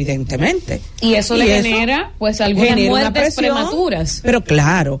estresado, evidentemente. Y eso le genera, pues, algunas muertes prematuras. Pero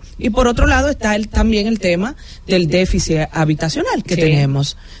claro, y por otro lado está también el tema del déficit habitacional que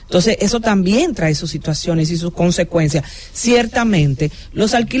tenemos. Entonces, eso también trae sus situaciones y sus consecuencias. Ciertamente,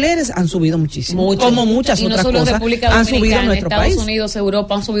 los alquileres han subido muchísimo, como muchas otras cosas han subido en nuestro país. Estados Unidos,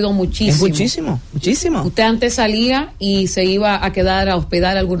 Europa han subido muchísimo. Muchísimo. Usted antes salía y se iba a quedar a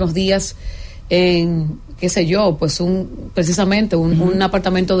hospedar algunos días en, qué sé yo, pues precisamente un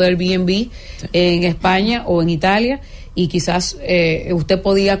apartamento de Airbnb en España o en Italia, y quizás usted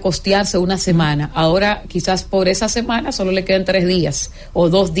podía costearse una semana. Ahora quizás por esa semana solo le quedan 3 días o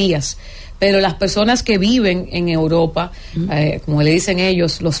 2 días. Pero las personas que viven en Europa, como le dicen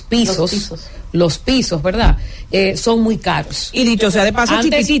ellos, los pisos, ¿verdad? Son muy caros. Y dicho sea de paso,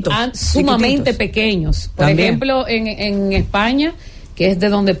 chiquititos. Sumamente pequeños. Por ejemplo, en España, que es de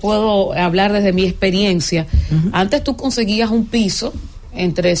donde puedo hablar desde mi experiencia, antes tú conseguías un piso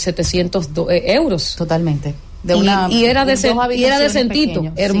entre 700 euros. Totalmente. Y era decentito.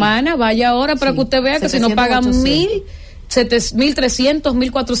 Hermana, vaya ahora para que usted vea que si no pagan 1.300,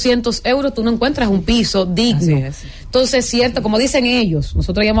 1.400 euros, tú no encuentras un piso digno. Entonces, cierto, como dicen ellos,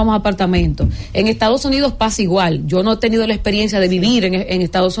 nosotros llamamos apartamento. En Estados Unidos pasa igual. Yo no he tenido la experiencia de vivir en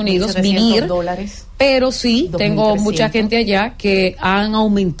Estados Unidos, $700, pero sí tengo mucha gente allá que han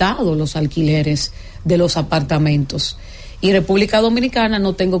aumentado los alquileres de los apartamentos. Y República Dominicana,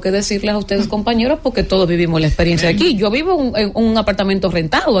 no tengo que decirles a ustedes, compañeros, porque todos vivimos la experiencia de aquí. Yo vivo en un apartamento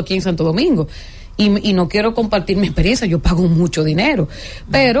rentado aquí en Santo Domingo. Y no quiero compartir mi experiencia, yo pago mucho dinero,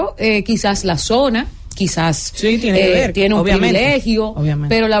 pero quizás la zona, tiene un privilegio,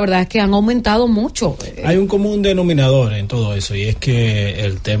 pero la verdad es que han aumentado mucho. Hay un común denominador en todo eso, y es que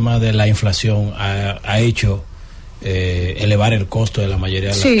el tema de la inflación ha hecho elevar el costo de la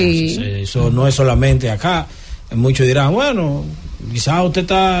mayoría de las cosas. Eso no es solamente acá. Muchos dirán, bueno, quizás usted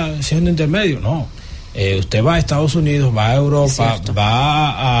está siendo intermedio. No, usted va a Estados Unidos, va a Europa,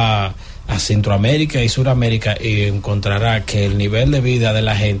 va a Centroamérica y Suramérica, y encontrará que el nivel de vida de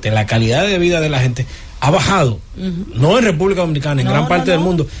la gente, la calidad de vida de la gente ha bajado. No en República Dominicana, en gran parte del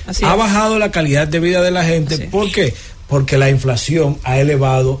mundo ha bajado la calidad de vida de la gente. ¿Por qué? Porque la inflación ha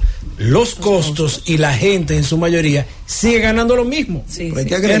elevado los costos y la gente en su mayoría sigue ganando lo mismo.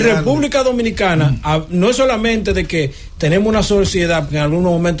 En República Dominicana no es solamente de que tenemos una sociedad que en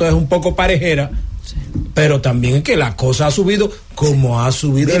algunos momentos es un poco parejera, pero también es que la cosa ha subido como ha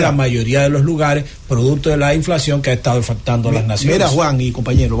subido en la mayoría de los lugares, producto de la inflación que ha estado afectando a las naciones. Mira, Juan y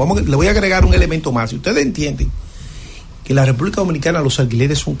compañeros, le voy a agregar un elemento más. Si ustedes entienden que en la República Dominicana los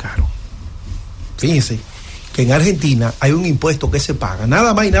alquileres son caros, fíjense que en Argentina hay un impuesto que se paga,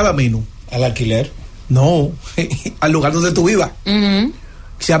 nada más y nada menos. ¿Al alquiler? No, al lugar donde tú vivas.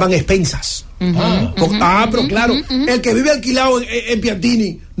 Se llaman expensas. Pero claro, el que vive alquilado en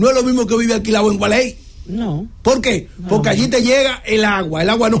Piantini no es lo mismo que vive alquilado en Gualey. No. ¿Por qué? Porque allí te llega el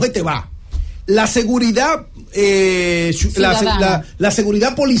agua no se te va. La seguridad, la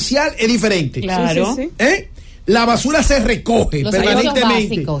seguridad policial es diferente. Claro. La basura se recoge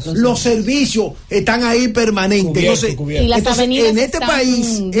permanentemente. Los servicios están ahí permanentes. Entonces, en este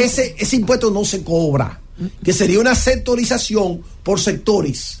país ese impuesto no se cobra, que sería una sectorización por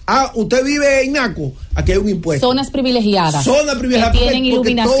sectores. Usted vive en Naco, aquí hay un impuesto. Zonas privilegiadas. Que tienen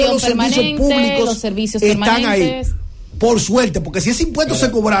iluminación todos los permanente, servicios públicos los servicios están permanentes. ahí. Por suerte, porque si ese impuesto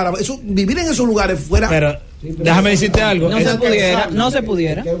se cobrara, vivir en esos lugares fuera. Pero déjame decirte algo. No se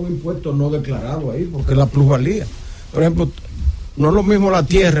pudiera. Hay un impuesto no declarado ahí, porque es la plusvalía. Por ejemplo, no es lo mismo la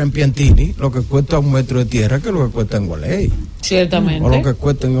tierra en Piantini, lo que cuesta un metro de tierra, que lo que cuesta en Gualey. Ciertamente. O lo que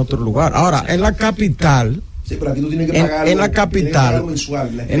cuesta en otro lugar. Ahora, en la capital. Sí, pero aquí tú tienes que pagar en la capital.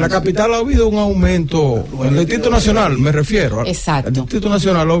 En la capital ha habido un aumento. En el Distrito Nacional, me refiero. Exacto. En el Distrito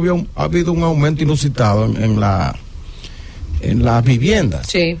Nacional ha habido un aumento inusitado en las viviendas.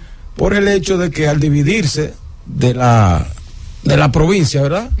 Sí. Por el hecho de que al dividirse de la provincia,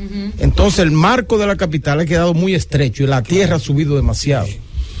 ¿verdad? Entonces el marco de la capital ha quedado muy estrecho y la tierra ha subido demasiado.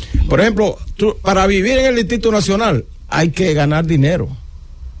 Por ejemplo, para vivir en el Distrito Nacional hay que ganar dinero.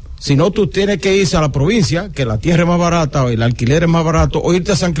 Si no, tú tienes que irse a la provincia, que la tierra es más barata, o el alquiler es más barato, o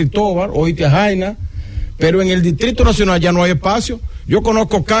irte a San Cristóbal, o irte a Jaina, pero en el Distrito Nacional ya no hay espacio. Yo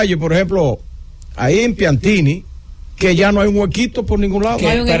conozco calles, por ejemplo, ahí en Piantini, que ya no hay un huequito por ningún lado,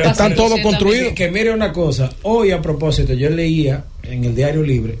 pero están todos construidos. Que mire una cosa, hoy a propósito, yo leía en el Diario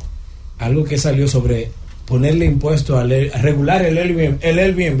Libre algo que salió sobre ponerle impuesto a regular el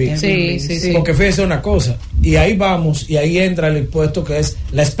Airbnb. Sí. Porque fíjese una cosa, y ahí vamos, y ahí entra el impuesto que es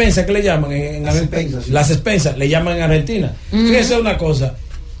la expensa que le llaman las expensas, le llaman en Argentina. Fíjese una cosa,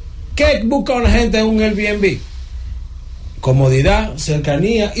 ¿qué busca una gente en un Airbnb? Comodidad,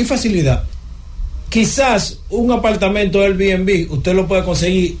 cercanía y facilidad. Quizás un apartamento Airbnb usted lo puede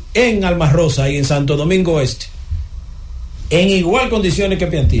conseguir en Almas Rosa y en Santo Domingo Este en igual condiciones que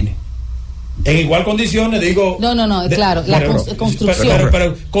Piantini. En igual condiciones, digo. Claro, la construcción.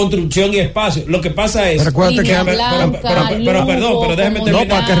 Pero construcción y espacio. Lo que pasa es. Recuerda que pero déjeme terminar. No,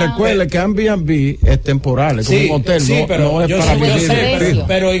 para que recuerde que Airbnb es temporal, es como un hotel, no es para vivir.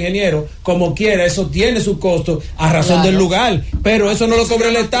 Pero ingeniero, como quiera, eso tiene su costo a razón del lugar. Pero eso no lo cobra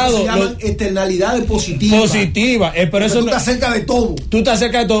el Estado. Se llaman externalidades positivas. Pero eso tú estás cerca de todo. Tú estás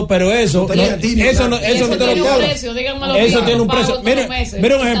cerca de todo, pero eso no te lo cobra. Eso tiene un precio.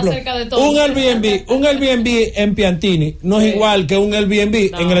 Mira un ejemplo. Un Airbnb en Piantini no es igual que un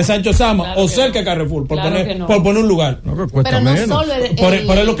Airbnb en el Sancho Sama o cerca de Carrefour, por poner un lugar. Pero no solo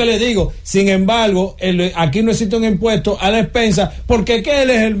por es lo que le digo. Sin embargo, aquí no existe un impuesto a la expensa, porque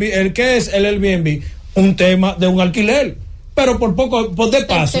 ¿qué es el Airbnb? Un tema de un alquiler. Pero por de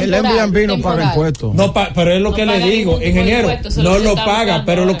paso. El Airbnb no paga impuestos. Pero es lo que le digo, ingeniero, no lo paga,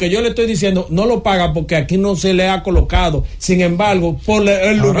 pero lo que yo le estoy diciendo, no lo paga porque aquí no se le ha colocado. Sin embargo, por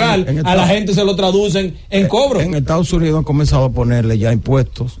el lugar, a la gente se lo traducen en cobro. En Estados Unidos han comenzado a ponerle ya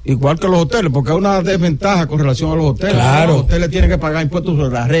impuestos, igual que los hoteles, porque hay una desventaja con relación a los hoteles. Claro. Los hoteles tienen que pagar impuestos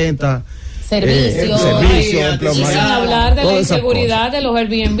sobre la renta. Servicios, sin hablar de la inseguridad de los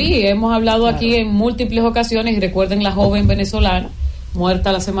Airbnb. Hemos hablado aquí en múltiples ocasiones, y recuerden la joven venezolana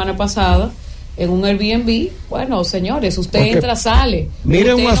muerta la semana pasada en un Airbnb. Bueno, señores, usted entra, sale.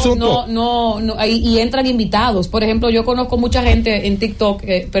 Miren un asunto. Y entran invitados. Por ejemplo, yo conozco mucha gente en TikTok,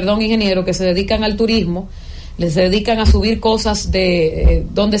 ingeniero, que se dedican al turismo. Les dedican a subir cosas de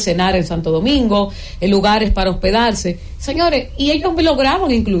dónde cenar en Santo Domingo, en lugares para hospedarse. Señores, y ellos lo graban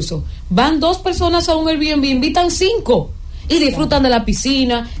incluso. Van 2 personas a un Airbnb, invitan 5 y disfrutan de la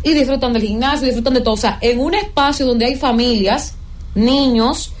piscina, y disfrutan del gimnasio, y disfrutan de todo. O sea, en un espacio donde hay familias,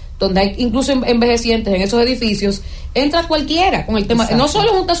 niños, donde hay incluso envejecientes en esos edificios, entra cualquiera con el tema. Exacto. No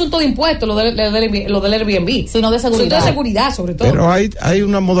solo es un asunto de impuestos lo del Airbnb, sino de seguridad sobre todo. Pero hay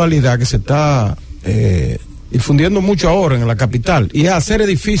una modalidad que se está difundiendo mucho ahora en la capital, y es hacer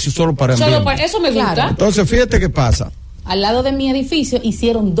edificios solo para Airbnb. Eso me gusta. Claro. Entonces, fíjate qué pasa. Al lado de mi edificio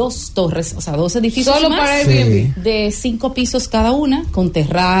hicieron 2 torres, o sea, 2 edificios solo más para Airbnb, de 5 pisos cada una, con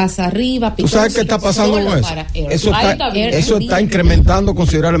terraza arriba. ¿Tú sabes qué está pasando con eso? Eso está incrementando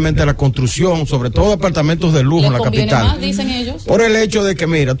considerablemente la construcción, sobre todo apartamentos de lujo en la capital. Más, dicen ellos. Por el hecho de que,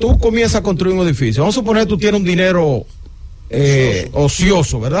 mira, tú comienzas a construir un edificio. Vamos a suponer que tú tienes un dinero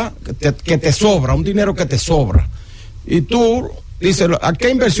ocioso, ¿verdad? Que te sobra, un dinero que te sobra. Y tú dices, ¿a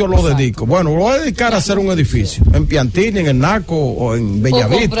qué inversión lo dedico? Bueno, lo voy a dedicar a hacer un edificio en Piantini, en el Naco o en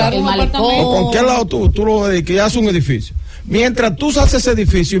Bellavista. O con qué lado tú lo dedicas y haces un edificio. Mientras tú haces ese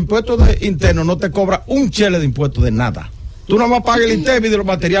edificio, impuestos internos no te cobra un chele de impuestos de nada. Tú nada más pagas el INTEVI de los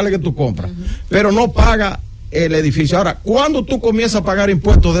materiales que tú compras, pero no pagas el edificio. Ahora, ¿cuándo tú comienzas a pagar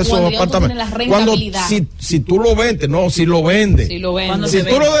impuestos de esos apartamentos? Cuando si tú lo vendes, si lo vendes. Si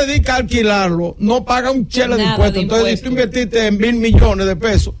tú lo dedicas a alquilarlo, no pagas un chele de impuestos. Entonces, si tú invertiste en 1.000 millones de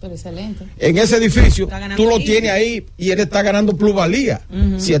pesos en ese edificio, tú lo tienes ahí y él está ganando plusvalía,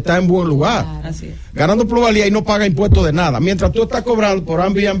 si está en buen lugar. Ganando plusvalía y no paga impuestos de nada. Mientras tú estás cobrando por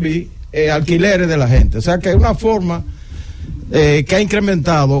Airbnb alquileres de la gente. O sea que es una forma que ha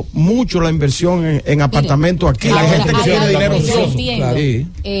incrementado mucho la inversión en apartamentos aquí. Ahora, la gente que tiene dinero ocioso. Claro.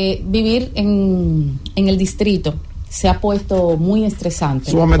 Vivir en el distrito se ha puesto muy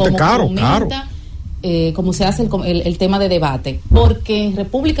estresante. Sumamente caro. Como se hace el tema de debate. Porque en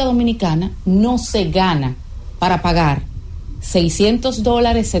República Dominicana no se gana para pagar $600,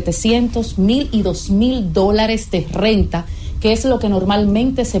 $700, $1,000 y $2,000 de renta, que es lo que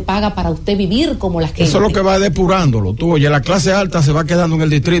normalmente se paga para usted vivir como la gente. Eso es lo que va depurándolo. Tú, oye, la clase alta se va quedando en el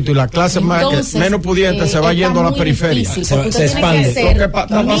distrito y la clase menos pudiente se va yendo a la periferia. Se expande. Lo que está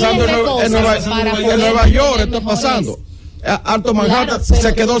pasando en Nueva York, está pasando. Alto Manhattan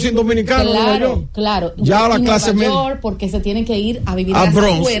se quedó sin dominicanos. Claro. Ya la clase media, porque se tienen que ir a vivir a las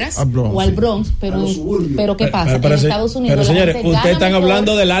afueras o al Bronx, pero ¿qué pasa? En Estados Unidos, pero señores, ustedes están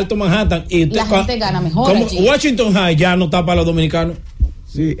hablando del Alto Manhattan y la gente gana mejor. Washington High ya no está para los dominicanos.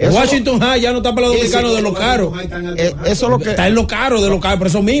 Sí, Washington High ya no está para los dominicanos de lo caro. Eso es lo que está en lo caro de lo caro, por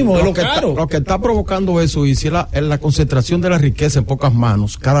eso mismo es lo caro. Lo que está provocando eso es la concentración de la riqueza en pocas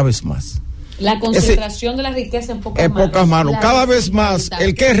manos cada vez más. La concentración de la riqueza en pocas manos. Cada vez más,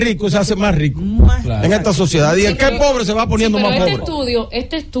 el que es rico se hace más rico en esta sociedad. Y el que es pobre se va poniendo más pobre.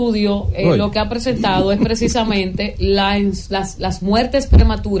 Este estudio lo que ha presentado es precisamente las muertes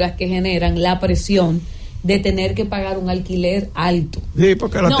prematuras que generan la presión de tener que pagar un alquiler alto. Sí,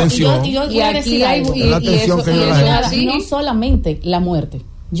 porque la tensión. Y aquí hay no solamente la muerte.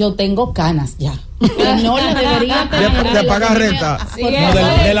 Yo tengo canas ya. No le debería tener de pagar renta.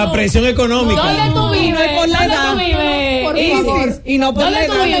 De la presión económica. ¿Dónde tú vives? ¿Dónde tú vives? Por favor. Y no por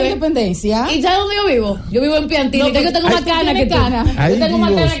la independencia. ¿Y sabes dónde yo vivo? Yo vivo en Piantini. Yo tengo más canas que tú. Yo tengo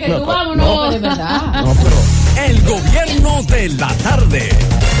más canas que tú. Vámonos. De verdad. El gobierno de la tarde.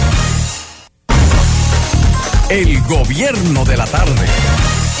 El gobierno de la tarde.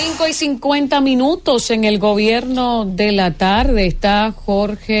 5:50 en el gobierno de la tarde. Está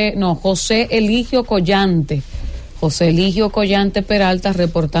José Eligio Collante. José Eligio Collante Peralta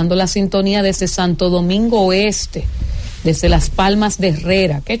reportando la sintonía desde Santo Domingo Oeste, desde Las Palmas de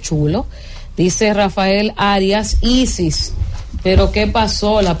Herrera. Qué chulo. Dice Rafael Arias, Isis. Pero ¿qué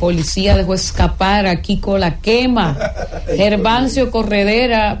pasó? La policía dejó escapar a Kiko la quema. Gervancio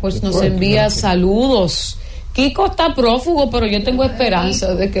Corredera pues nos envía saludos. Kiko está prófugo, pero yo tengo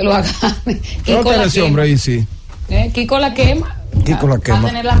esperanza de que lo hagan. Kiko la quema. Hombre, ahí sí. Kiko la quema. Kiko la quema. Va a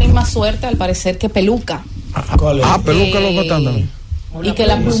tener la misma suerte al parecer que Peluca. Peluca lo matan también. Y que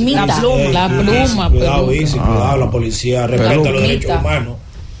la plumita. La pluma. Cuidado, la policía respeta los derechos humanos.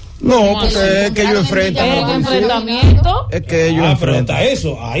 No, porque es que ellos enfrentan. ¿Enfrentamiento? Es que ellos enfrentan. Hasta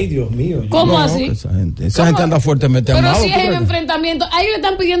eso. Ay, Dios mío. ¿Cómo así? Esa gente anda fuertemente armada. Pero si es el enfrentamiento, a ellos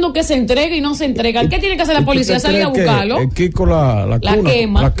están pidiendo que se entregue y no se entregan. ¿Qué tiene que hacer la policía? ¿Salir a buscarlo? El Kiko la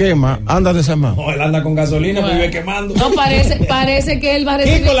quema, anda desarmado. No, él anda con gasolina, pero vive quemando. No, parece que él va a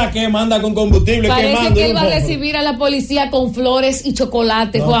recibir. Kiko la quema, anda con combustible parece quemando. Que él va a recibir a la policía con flores y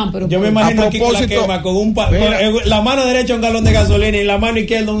chocolate, Juan. Pero yo me imagino a Kiko la quema con la mano derecha un galón de gasolina y la mano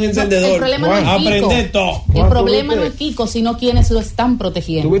izquierda un encendedor. El problema no es Kiko. El problema no es Kiko, sino quienes lo están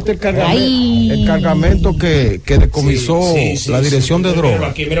protegiendo. ¿Tuviste el cargamento que decomisó la dirección de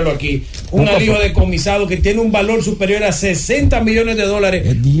drogas? Míralo aquí. Un alijo decomisado que tiene un valor superior a $60 millones.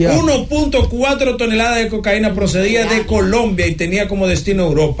 1.4 toneladas de cocaína procedía de Colombia y tenía como destino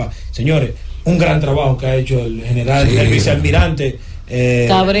Europa. Señores, un gran trabajo que ha hecho el general, el vicealmirante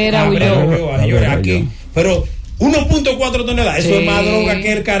Cabrera Ulloa. Aquí. Pero 1.4 toneladas, eso es más droga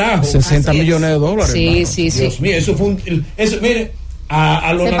que el carajo. $60 millones. Sí. Dios mío, eso fue mire,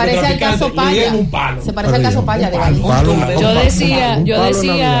 a los narcotraficantes le dieron un palo. Se parece al caso Paya de Yo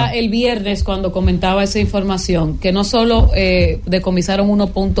decía el viernes cuando comentaba esa información que no solo decomisaron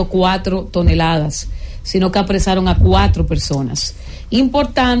 1.4 toneladas, sino que apresaron a 4 personas.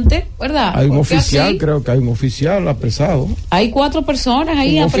 Importante, ¿verdad? Hay un oficial, creo que hay un oficial apresado. Hay 4 personas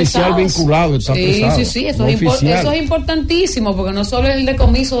ahí apresadas. Un oficial vinculado está apresado. Sí, eso es importantísimo, porque no solo es el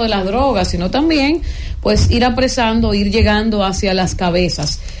decomiso de las drogas, sino también pues ir apresando, ir llegando hacia las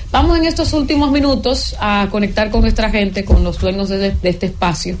cabezas. Vamos en estos últimos minutos a conectar con nuestra gente, con los dueños de este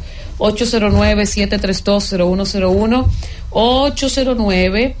espacio. 809-732-0101,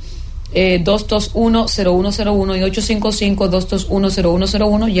 809 221-0101 y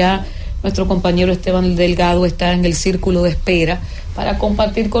 855-221-0101. Ya nuestro compañero Esteban Delgado está en el círculo de espera para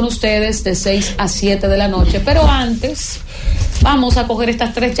compartir con ustedes de 6 a 7 de la noche. Pero antes vamos a coger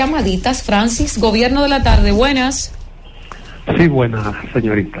estas 3 llamaditas. Francis, gobierno de la tarde, buenas. Sí, buenas,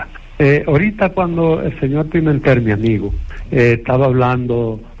 señorita. Ahorita cuando el señor Pimentel, mi amigo, estaba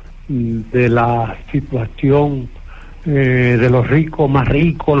hablando de la situación de los ricos más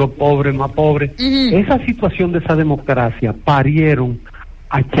ricos, los pobres más pobres. Esa situación de esa democracia parieron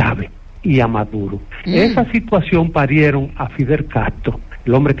a Chávez y a Maduro. Esa situación parieron a Fidel Castro,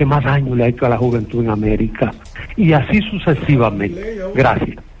 el hombre que más daño le ha hecho a la juventud en América, y así sucesivamente.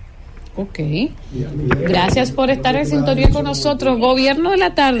 Gracias. Ok. Gracias por estar en sintonía con nosotros. Gobierno de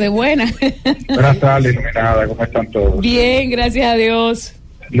la tarde, buenas. Buenas tardes, Iluminada, ¿cómo están todos? Bien, gracias a Dios.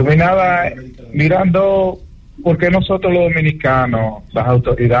 Iluminada, mirando porque nosotros los dominicanos, las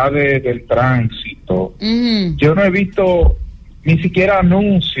autoridades del tránsito, yo no he visto ni siquiera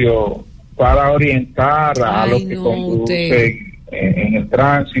anuncios para orientar a los que conducen en el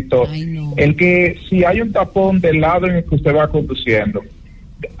tránsito. El que si hay un tapón del lado en el que usted va conduciendo,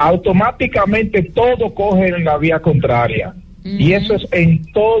 automáticamente todo coge en la vía contraria. Y eso es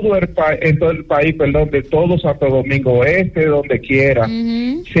en todo el país, de todo Santo Domingo Oeste, donde quiera,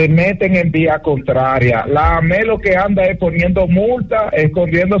 se meten en vía contraria. La AME lo que anda es poniendo multa,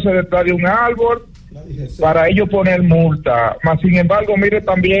 escondiéndose detrás de un árbol para ellos poner multa. Mas sin embargo, mire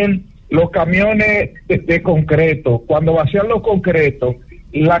también los camiones de concreto, cuando vacían los concretos,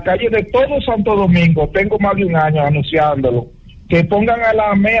 la calle de todo Santo Domingo, tengo más de un año anunciándolo, que pongan a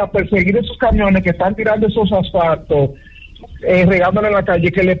la AME a perseguir esos camiones que están tirando esos asfaltos, regándole en la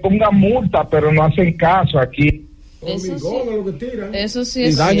calle, que le pongan multa, pero no hacen caso aquí. Eso sí y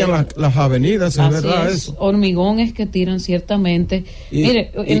es dañan cierto. las avenidas, es verdad es. eso. Hormigón es que tiran ciertamente.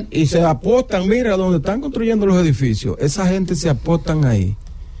 Y se apostan, mira, donde están construyendo los edificios, esa gente se apostan ahí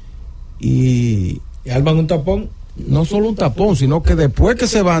y arman un tapón. No solo un tapón, sino que después que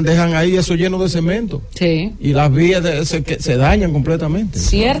se van dejan ahí eso lleno de cemento. Sí. Y las vías se dañan completamente.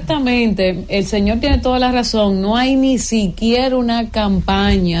 Ciertamente, el señor tiene toda la razón. No hay ni siquiera una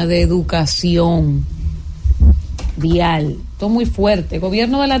campaña de educación vial. Todo muy fuerte.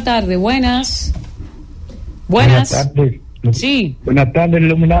 Gobierno de la tarde, buenas. Buenas tardes. Sí. Buenas tardes,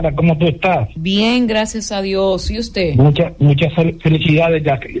 Iluminada, ¿cómo tú estás? Bien, gracias a Dios. ¿Y usted? Muchas felicidades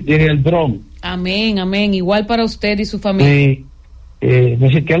ya en el dron. Amén, amén. Igual para usted y su familia. Sí.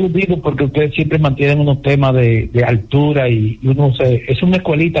 Me sentí aludido porque ustedes siempre mantienen unos temas de altura y uno es una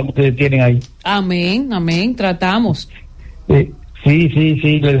escuelita que ustedes tienen ahí. Amén, amén. Tratamos. Sí,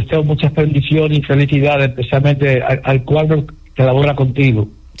 les deseo muchas bendiciones y felicidades, especialmente al cuadro que labora contigo.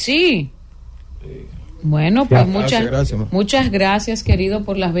 Sí. Bueno, pues muchas gracias, querido,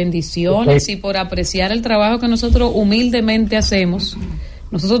 por las bendiciones y por apreciar el trabajo que nosotros humildemente hacemos.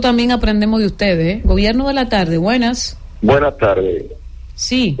 Nosotros también aprendemos de ustedes, ¿eh? Gobierno de la tarde, buenas. Buenas tardes.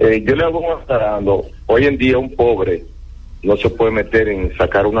 Sí. Yo le hago un aclarando. Hoy en día un pobre no se puede meter en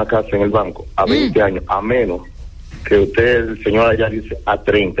sacar una casa en el banco a 20 años, a menos que usted, el señor allá dice, a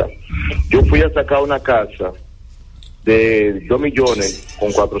 30. Yo fui a sacar una casa de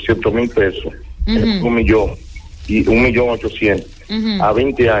 2.400.000 pesos. 1.000.000 y 1.800.000 a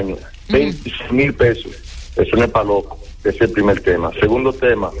 20 años, 20.000 pesos. Eso no es para loco. Ese es el primer tema. Segundo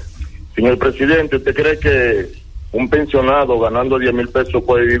tema, señor presidente, ¿usted cree que un pensionado ganando 10.000 pesos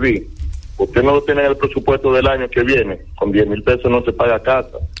puede vivir? Usted no lo tiene en el presupuesto del año que viene. Con 10.000 pesos no se paga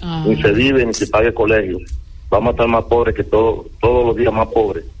casa, ni se vive, ni se paga colegio. Vamos a estar más pobres que todos los días más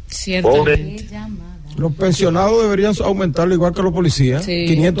pobres. Ciertamente. Los pensionados deberían aumentarlo igual que los policías,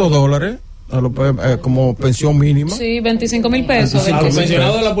 $500 como pensión mínima. Sí, 25.000 pesos. ¿A los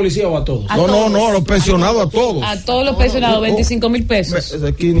pensionados de la policía o a todos? No, a los pensionados, a todos. A todos los pensionados, 25.000 pesos.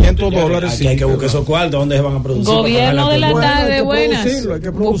 $500. Aquí hay que buscar esos cuartos, ¿dónde se van a producir? Gobierno de la tarde, buenas.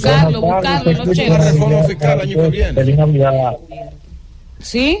 Buscarlo, no chévere. Reforma fiscal el año que viene.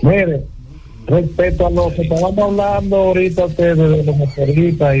 ¿Sí? Mire, respecto a lo que estábamos hablando ahorita ustedes de los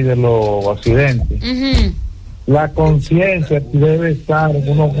motoristas y de los accidentes, la conciencia debe estar en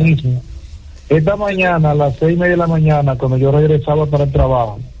uno mismo. Esta mañana, a las 6:30 de la mañana, cuando yo regresaba para el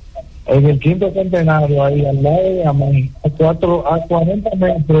trabajo, en el quinto centenario, ahí al lado de Amén, a 40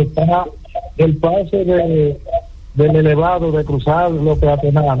 metros está el pase del elevado de cruzar los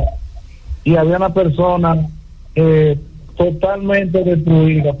peatonales, y había una persona totalmente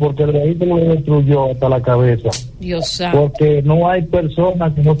destruida porque el vehículo le destruyó hasta la cabeza. Dios sabe. Porque no hay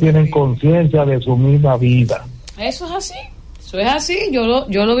personas que no tienen conciencia de su misma vida. Eso es así. Eso es así, yo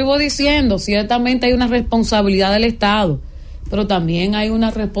lo vivo diciendo. Ciertamente hay una responsabilidad del Estado, pero también hay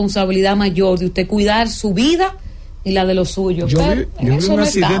una responsabilidad mayor de usted cuidar su vida y la de los suyos. Yo vi un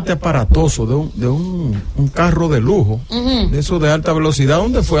accidente aparatoso de un carro de lujo, de eso de alta velocidad.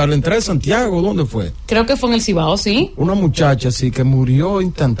 ¿Dónde fue? ¿A la entrada de Santiago? ¿Dónde fue? Creo que fue en el Cibao, sí. Una muchacha, sí, que murió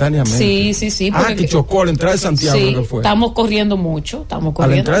instantáneamente. Sí. Que chocó a la entrada de Santiago. Sí, ¿Qué fue? estamos corriendo mucho. A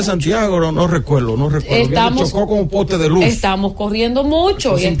la entrada de Santiago no recuerdo. Chocó con un poste de luz. Estamos corriendo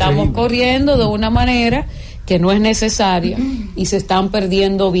mucho y estamos corriendo de una manera que no es necesaria y se están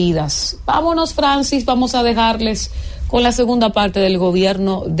perdiendo vidas. Vámonos, Francis, vamos a dejarles con la segunda parte del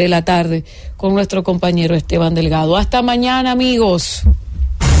Gobierno de la tarde con nuestro compañero Esteban Delgado. Hasta mañana, amigos.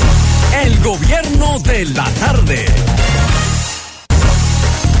 El Gobierno de la tarde.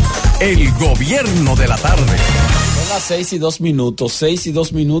 El Gobierno de la tarde. Son las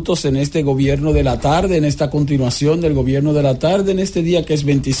 6:02, en este Gobierno de la tarde, en esta continuación del Gobierno de la tarde, en este día que es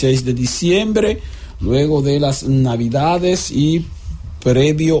 26 de diciembre, luego de las Navidades y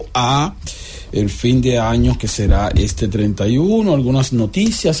previo a el fin de año que será este 31, algunas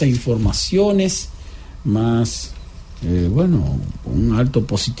noticias e informaciones más, un alto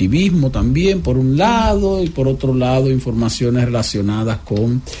positivismo también por un lado, y por otro lado informaciones relacionadas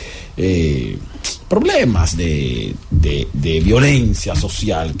con problemas de violencia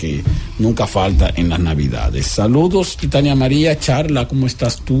social que nunca falta en las Navidades. Saludos, Tania María. Charla, ¿cómo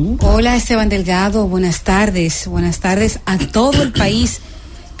estás tú? Hola, Esteban Delgado, buenas tardes a todo el país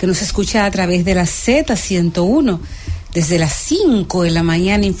que nos escucha a través de la Z101 desde las 5 de la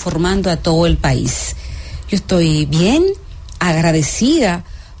mañana informando a todo el país. Yo estoy bien, agradecida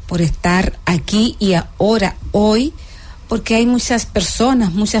por estar aquí y ahora, hoy, porque hay muchas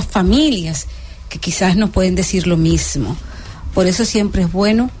personas, muchas familias que quizás no pueden decir lo mismo. Por eso siempre es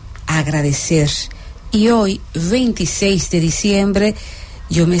bueno agradecer. Y hoy, 26 de diciembre,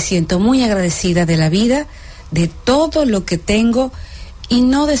 yo me siento muy agradecida de la vida, de todo lo que tengo, y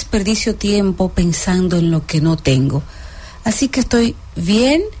no desperdicio tiempo pensando en lo que no tengo. Así que estoy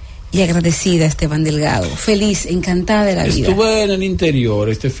bien y agradecida, Esteban Delgado. Feliz, encantada de la vida. Estuve en el interior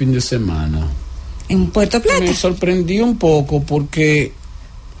este fin de semana. ¿En Puerto Plata? Me sorprendí un poco porque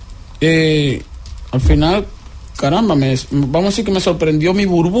al final, caramba, vamos a decir que me sorprendió mi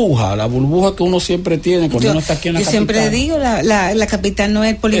burbuja, la burbuja que uno siempre tiene cuando uno está aquí en la capital. Yo siempre digo, la capital no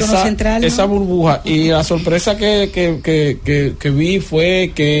es el polígono central, ¿no? Esa burbuja. Y la sorpresa que vi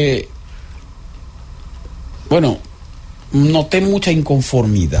fue que, bueno, noté mucha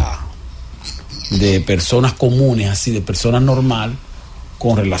inconformidad de personas comunes, así, de personas normal,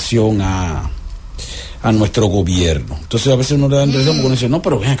 con relación a nuestro gobierno. Entonces a veces uno le da impresión porque uno dice, no,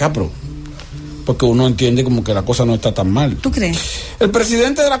 pero ven acá, porque uno entiende como que la cosa no está tan mal. ¿Tú crees? El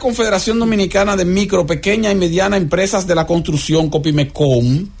presidente de la Confederación Dominicana de Micro, Pequeña y Mediana Empresas de la Construcción,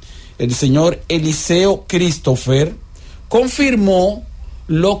 Copimecom, el señor Eliseo Christopher, confirmó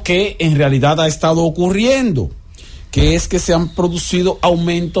lo que en realidad ha estado ocurriendo, que es que se han producido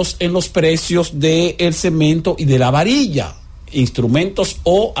aumentos en los precios del cemento y de la varilla, instrumentos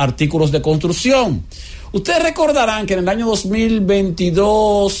o artículos de construcción. Ustedes recordarán que en el año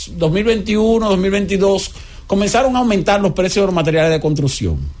 2022, 2021, 2022 comenzaron a aumentar los precios de los materiales de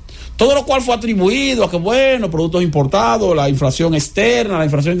construcción. Todo lo cual fue atribuido a que, bueno, productos importados, la inflación externa, la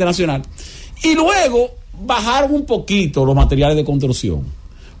inflación internacional. Y luego bajaron un poquito los materiales de construcción.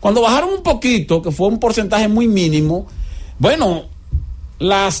 Cuando bajaron un poquito, que fue un porcentaje muy mínimo, bueno,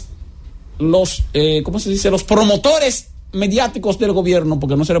 los promotores mediáticos del gobierno,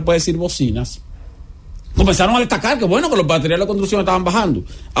 porque no se le puede decir bocinas, comenzaron a destacar que bueno, que los materiales de construcción estaban bajando.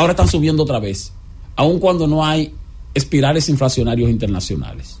 Ahora están subiendo otra vez, aun cuando no hay espirales inflacionarios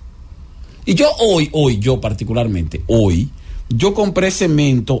internacionales. Y yo particularmente, yo compré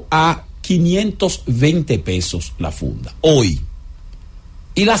cemento a 520 pesos la funda, hoy.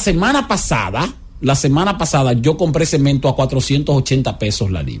 Y la semana pasada yo compré cemento a 480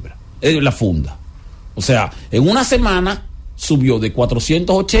 pesos la funda. O sea, en una semana subió de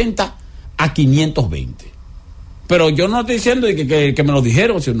 480 a 520. Pero yo no estoy diciendo que me lo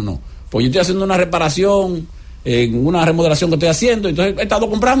dijeron, sino no. Pues yo estoy haciendo una reparación, una remodelación que estoy haciendo, entonces he estado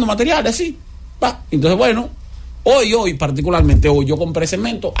comprando materiales así. Entonces, bueno, hoy particularmente, yo compré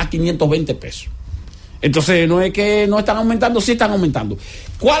cemento a 520 pesos. Entonces, no es que no están aumentando, sí están aumentando.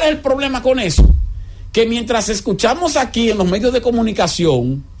 ¿Cuál es el problema con eso? Que mientras escuchamos aquí en los medios de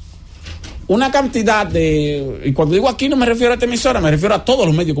comunicación una cantidad y cuando digo aquí no me refiero a esta emisora, me refiero a todos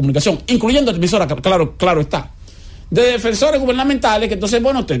los medios de comunicación, incluyendo esta emisora, claro está, de defensores gubernamentales que entonces,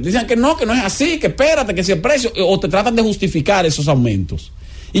 bueno, te dicen que no es así, que espérate, que si el precio, o te tratan de justificar esos aumentos.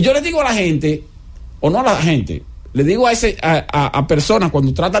 Y yo les digo a la gente, o no a la gente, le digo a personas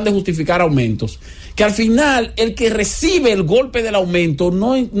cuando tratan de justificar aumentos, que al final el que recibe el golpe del aumento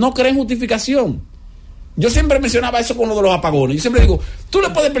no cree en justificación. Yo siempre mencionaba eso con lo de los apagones. Yo siempre digo, tú le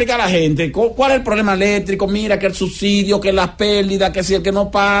puedes explicar a la gente cuál es el problema eléctrico, mira que el subsidio, que las pérdidas, que si el que no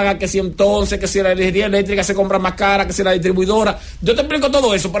paga, que si entonces, que si la energía eléctrica se compra más cara, que si la distribuidora. Yo te explico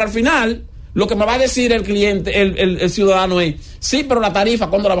todo eso, pero al final lo que me va a decir el cliente, el ciudadano es, sí, pero la tarifa,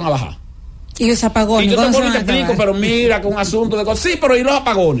 ¿cuándo la van a bajar? Y los apagones. Y yo te explico, pero mira que un asunto de cosas, sí, pero ¿y los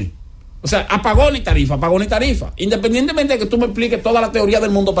apagones? O sea, apagón y tarifa. Independientemente de que tú me expliques toda la teoría del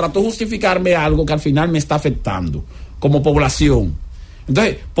mundo para tú justificarme algo que al final me está afectando como población.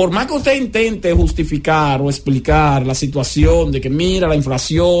 Entonces, por más que usted intente justificar o explicar la situación de que mira la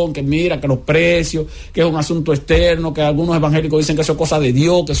inflación, que mira que los precios, que es un asunto externo, que algunos evangélicos dicen que eso es cosa de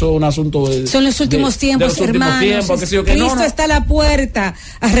Dios, que eso es un asunto son los últimos tiempos, hermanos. Cristo está a la puerta,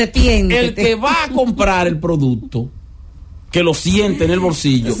 arrepiéntete. El que va a comprar el producto, que lo siente en el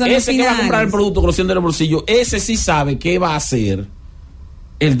bolsillo, ese que va a comprar el producto que lo siente en el bolsillo, ese sí sabe qué va a hacer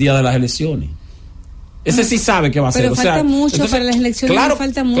el día de las elecciones. Ese sí sabe qué va a hacer. Pero falta mucho, entonces, para las elecciones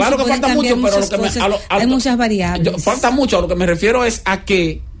falta mucho. Claro que falta mucho, pero hay muchas variables. Falta mucho, a lo que me refiero es a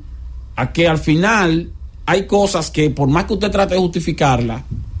que al final hay cosas que por más que usted trate de justificarla,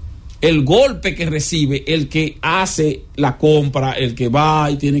 el golpe que recibe el que hace la compra, el que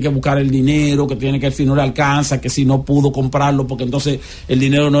va y tiene que buscar el dinero, que tiene que si no le alcanza, que si no pudo comprarlo porque entonces el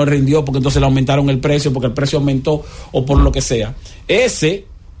dinero no rindió, porque entonces le aumentaron el precio, porque el precio aumentó o por lo que sea. Ese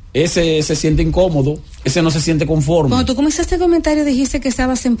ese se siente incómodo, ese no se siente conforme. Cuando tú comenzaste el comentario dijiste que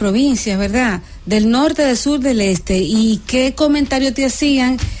estabas en provincias, ¿verdad? Del norte, del sur, del este. ¿Y qué comentario te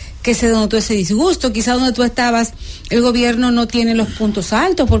hacían que se denotó ese disgusto? Quizás donde tú estabas, el gobierno no tiene los puntos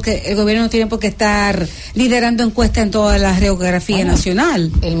altos, porque el gobierno no tiene por qué estar liderando encuestas en toda la geografía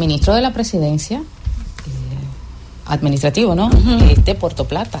nacional. El ministro de la presidencia administrativo, ¿no? Es de Puerto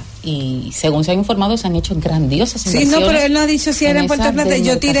Plata, y según se ha informado se han hecho grandiosas inversiones. Sí, no, pero él no ha dicho si era en Puerto Plata.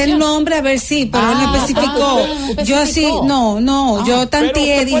 Yo tiré el nombre a ver si, pero él no especificó. Yo sí, yo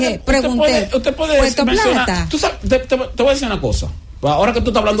tanteé, dije, pregunté. Usted puede Puerto Plata. Tú sabes, te voy a decir una cosa. Ahora que tú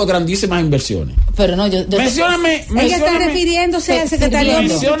estás hablando de grandísimas inversiones. Pero no, yo mencióname, ella está refiriéndose al secretario.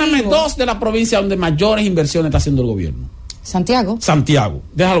 Mencióname 2 de las provincias donde mayores inversiones está haciendo el gobierno. Santiago,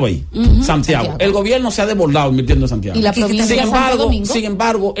 déjalo ahí. Santiago. El gobierno se ha desbordado invirtiendo en Santiago. Y la provincia sin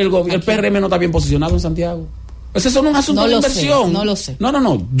embargo, el PRM no está bien posicionado en Santiago. Eso no es un asunto de inversión. No lo sé.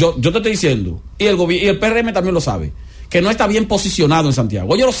 No. Yo te estoy diciendo. Y el PRM también lo sabe. Que no está bien posicionado en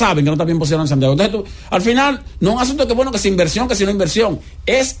Santiago. Ellos lo saben que no está bien posicionado en Santiago. Entonces, al final, no es un asunto que bueno que sea inversión, que sea no inversión.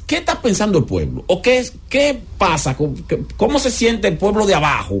 Es qué está pensando el pueblo. O qué pasa, cómo se siente el pueblo de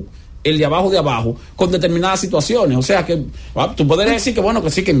abajo, el de abajo, con determinadas situaciones. O sea, que tú podrías decir que bueno,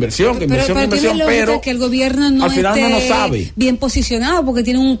 que sí, que inversión, pero que el gobierno no al final esté no sabe bien posicionado, porque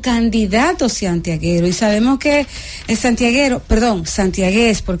tiene un candidato santiaguero, y sabemos que el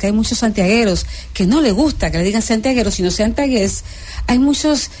santiagués, porque hay muchos santiagueros que no le gusta que le digan santiaguero, sino santiagués. Hay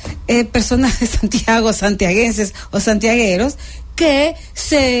muchos personas de Santiago, santiaguenses o santiagueros, que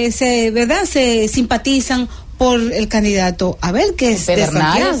se simpatizan por el candidato Abel, que es de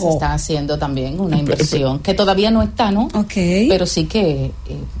Santiago. Está haciendo también una inversión que todavía no está, ¿no? Okay. Pero sí que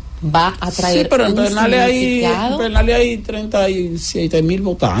va a traer. Sí, pero en Pernale hay 37,000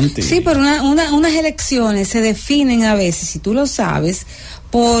 votantes. Sí, pero unas elecciones se definen a veces, si tú lo sabes,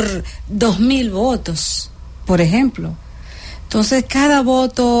 por 2,000 votos, por ejemplo. Entonces cada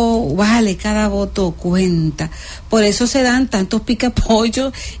voto vale, cada voto cuenta. Por eso se dan tantos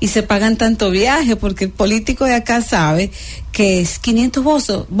picapollos y se pagan tanto viaje, porque el político de acá sabe que es 500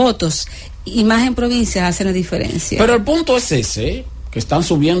 votos y más en provincias hacen la diferencia. Pero el punto es ese, que están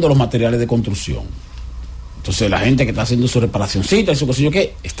subiendo los materiales de construcción. Entonces la gente que está haciendo su reparacioncita y su cosillo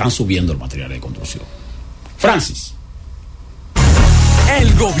que están subiendo los materiales de construcción. Francis.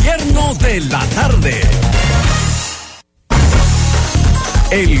 El gobierno de la tarde.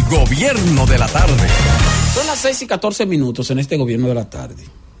 El gobierno de la tarde. Son las 6:14 en este gobierno de la tarde.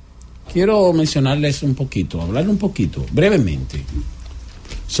 Quiero mencionarles hablarle un poquito, brevemente,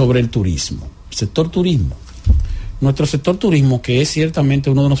 sobre el turismo, sector turismo. Nuestro sector turismo, que es ciertamente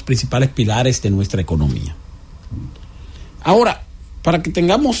uno de los principales pilares de nuestra economía. Ahora, para que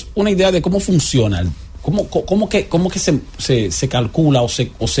tengamos una idea de cómo funciona, cómo que se calcula o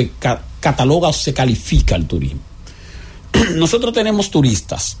se cataloga o se califica el turismo. Nosotros tenemos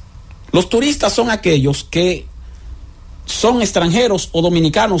turistas. Los turistas son aquellos que son extranjeros o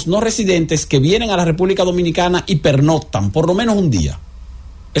dominicanos no residentes que vienen a la República Dominicana y pernoctan por lo menos un día.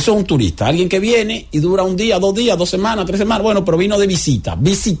 Eso es un turista, alguien que viene y dura un día, 2 días, 2 semanas, 3 semanas, bueno, pero vino de visita,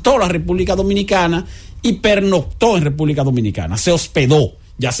 visitó la República Dominicana y pernoctó en República Dominicana, se hospedó,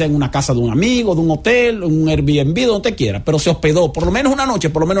 ya sea en una casa de un amigo, de un hotel, en un Airbnb, donde usted quiera, pero se hospedó por lo menos una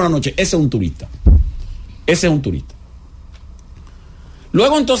noche, ese es un turista.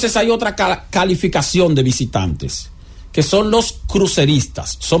 Luego entonces hay otra calificación de visitantes, que son los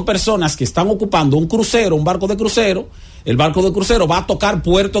cruceristas. Son personas que están ocupando un crucero, un barco de crucero. El barco de crucero va a tocar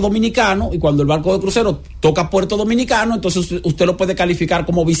Puerto Dominicano, y cuando el barco de crucero toca Puerto Dominicano, entonces usted lo puede calificar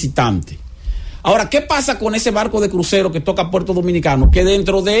como visitante. Ahora, ¿qué pasa con ese barco de crucero que toca Puerto Dominicano? Que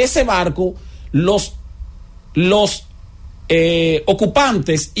dentro de ese barco los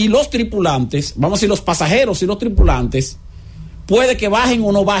ocupantes y los tripulantes, vamos a decir los pasajeros y los tripulantes, puede que bajen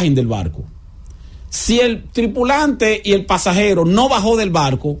o no bajen del barco. Si el tripulante y el pasajero no bajó del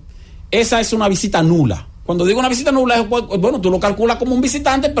barco, esa es una visita nula. Cuando digo una visita nula, bueno, tú lo calculas como un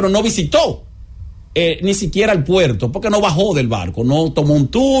visitante, pero no visitó ni siquiera el puerto, porque no bajó del barco, no tomó un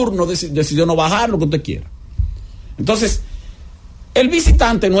tour, no decidió no bajar, lo que usted quiera. Entonces, el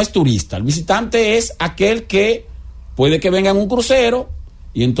visitante no es turista, el visitante es aquel que puede que venga en un crucero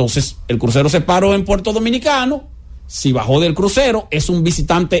y entonces el crucero se paró en Puerto Dominicano. Si bajó del crucero, es un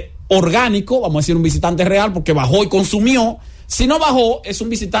visitante orgánico, vamos a decir un visitante real, porque bajó y consumió. Si no bajó, es un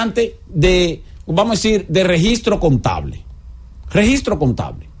visitante de, vamos a decir, de registro contable. Registro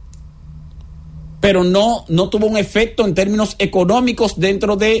contable. Pero no tuvo un efecto en términos económicos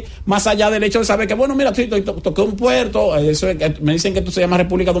dentro de, más allá del hecho de saber que, bueno, mira, toqué un puerto, me dicen que esto se llama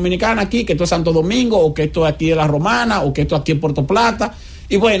República Dominicana aquí, que esto es Santo Domingo, o que esto aquí es La Romana, o que esto aquí es Puerto Plata.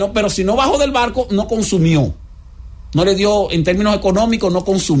 Y bueno, pero si no bajó del barco, no consumió. No le dio, en términos económicos, no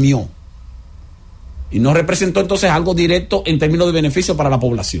consumió. Y no representó entonces algo directo en términos de beneficio para la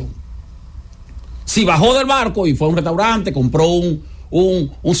población. Si bajó del barco y fue a un restaurante, compró un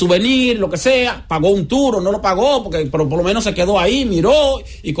souvenir, lo que sea, pagó un tour o no lo pagó, porque por lo menos se quedó ahí, miró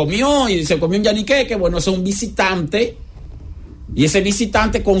y comió, y se comió un yaniqueque, bueno, ese es un visitante, y ese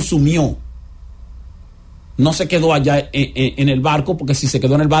visitante consumió. No se quedó allá en el barco, porque si se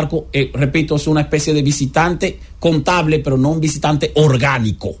quedó en el barco, repito, es una especie de visitante contable, pero no un visitante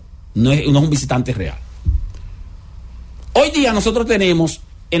orgánico, no es un visitante real. Hoy día nosotros tenemos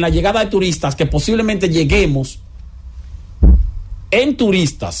en la llegada de turistas que posiblemente lleguemos en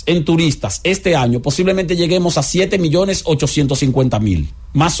turistas este año, posiblemente lleguemos a 7.850.000,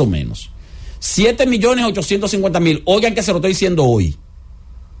 más o menos. 7.850.000, oigan que se lo estoy diciendo hoy.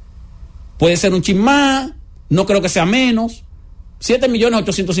 Puede ser un chin más, no creo que sea menos.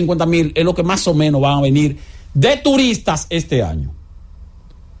 7.850.000 es lo que más o menos van a venir de turistas este año.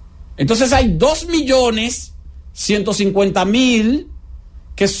 Entonces hay 2.150.000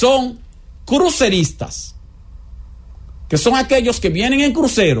 que son cruceristas, que son aquellos que vienen en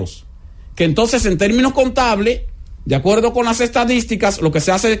cruceros, que entonces en términos contables, de acuerdo con las estadísticas, lo que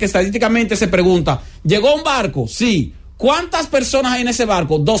se hace es que estadísticamente se pregunta, ¿llegó un barco? Sí. ¿Cuántas personas hay en ese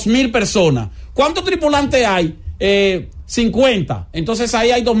barco? 2.000 personas. ¿Cuántos tripulantes hay? 50. Entonces ahí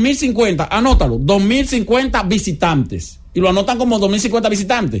hay 2.050. Anótalo, 2.050 visitantes. Y lo anotan como 2.050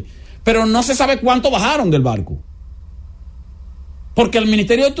 visitantes. Pero no se sabe cuánto bajaron del barco. Porque el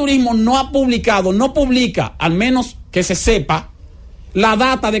Ministerio de Turismo no publica, al menos que se sepa, la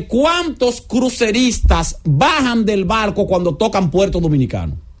data de cuántos cruceristas bajan del barco cuando tocan Puerto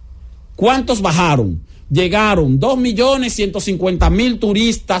Dominicano. ¿Cuántos bajaron? Llegaron 2.150.000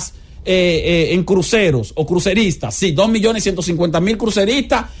 turistas en cruceros o cruceristas. Sí, 2.150.000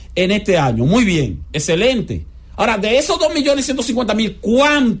 cruceristas en este año. Muy bien, excelente. Ahora, de esos 2.150.000,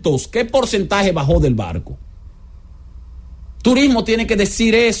 ¿cuántos? ¿Qué porcentaje bajó del barco? Turismo tiene que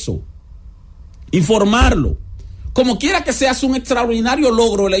decir eso, informarlo. Como quiera que sea, es un extraordinario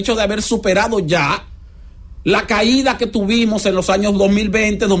logro el hecho de haber superado ya la caída que tuvimos en los años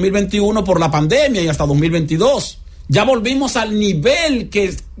 2020, 2021 por la pandemia y hasta 2022. Ya volvimos al nivel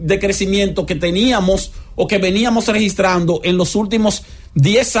de crecimiento que teníamos o que veníamos registrando en los últimos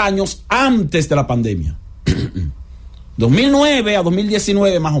 10 años antes de la pandemia. 2009 a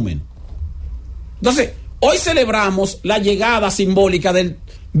 2019 más o menos. Entonces, hoy celebramos la llegada simbólica del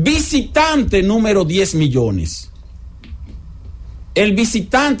visitante número 10 millones. El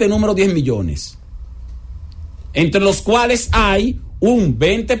visitante número 10 millones. Entre los cuales hay un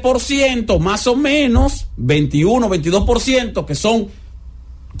 20% más o menos, 21, 22% que son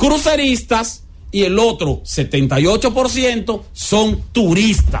cruceristas y el otro 78% son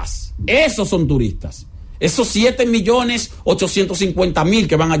turistas. Esos son turistas. Esos 7.850.000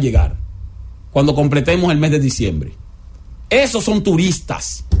 que van a llegar cuando completemos el mes de diciembre. Esos son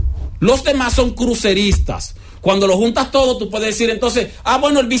turistas. Los demás son cruceristas. Cuando lo juntas todo, tú puedes decir entonces,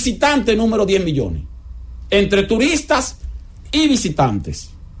 bueno, el visitante número 10 millones. Entre turistas y visitantes.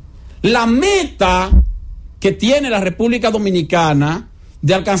 La meta que tiene la República Dominicana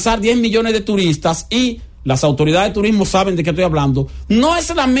de alcanzar 10 millones de turistas, y las autoridades de turismo saben de qué estoy hablando, no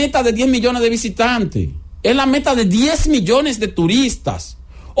es la meta de 10 millones de visitantes, es la meta de 10 millones de turistas.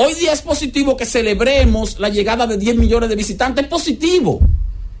 Hoy día es positivo que celebremos la llegada de 10 millones de visitantes, es positivo.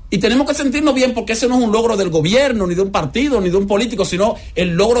 Y tenemos que sentirnos bien porque ese no es un logro del gobierno, ni de un partido, ni de un político, sino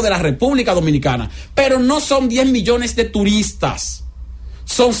el logro de la República Dominicana. Pero no son 10 millones de turistas.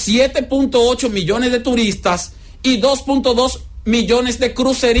 Son 7.8 millones de turistas y 2.2 millones de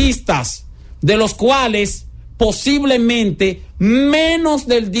cruceristas, de los cuales posiblemente menos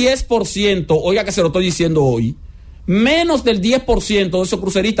del 10%, oiga que se lo estoy diciendo hoy, menos del 10% de esos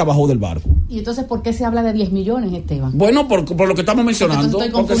cruceristas bajó del barco. ¿Y entonces por qué se habla de 10 millones, Esteban? Bueno, por lo que estamos mencionando.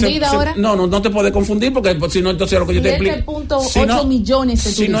 Estoy confundida ahora. No te puedes confundir porque si no, entonces lo que yo estoy explicando. 7.8 millones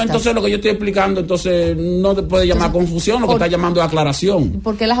de turistas. Si no, entonces lo que yo estoy explicando, entonces no te puede llamar confusión, lo que está llamando es aclaración.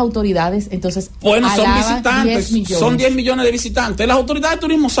 ¿Por qué las autoridades entonces? Bueno, son visitantes, son 10 millones de visitantes. Las autoridades de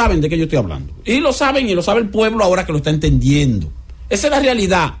turismo saben de qué yo estoy hablando. Y lo saben, y lo sabe el pueblo ahora que lo está entendiendo. Esa es la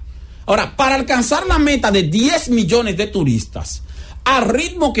realidad. Ahora, para alcanzar la meta de 10 millones de turistas, al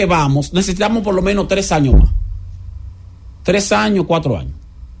ritmo que vamos, necesitamos por lo menos 3 años más. 3 años, 4 años.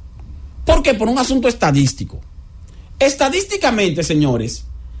 ¿Por qué? Por un asunto estadístico. Estadísticamente, señores,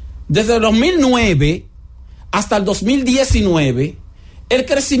 desde el 2009 hasta el 2019, el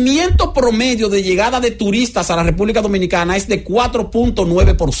crecimiento promedio de llegada de turistas a la República Dominicana es de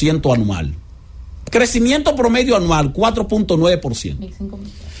 4.9% anual. Crecimiento promedio anual, 4.9%.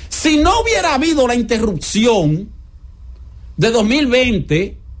 Si no hubiera habido la interrupción de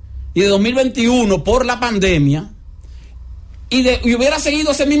 2020 y de 2021 por la pandemia, y hubiera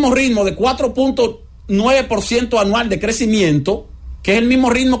seguido ese mismo ritmo de 4.9% anual de crecimiento, que es el mismo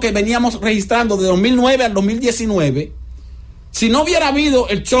ritmo que veníamos registrando de 2009 al 2019, si no hubiera habido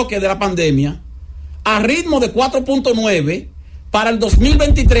el choque de la pandemia, a ritmo de 4.9, para el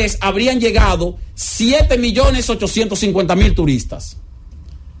 2023 habrían llegado 7.850.000 turistas.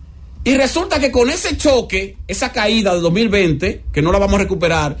 Y resulta que con ese choque, esa caída de 2020, que no la vamos a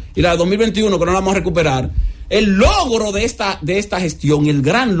recuperar, y la de 2021, que no la vamos a recuperar, el logro de esta gestión, el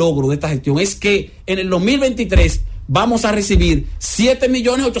gran logro de esta gestión, es que en el 2023 vamos a recibir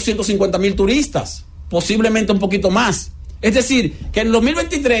 7.850.000 turistas, posiblemente un poquito más. Es decir, que en el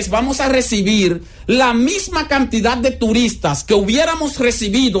 2023 vamos a recibir la misma cantidad de turistas que hubiéramos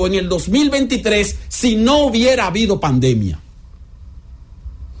recibido en el 2023 si no hubiera habido pandemia.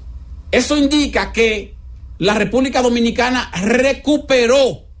 Eso indica que la República Dominicana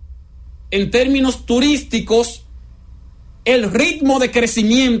recuperó en términos turísticos el ritmo de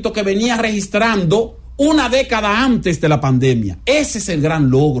crecimiento que venía registrando una década antes de la pandemia. Ese es el gran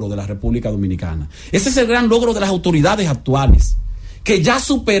logro de la República Dominicana. Ese es el gran logro de las autoridades actuales, que ya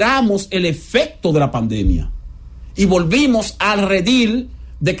superamos el efecto de la pandemia y volvimos al redil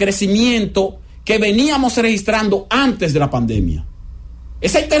de crecimiento que veníamos registrando antes de la pandemia.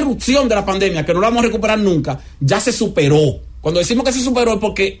 Esa interrupción de la pandemia, que no la vamos a recuperar nunca, ya se superó. Cuando decimos que se superó es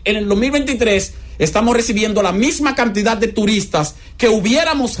porque en el 2023 estamos recibiendo la misma cantidad de turistas que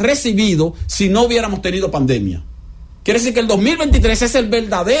hubiéramos recibido si no hubiéramos tenido pandemia. Quiere decir que el 2023 es el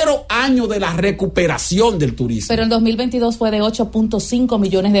verdadero año de la recuperación del turismo. Pero el 2022 fue de 8.5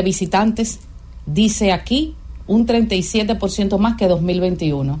 millones de visitantes, dice aquí, un 37% más que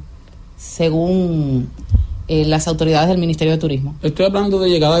 2021, según las autoridades del Ministerio de Turismo. Estoy hablando de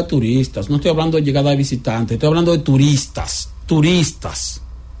llegada de turistas, no estoy hablando de llegada de visitantes, estoy hablando de turistas.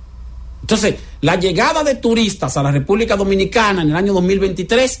 Entonces, la llegada de turistas a la República Dominicana en el año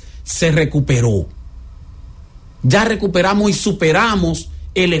 2023 se recuperó. Ya recuperamos y superamos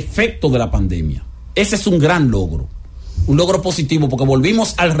el efecto de la pandemia. Ese es un gran logro, un logro positivo, porque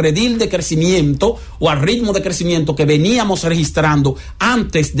volvimos al redil de crecimiento o al ritmo de crecimiento que veníamos registrando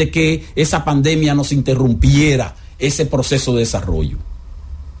antes de que esa pandemia nos interrumpiera ese proceso de desarrollo.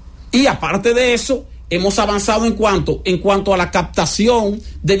 Y aparte de eso, hemos avanzado en cuanto a la captación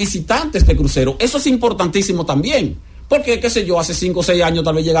de visitantes de crucero. Eso es importantísimo también, porque, qué sé yo, hace 5 o 6 años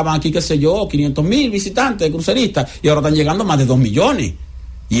tal vez llegaban aquí, qué sé yo, 500,000 visitantes de cruceristas, y ahora están llegando más de 2 millones.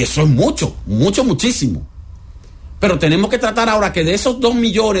 Y eso es muchísimo. Pero tenemos que tratar ahora que de esos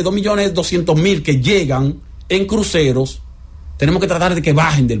 2.200.000 que llegan en cruceros, tenemos que tratar de que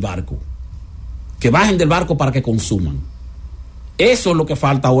bajen del barco. Que bajen del barco para que consuman. Eso es lo que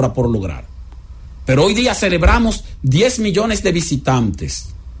falta ahora por lograr. Pero hoy día celebramos 10 millones de visitantes,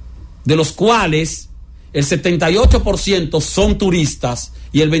 de los cuales el 78% son turistas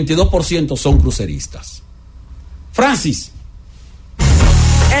y el 22% son cruceristas. Francis.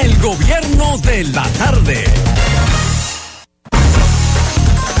 El gobierno de la tarde.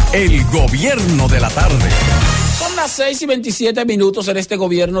 El gobierno de la tarde. Son las 6:27 en este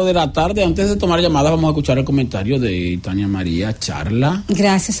gobierno de la tarde. Antes de tomar llamadas, vamos a escuchar el comentario de Tania María Charla.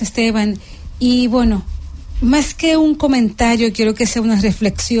 Gracias, Esteban. Y bueno, más que un comentario, quiero que sea una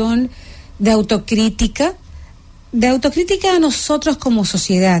reflexión de autocrítica a nosotros como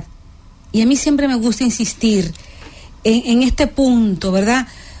sociedad. Y a mí siempre me gusta insistir en este punto, ¿verdad?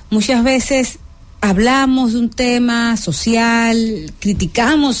 Muchas veces hablamos de un tema social,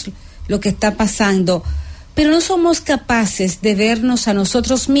 criticamos lo que está pasando, pero no somos capaces de vernos a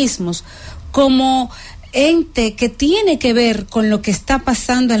nosotros mismos como ente que tiene que ver con lo que está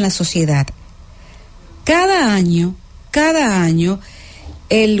pasando en la sociedad. Cada año,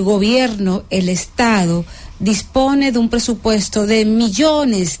 el gobierno, el Estado, dispone de un presupuesto de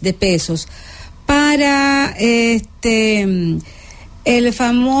millones de pesos para el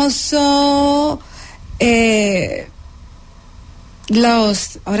famoso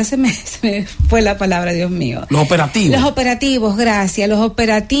ahora se me fue la palabra, Dios mío. Los operativos, gracias. Los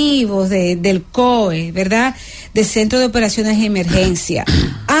operativos del COE, ¿verdad? De Centro de Operaciones de Emergencia.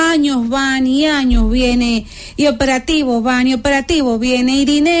 Años van y años viene, y operativos van y operativos viene, y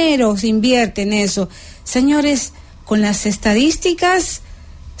dinero se invierte en eso. Señores, con las estadísticas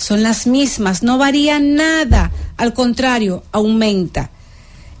son las mismas, no varía nada, al contrario, aumenta.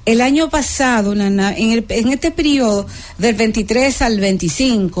 El año pasado, en este periodo del 23 al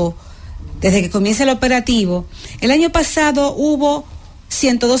 25, desde que comienza el operativo, el año pasado hubo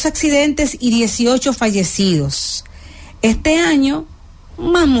 102 accidentes y 18 fallecidos. Este año,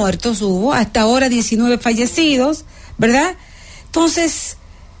 más muertos hubo, hasta ahora 19 fallecidos, ¿verdad? Entonces,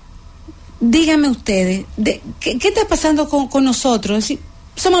 díganme ustedes, ¿qué está pasando con nosotros?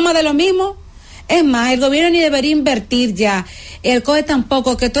 ¿Somos más de lo mismo? Es más, el gobierno ni debería invertir ya, el COE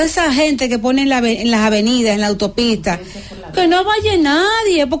tampoco, que toda esa gente que pone en las avenidas, en la autopista, que no vaya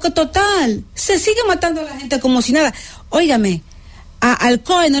nadie, porque total, se sigue matando a la gente como si nada. Óigame, al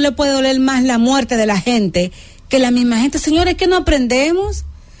COE no le puede doler más la muerte de la gente que la misma gente. Señores, ¿qué no aprendemos?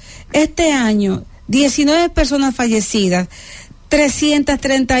 Este año, 19 personas fallecidas,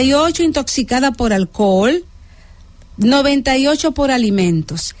 338 intoxicadas por alcohol, 98 por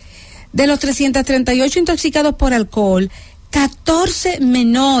alimentos. De los 338 intoxicados por alcohol, 14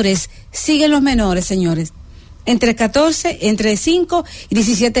 menores, siguen los menores, señores, entre 5 y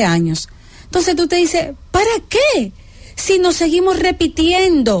 17 años. Entonces tú te dices, ¿para qué? Si nos seguimos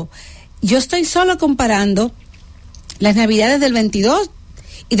repitiendo. Yo estoy solo comparando las navidades del 22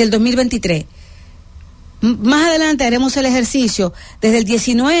 y del 2023. Más adelante haremos el ejercicio desde el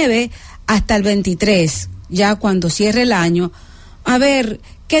 19 hasta el 23, ya cuando cierre el año, a ver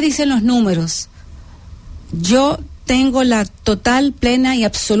qué dicen los números. Yo tengo la total, plena y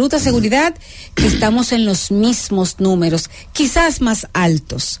absoluta seguridad que estamos en los mismos números, quizás más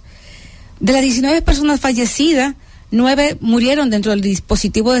altos. De las 19 personas fallecidas, 9 murieron dentro del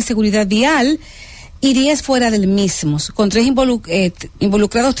dispositivo de seguridad vial y 10 fuera del mismo, con 3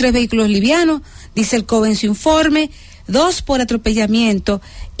 involucrados 3 vehículos livianos, dice el COE en su informe, 2 por atropellamiento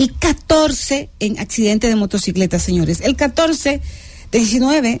y 14 en accidente de motocicleta, señores. El 14 de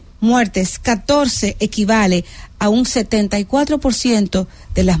 19 muertes, 14 equivale a un 74%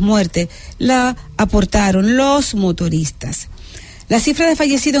 de las muertes la aportaron los motoristas. La cifra de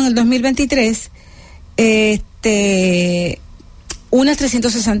fallecidos en el 2023, unas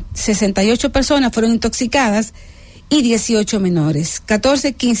 368 personas fueron intoxicadas y 18 menores,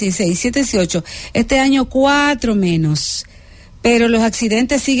 14, 15, 16, 17, 18. Este año 4 menos, pero los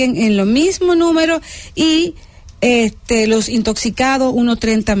accidentes siguen en lo mismo número y los intoxicados,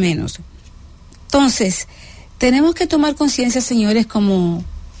 1.30 menos. Entonces, tenemos que tomar conciencia, señores, como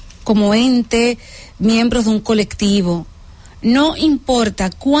ente, miembros de un colectivo. No importa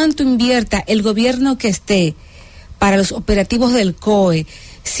cuánto invierta el gobierno que esté para los operativos del COE,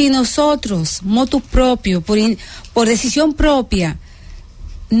 si nosotros, motu propio, por decisión propia,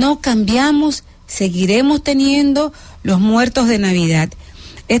 no cambiamos, seguiremos teniendo los muertos de Navidad.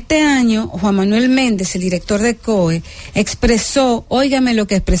 Este año, Juan Manuel Méndez, el director de COE, expresó, óigame lo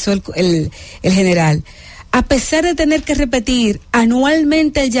que expresó el general, a pesar de tener que repetir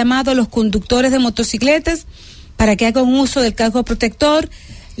anualmente el llamado a los conductores de motocicletas para que hagan uso del casco protector,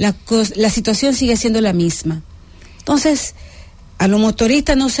 la situación sigue siendo la misma. Entonces, a los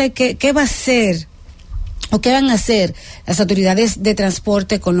motoristas no sé qué va a hacer o qué van a hacer las autoridades de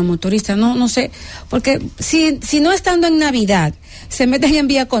transporte con los motoristas, no sé, porque si no estando en Navidad se meten en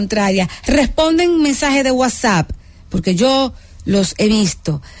vía contraria, responden mensajes de WhatsApp, porque yo los he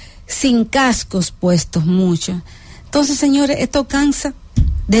visto sin cascos puestos mucho. Entonces, señores, esto cansa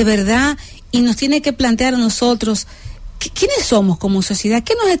de verdad y nos tiene que plantear a nosotros ¿quiénes somos como sociedad?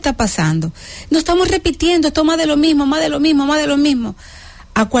 ¿Qué nos está pasando? Nos estamos repitiendo esto más de lo mismo, más de lo mismo, más de lo mismo.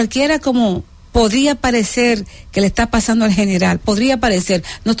 A cualquiera como podría parecer que le está pasando al general, podría parecer,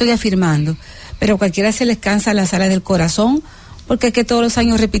 no estoy afirmando, pero a cualquiera se les cansa las alas del corazón, porque es que todos los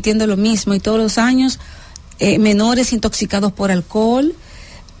años repitiendo lo mismo y todos los años menores intoxicados por alcohol,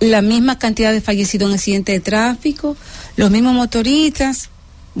 la misma cantidad de fallecidos en accidentes de tráfico, los mismos motoristas.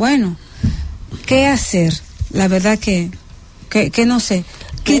 Bueno, ¿qué hacer? La verdad que no sé,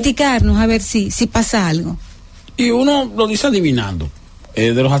 criticarnos a ver si pasa algo. Y uno lo dice adivinando.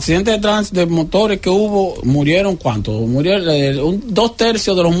 De los accidentes de motores que hubo, murieron ¿cuántos? Murieron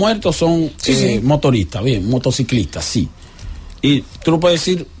 2/3 de los muertos son motoristas, bien, motociclistas, sí. Y tú lo puedes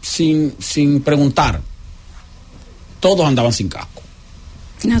decir sin preguntar. Todos andaban sin casco.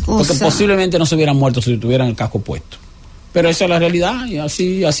 Una cosa. Porque posiblemente no se hubieran muerto si tuvieran el casco puesto. Pero esa es la realidad y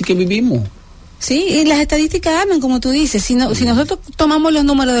así que vivimos. Sí, y las estadísticas hablan, como tú dices. Si nosotros tomamos los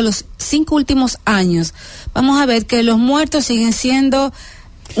números de los 5 últimos años, vamos a ver que los muertos siguen siendo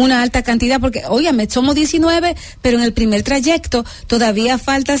una alta cantidad, porque, óyame, somos 19, pero en el primer trayecto todavía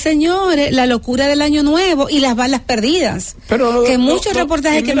falta, señores, la locura del año nuevo y las balas perdidas. Pero muchos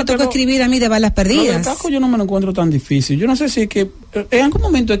reportajes que me tocó escribir a mí de balas perdidas. Lo del casco yo no me lo encuentro tan difícil. Yo no sé si es que en algún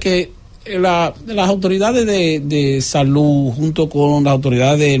momento es que las autoridades de salud, junto con las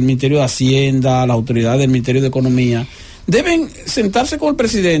autoridades del Ministerio de Hacienda, las autoridades del Ministerio de Economía, deben sentarse con el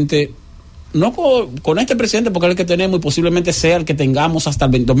presidente no con este presidente, porque es el que tenemos y posiblemente sea el que tengamos hasta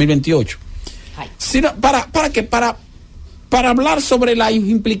el 2028, sino para hablar sobre las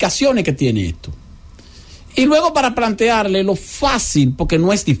implicaciones que tiene esto. Y luego para plantearle lo fácil, porque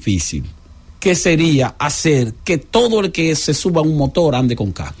no es difícil, que sería hacer que todo el que se suba a un motor ande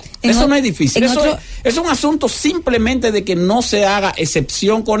con casco. Eso no es difícil. Es un asunto simplemente de que no se haga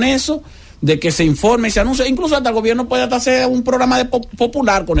excepción con eso, de que se informe y se anuncie. Incluso hasta el gobierno puede hacer un programa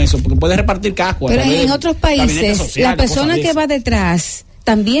popular con eso, porque puede repartir casco. Pero en otros países, la persona que va detrás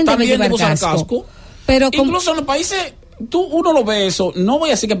también debe llevar casco. Pero incluso en los países, uno lo ve eso, no voy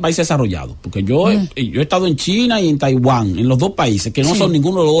a decir que países desarrollados, porque yo he estado en China y en Taiwán, en los dos países, que no son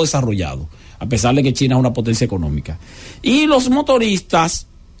ninguno de los dos desarrollados, a pesar de que China es una potencia económica. Y los motoristas...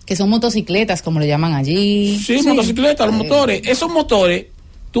 Que son motocicletas, como le llaman allí. Sí, motocicletas, los motores. Esos motores,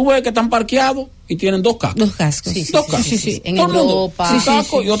 tú ves que están parqueados y tienen dos cascos. Dos cascos. Dos cascos. Sí. En Europa. Un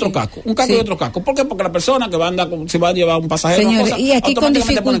casco y otro casco. Un casco y otro casco. ¿Por qué? Porque la persona que se va a llevar un pasajero. Señores, y aquí con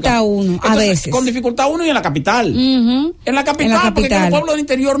dificultad uno, a veces. Con dificultad uno y en la capital. En la capital, porque en el pueblo del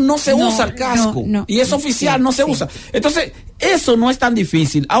interior no se usa el casco. Y es oficial, no se usa. Entonces, eso no es tan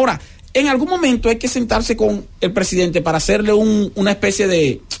difícil. Ahora, en algún momento hay que sentarse con el presidente para hacerle una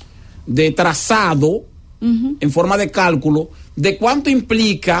especie de trazado en forma de cálculo de cuánto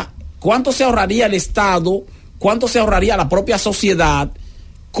implica, cuánto se ahorraría el Estado, cuánto se ahorraría la propia sociedad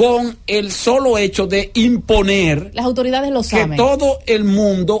con el solo hecho de imponer. Las autoridades lo saben. Que todo el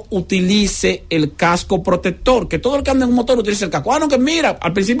mundo utilice el casco protector, que todo el que anda en un motor utilice el casco. No, que mira,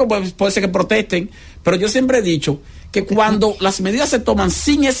 al principio puede ser que protesten, pero yo siempre he dicho que cuando las medidas se toman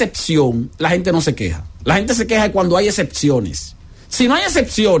sin excepción, la gente no se queja. La gente se queja cuando hay excepciones. Si no hay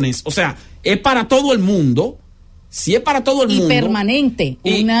excepciones, o sea, es para todo el mundo. Si es para todo el mundo. Y permanente.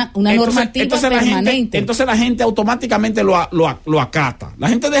 Una normativa permanente. Entonces la gente automáticamente lo acata. La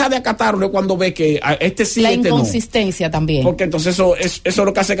gente deja de acatarlo cuando ve que este sí, la inconsistencia no. También. Porque entonces eso es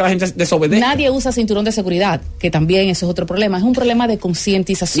lo que hace que la gente desobedezca. Nadie usa cinturón de seguridad, que también eso es otro problema. Es un problema de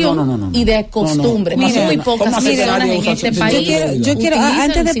concientización y de costumbre. Muy pocas personas en este país. Yo quiero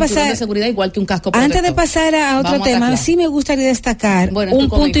antes de pasar de seguridad igual que un casco protector. Antes de pasar a otro tema, sí me gustaría destacar un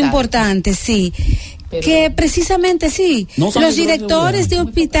punto importante, sí. Que precisamente los directores de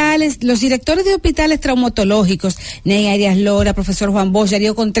hospitales traumatológicos, Ney Arias Lora, profesor Juan Bosch,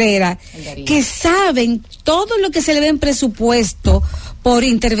 Darío Contreras, que saben todo lo que se le ve en presupuesto por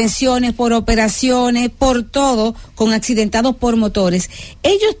intervenciones, por operaciones, por todo, con accidentados por motores.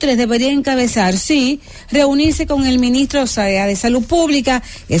 Ellos tres deberían encabezar, reunirse con el ministro de Salud Pública,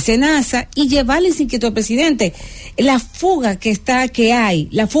 el SENASA, y llevarle esa inquietud al presidente. La fuga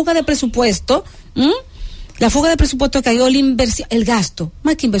la fuga de presupuesto, la fuga de presupuesto que hay, o la inversión, el gasto,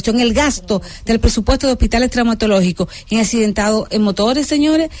 más que inversión, el gasto del presupuesto de hospitales traumatológicos en accidentados en motores,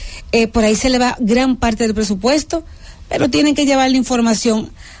 señores, por ahí se le va gran parte del presupuesto, pero tienen que llevar la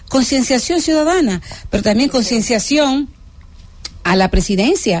información, concienciación ciudadana, pero también concienciación a la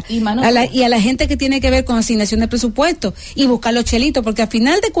presidencia y a la gente que tiene que ver con asignación de presupuesto y buscar los chelitos, porque al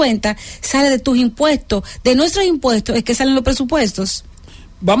final de cuentas sale de tus impuestos, de nuestros impuestos es que salen los presupuestos.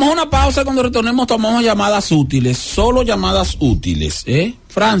 Vamos a una pausa, cuando retornemos tomamos llamadas útiles, solo llamadas útiles,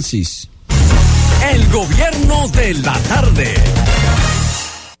 Francis. El gobierno de la tarde.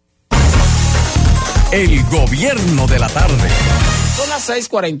 El gobierno de la tarde. Son las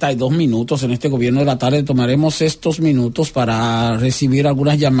 6:42 en este gobierno de la tarde. Tomaremos estos minutos para recibir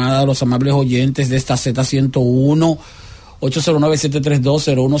algunas llamadas de los amables oyentes de esta Z101,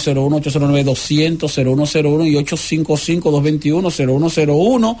 809-732-0101, 809-200-0101 y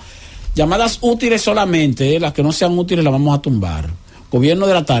 855-221-0101. Llamadas útiles solamente, las que no sean útiles las vamos a tumbar. Gobierno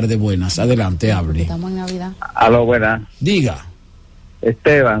de la tarde, buenas, adelante, hable. Estamos en Navidad. Aló, buenas. Diga.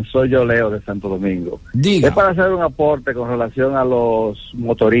 Esteban, soy yo, Leo, de Santo Domingo. Diga. Es para hacer un aporte con relación a los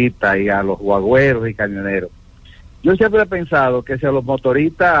motoristas y a los guagüeros y camioneros. Yo siempre he pensado que si a los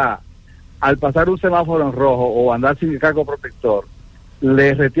motoristas, al pasar un semáforo en rojo o andar sin casco protector,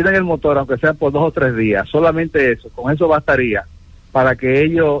 les retiran el motor, aunque sea por 2 o 3 días, solamente eso, con eso bastaría para que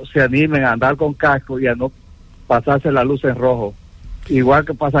ellos se animen a andar con casco y a no pasarse la luz en rojo. Igual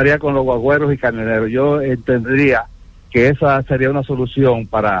que pasaría con los guagüeros y camioneros. Yo entendería que esa sería una solución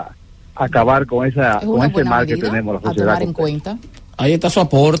para acabar con ese mal que tenemos la sociedad. A tomar en cuenta. Ahí está su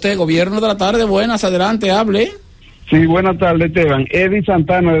aporte, gobierno de la tarde, buenas, adelante, hable. Sí, buenas tardes, Esteban. Eddie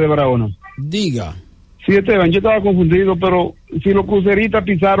Santana de Barahona. Diga. Sí, Esteban, yo estaba confundido, pero si los cruceristas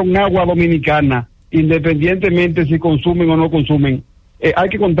pisaron agua dominicana, independientemente si consumen o no consumen, hay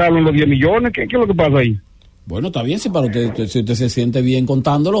que contarlo en los 10 millones, ¿qué es lo que pasa ahí? Bueno, está bien, si para usted, si usted se siente bien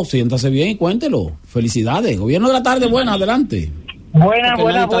contándolo, siéntase bien y cuéntelo. Felicidades. Gobierno de la tarde, buena, adelante. Buenas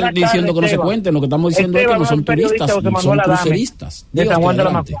diciendo tardes, que no se cuenten, lo que estamos diciendo es que no son turistas, son cruceristas. De San Juan de la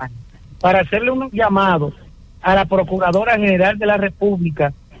Maguana. Para hacerle un llamado a la Procuradora General de la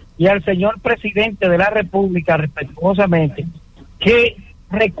República y al señor Presidente de la República, respetuosamente, que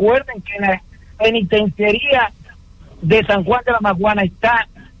recuerden que la penitenciaría de San Juan de la Maguana está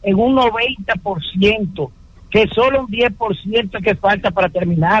en un 90%, que solo un 10% es que falta para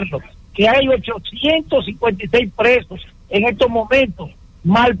terminarlo, que hay 856 presos en estos momentos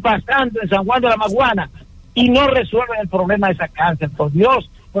mal pasando en San Juan de la Maguana y no resuelven el problema de esa cárcel. Por Dios,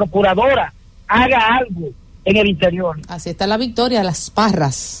 procuradora, haga algo en el interior. Así está la Victoria, Las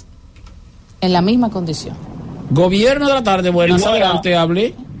Parras, en la misma condición. Gobierno de la tarde, buenas, adelante,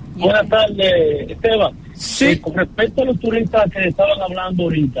 hable. Buenas tardes, Esteban. Sí. Con respecto a los turistas que estaban hablando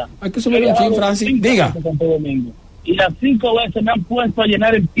ahorita. Hay que subir un chin, Francis. Diga. Y las 5 veces me han puesto a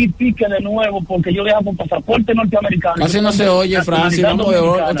llenar el pique de nuevo porque yo viajo con pasaporte norteamericano. Casi no se oye, Francis.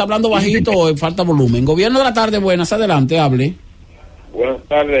 ¿Está hablando bajito o falta volumen? Gobierno de la tarde, buenas, adelante, hable. Buenas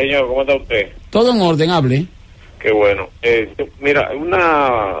tardes, señor. ¿Cómo está usted? Todo en orden, hable. Qué bueno. Mira,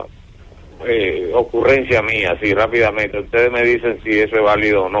 una ocurrencia mía, así rápidamente. Ustedes me dicen si eso es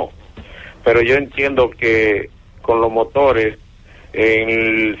válido o no. Pero yo entiendo que con los motores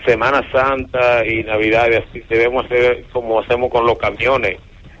en Semana Santa y Navidades así debemos hacer como hacemos con los camiones,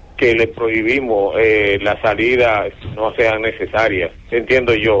 que le prohibimos la salida no sean necesarias.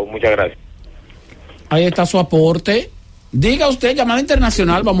 Entiendo yo. Muchas gracias. Ahí está su aporte. Diga usted, llamada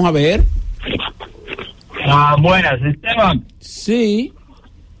internacional, vamos a ver. Buenas, Esteban. Sí.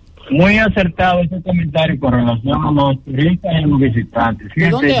 Muy acertado ese comentario con relación a los turistas y los visitantes. Fíjate,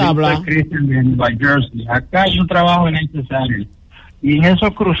 ¿de dónde habla? Soy Christian de Nueva Jersey. Acá hay un trabajo necesario. Y en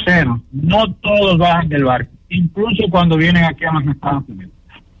esos cruceros, no todos bajan del barco, incluso cuando vienen aquí a los Estados Unidos.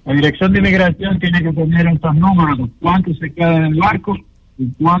 La Dirección de Inmigración tiene que poner estos números, cuántos se quedan en el barco y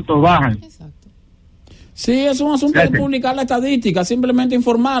cuántos bajan. Exacto. Sí, es un asunto de publicar la estadística, simplemente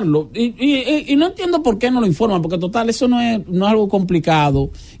informarlo. Y no entiendo por qué no lo informan, porque total, eso no es algo complicado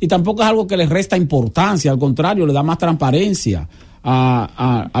y tampoco es algo que les resta importancia, al contrario, le da más transparencia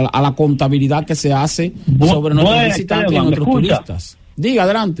a la contabilidad que se hace sobre nuestros visitantes y nuestros turistas. Diga,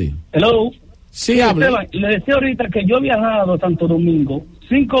 adelante. Hello. Sí, hable. Esteban, le decía ahorita que yo he viajado a Santo Domingo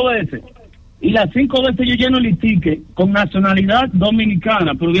 5 veces. Y las 5 veces yo lleno el ticket con nacionalidad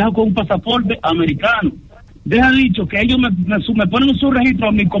dominicana, pero viajo con un pasaporte americano. Deja dicho que ellos me ponen su registro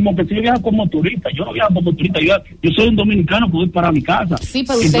a mí como que si yo viajo como turista. Yo no viajo como turista, yo soy un dominicano que voy para mi casa. Sí,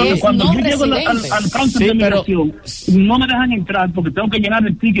 pero entonces, cuando no yo llego al counter de migración, no me dejan entrar porque tengo que llenar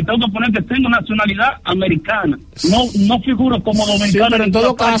el ticket, tengo que poner que tengo nacionalidad americana. No figuro como dominicano. Sí, pero en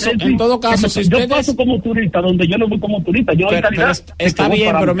todo caso, si yo paso como turista, donde yo no voy como turista, yo pero está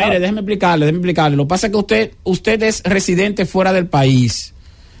bien, pero mire, déjeme explicarle. Lo que pasa es que usted es residente fuera del país.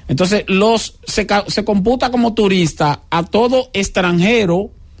 Entonces, se computa como turista a todo extranjero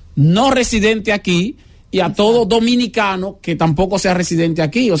no residente aquí y a todo dominicano que tampoco sea residente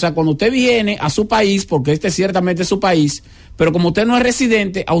aquí. O sea, cuando usted viene a su país, porque este ciertamente es su país, pero como usted no es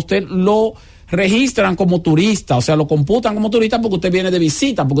residente, a usted lo registran como turista, o sea, lo computan como turista porque usted viene de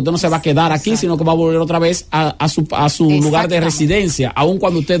visita, porque usted no se va a quedar aquí, sino que va a volver otra vez a su lugar de residencia, aun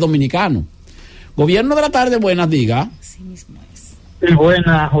cuando usted es dominicano. Gobierno de la tarde, buenas, diga. Así mismo es. Sí,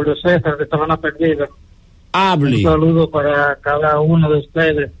 buenas, Julio César, de Sabana Perdida. Hable. Un saludo para cada uno de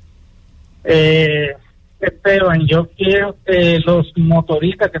ustedes. Esteban, yo quiero que los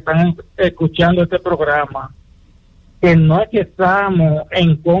motoristas que están escuchando este programa, que no es que estamos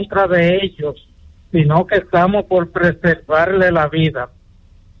en contra de ellos, sino que estamos por preservarle la vida.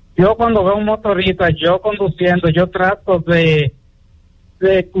 Yo cuando veo un motorista, yo conduciendo, yo trato de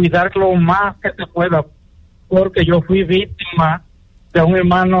cuidar lo más que se pueda, porque yo fui víctima de un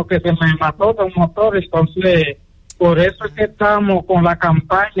hermano que se me mató de un motor. Entonces, por eso es que estamos con la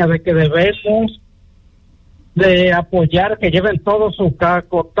campaña de que debemos de apoyar que lleven todos sus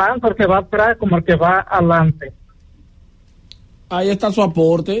cascos, tanto el que va atrás como el que va adelante. Ahí está su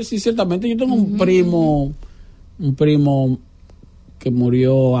aporte. Sí, ciertamente. Yo tengo un primo que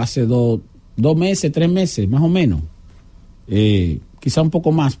murió hace 2 meses, 3 meses, más o menos. Quizá un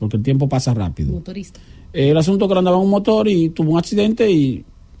poco más, porque el tiempo pasa rápido. Motorista. El asunto que andaba en un motor y tuvo un accidente y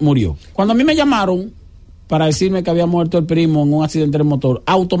murió. Cuando a mí me llamaron para decirme que había muerto el primo en un accidente de motor,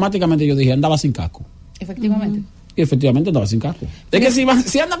 automáticamente yo dije, andaba sin casco. Efectivamente. Y efectivamente andaba sin casco. Es que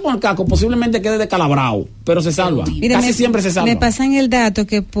si anda con el casco, posiblemente quede descalabrado, pero se salva. Mira, Casi siempre se salva. Me pasan el dato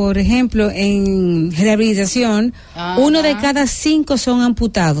que, por ejemplo, en rehabilitación, 1 de cada 5 son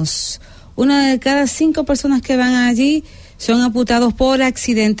amputados. 1 de cada 5 personas que van allí son amputados por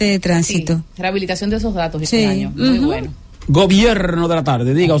accidente de tránsito. Sí, rehabilitación de esos datos este año. Muy bueno. Gobierno de la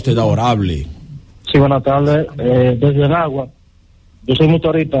tarde, diga usted, honorable. Sí, buenas tardes, desde el agua. Yo soy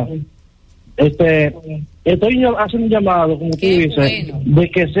motorista. Estoy haciendo un llamado, como tú dices,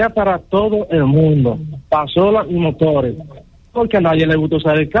 de que sea para todo el mundo, para solas y motores, porque a nadie le gusta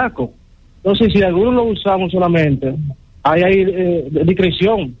usar el casco. Entonces, si algunos lo usamos solamente, hay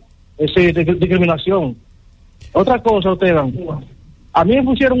discreción, discriminación. Otra cosa, Esteban, a mí me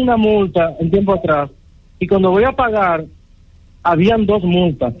pusieron una multa un tiempo atrás, y cuando voy a pagar, habían 2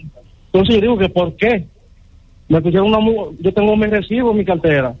 multas. Entonces yo digo que ¿por qué? Me pusieron una multa, yo tengo mi recibo en mi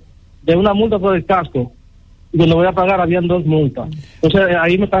cartera de una multa por el casco, y cuando voy a pagar habían 2 multas. Entonces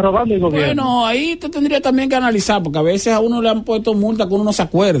ahí me está robando el gobierno. Bueno, ahí te tendría también que analizar, porque a veces a uno le han puesto multas que uno no se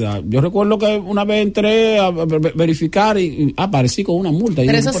acuerda. Yo recuerdo que una vez entré a verificar y aparecí con una multa.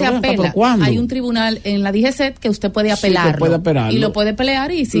 Pero eso se apela. Hay un tribunal en la DGCET que usted puede apelarlo. Sí, puede apelarlo. Y lo puede pelear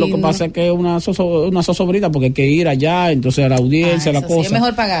y si... Lo que pasa es que es una zozobrita, porque hay que ir allá, entonces a la audiencia, la cosa. Sí, es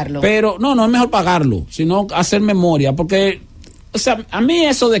mejor pagarlo. Pero no es mejor pagarlo, sino hacer memoria, porque, o sea, a mí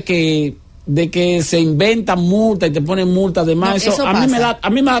eso de que se inventan multas y te ponen multas de más, eso a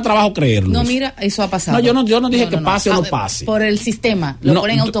mí me da trabajo creerlo. No, mira, eso ha pasado. No, yo no dije que pase o no pase. Por el sistema, lo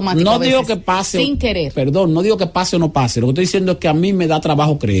ponen automático. No digo que pase sin querer. Perdón, no digo que pase o no pase. Lo que estoy diciendo es que a mí me da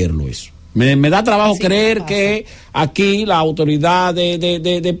trabajo creerlo eso. Me da trabajo creer que aquí la autoridad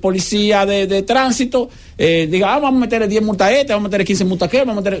de policía de tránsito diga, vamos a meterle 10 multas a vamos a meterle 15 multas a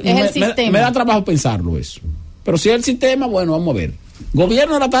vamos a meterle... Me da trabajo pensarlo eso. Pero si es el sistema, bueno, vamos a ver.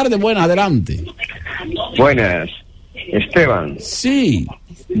 Gobierno de la tarde, buenas, adelante. Buenas, Esteban. Sí.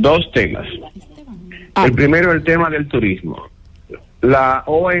 2 temas. El primero, el tema del turismo. La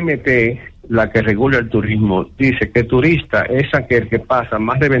OMT, la que regula el turismo, dice que turista es aquel que pasa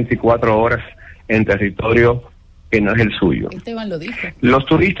más de 24 horas en territorio que no es el suyo. Esteban lo dijo. Los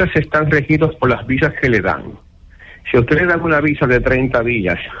turistas están regidos por las visas que le dan. Si usted le da una visa de 30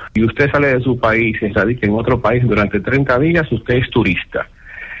 días y usted sale de su país y radica en otro país durante 30 días, usted es turista.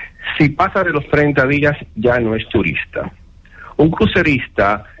 Si pasa de los 30 días, ya no es turista. Un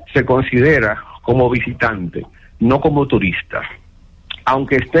crucerista se considera como visitante, no como turista.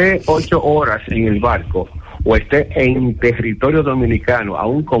 Aunque esté 8 horas en el barco o esté en territorio dominicano,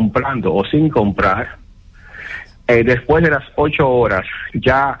 aún comprando o sin comprar, después de las 8 horas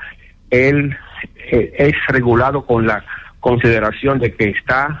ya él es regulado con la consideración de que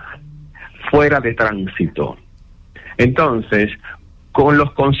está fuera de tránsito. Entonces, con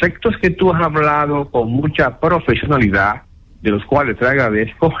los conceptos que tú has hablado con mucha profesionalidad, de los cuales te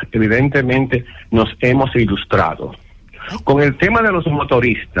agradezco, evidentemente nos hemos ilustrado. Con el tema de los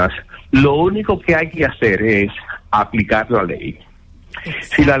motoristas, lo único que hay que hacer es aplicar la ley.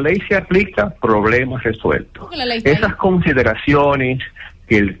 Si la ley se aplica, problema resuelto. Esas consideraciones,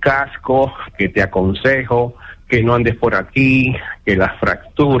 que el casco, que te aconsejo, que no andes por aquí, que las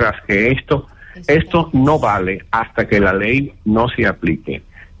fracturas, que esto no vale hasta que la ley no se aplique.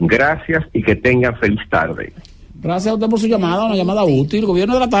 Gracias y que tengan feliz tarde. Gracias a usted por su llamada, una llamada útil.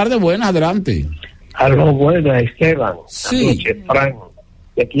 Gobierno de la tarde, buenas, adelante. Algo bueno, Esteban. Sí. Anoche, Frank,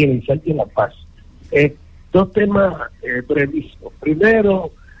 de aquí en el Centro de La Paz. 2 temas brevísimos. Primero,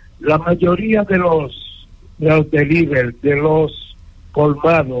 la mayoría de los delivery, de los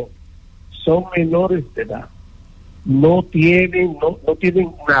colmados, son menores de edad. No tienen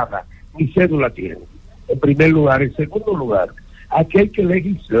nada, ni cédula tienen, en primer lugar. En segundo lugar, aquí hay que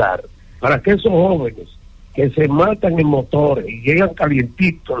legislar para que esos jóvenes que se matan en motores y llegan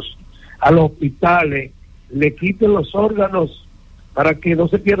calientitos a los hospitales, le quiten los órganos para que no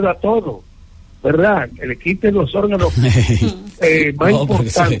se pierda todo, ¿verdad? Que le quiten los órganos más importantes.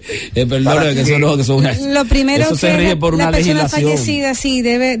 Lo primero eso se rige por la persona fallecida sí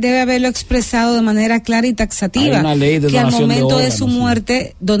debe haberlo expresado de manera clara y taxativa. Hay una ley de que al momento de de su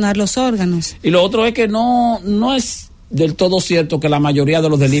muerte donar los órganos. Y lo otro es que no es del todo cierto que la mayoría de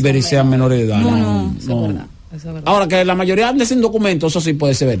los delivery sean menores de edad. No. Eso es verdad. Ahora, que la mayoría ande sin documentos, eso sí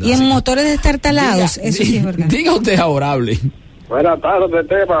puede ser verdad. Y en motores destartalados, eso sí es verdad. Diga usted, honorable. Buenas tardes,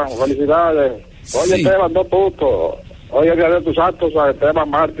 Esteban. Felicidades. Oye, Sí. Esteban, 2 puntos. Hoy es el día de tus santos a Esteban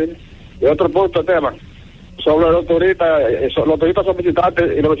Martín. Y otro punto, Esteban, sobre los turistas. Los turistas son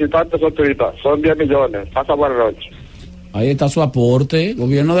visitantes y los visitantes son turistas. Son 10 millones. Pasa buena noche. Ahí está su aporte.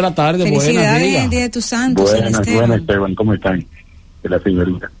 Gobierno de la tarde, buenas, Felicidades diga. en el Día de tus Santos, Buenas, Esteban, ¿cómo están? De la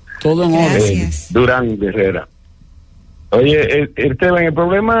señorita. Todo en orden. Gracias. Durán Herrera. Oye, Esteban, el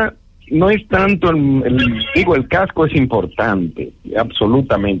problema no es tanto el casco es importante,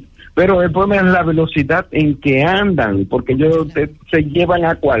 absolutamente, pero el problema es la velocidad en que andan, porque ellos se llevan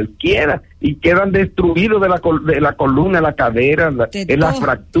a cualquiera y quedan destruidos de la columna, la cadera, las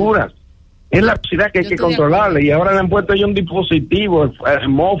fracturas. Es la velocidad que hay que controlarle, y ahora le han puesto ahí un dispositivo, el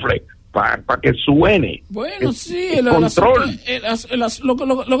mofle, para que suene. Bueno, sí, el control.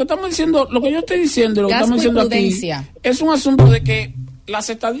 Lo que estamos diciendo, lo que yo estoy diciendo, lo que estamos diciendo aquí, es un asunto de que las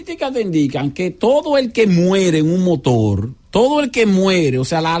estadísticas te indican que todo el que muere en un motor, todo el que muere, o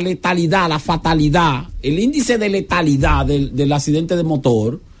sea, la letalidad, la fatalidad, el índice de letalidad del accidente de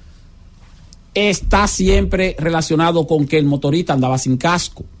motor está siempre relacionado con que el motorista andaba sin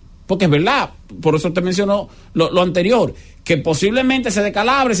casco. Porque es verdad, por eso te mencionó lo anterior, que posiblemente se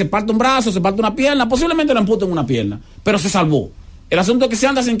decalabre, se parte un brazo, se parte una pierna, posiblemente le amputen una pierna, pero se salvó. El asunto es que si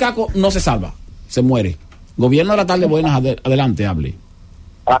anda sin casco, no se salva, se muere. Gobierno de la tarde, buenas, adelante, hable.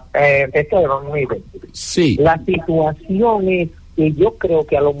 Mire, sí. La situación es que yo creo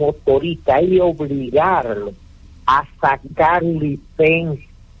que a los motoristas hay que obligarlos a sacar licencia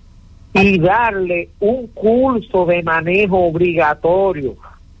y darle un curso de manejo obligatorio,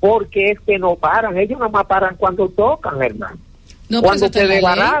 porque es que no paran, ellos nada más paran cuando tocan, hermano. No, cuando se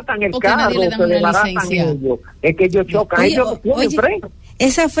desbaratan el carro, se desbaratan ellos, es que ellos chocan, ellos no tienen freno.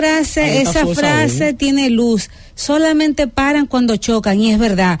 Esa frase tiene luz. Solamente paran cuando chocan, y es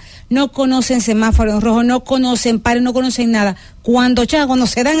verdad. No conocen semáforo en rojo, no conocen pares, no conocen nada. Cuando chocan, cuando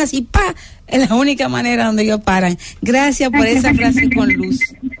se dan así, ¡pa!, es la única manera donde ellos paran. Gracias por esa frase con luz.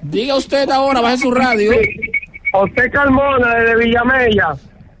 Diga usted ahora, baje su radio. José Carmona, de Villamella.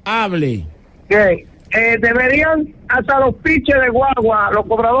 Hable. Que deberían, hasta los piches de guagua, los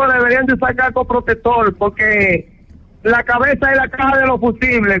cobradores deberían de sacar con protector, porque la cabeza es la caja de los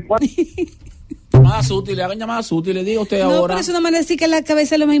fusibles. Llamadas útiles, hagan llamadas útiles, diga usted ahora. No, pero eso no me decir que la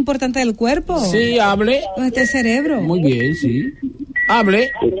cabeza es lo más importante del cuerpo. Sí, hable. Donde está el cerebro. Muy bien, sí. Hable.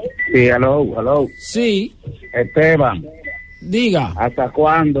 Sí, aló. Sí. Esteban. Diga. ¿Hasta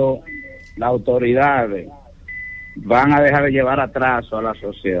cuándo las autoridades van a dejar de llevar atraso a la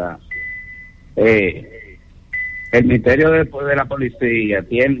sociedad? El Ministerio de la Policía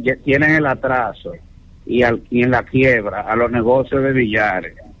tienen el atraso y en la quiebra a los negocios de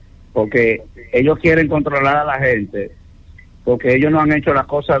billares, porque ellos quieren controlar a la gente, porque ellos no han hecho las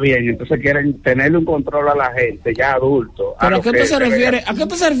cosas bien, entonces quieren tenerle un control a la gente ya adulto. ¿Pero a qué usted se refiere? ¿A qué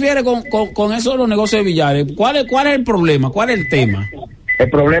usted se refiere con eso de los negocios de billares? ¿Cuál es el problema? ¿Cuál es el tema? El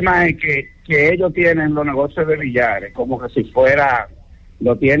problema es que ellos tienen los negocios de billares como que si fuera,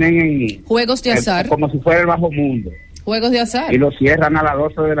 lo tienen en juegos de azar, como si fuera el bajo mundo. Juegos de azar. Y lo cierran a las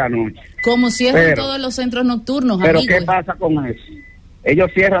 12 de la noche. Como cierran todos los centros nocturnos, pero amigos. ¿qué pasa con eso?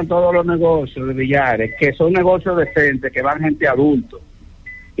 Ellos cierran todos los negocios de billares, que son negocios decentes, que van gente adulto.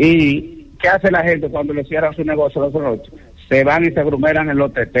 ¿Y qué hace la gente cuando le cierran su negocio a las 8? Se van y se agrumeran en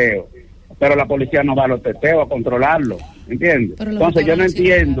los teteos. Pero la policía no va a los teteos a controlarlo, ¿entiendes? Entonces yo no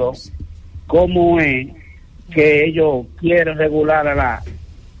entiendo cómo es que ellos quieren regular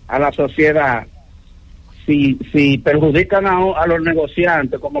a la sociedad si perjudican a los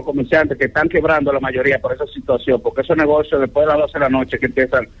negociantes como comerciantes que están quebrando la mayoría por esa situación, porque esos negocios después de las 12 de la noche que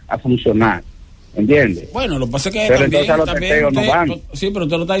empiezan a funcionar, ¿entiendes? Bueno, lo que pasa es que pero entonces a los teteos no van. Sí, pero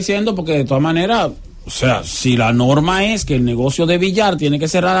usted lo está diciendo porque de todas maneras, o sea, si la norma es que el negocio de billar tiene que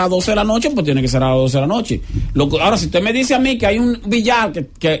cerrar a las 12 de la noche, pues tiene que cerrar a las 12 de la noche. Ahora, si usted me dice a mí que hay un billar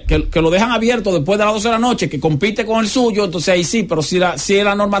que lo dejan abierto después de las 12 de la noche, que compite con el suyo, entonces ahí sí, pero si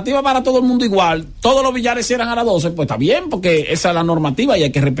la normativa para todo el mundo igual, todos los billares cierran a las 12, pues está bien, porque esa es la normativa y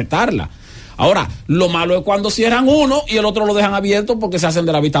hay que respetarla. Ahora, lo malo es cuando cierran uno y el otro lo dejan abierto porque se hacen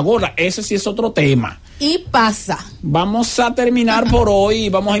de la vista gorda. Ese sí es otro tema. Y pasa. Vamos a terminar por hoy y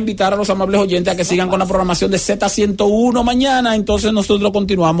vamos a invitar a los amables oyentes a que sigan con la programación de Z101 mañana. Entonces nosotros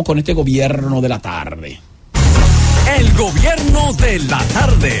continuamos con este gobierno de la tarde. El gobierno de la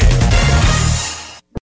tarde.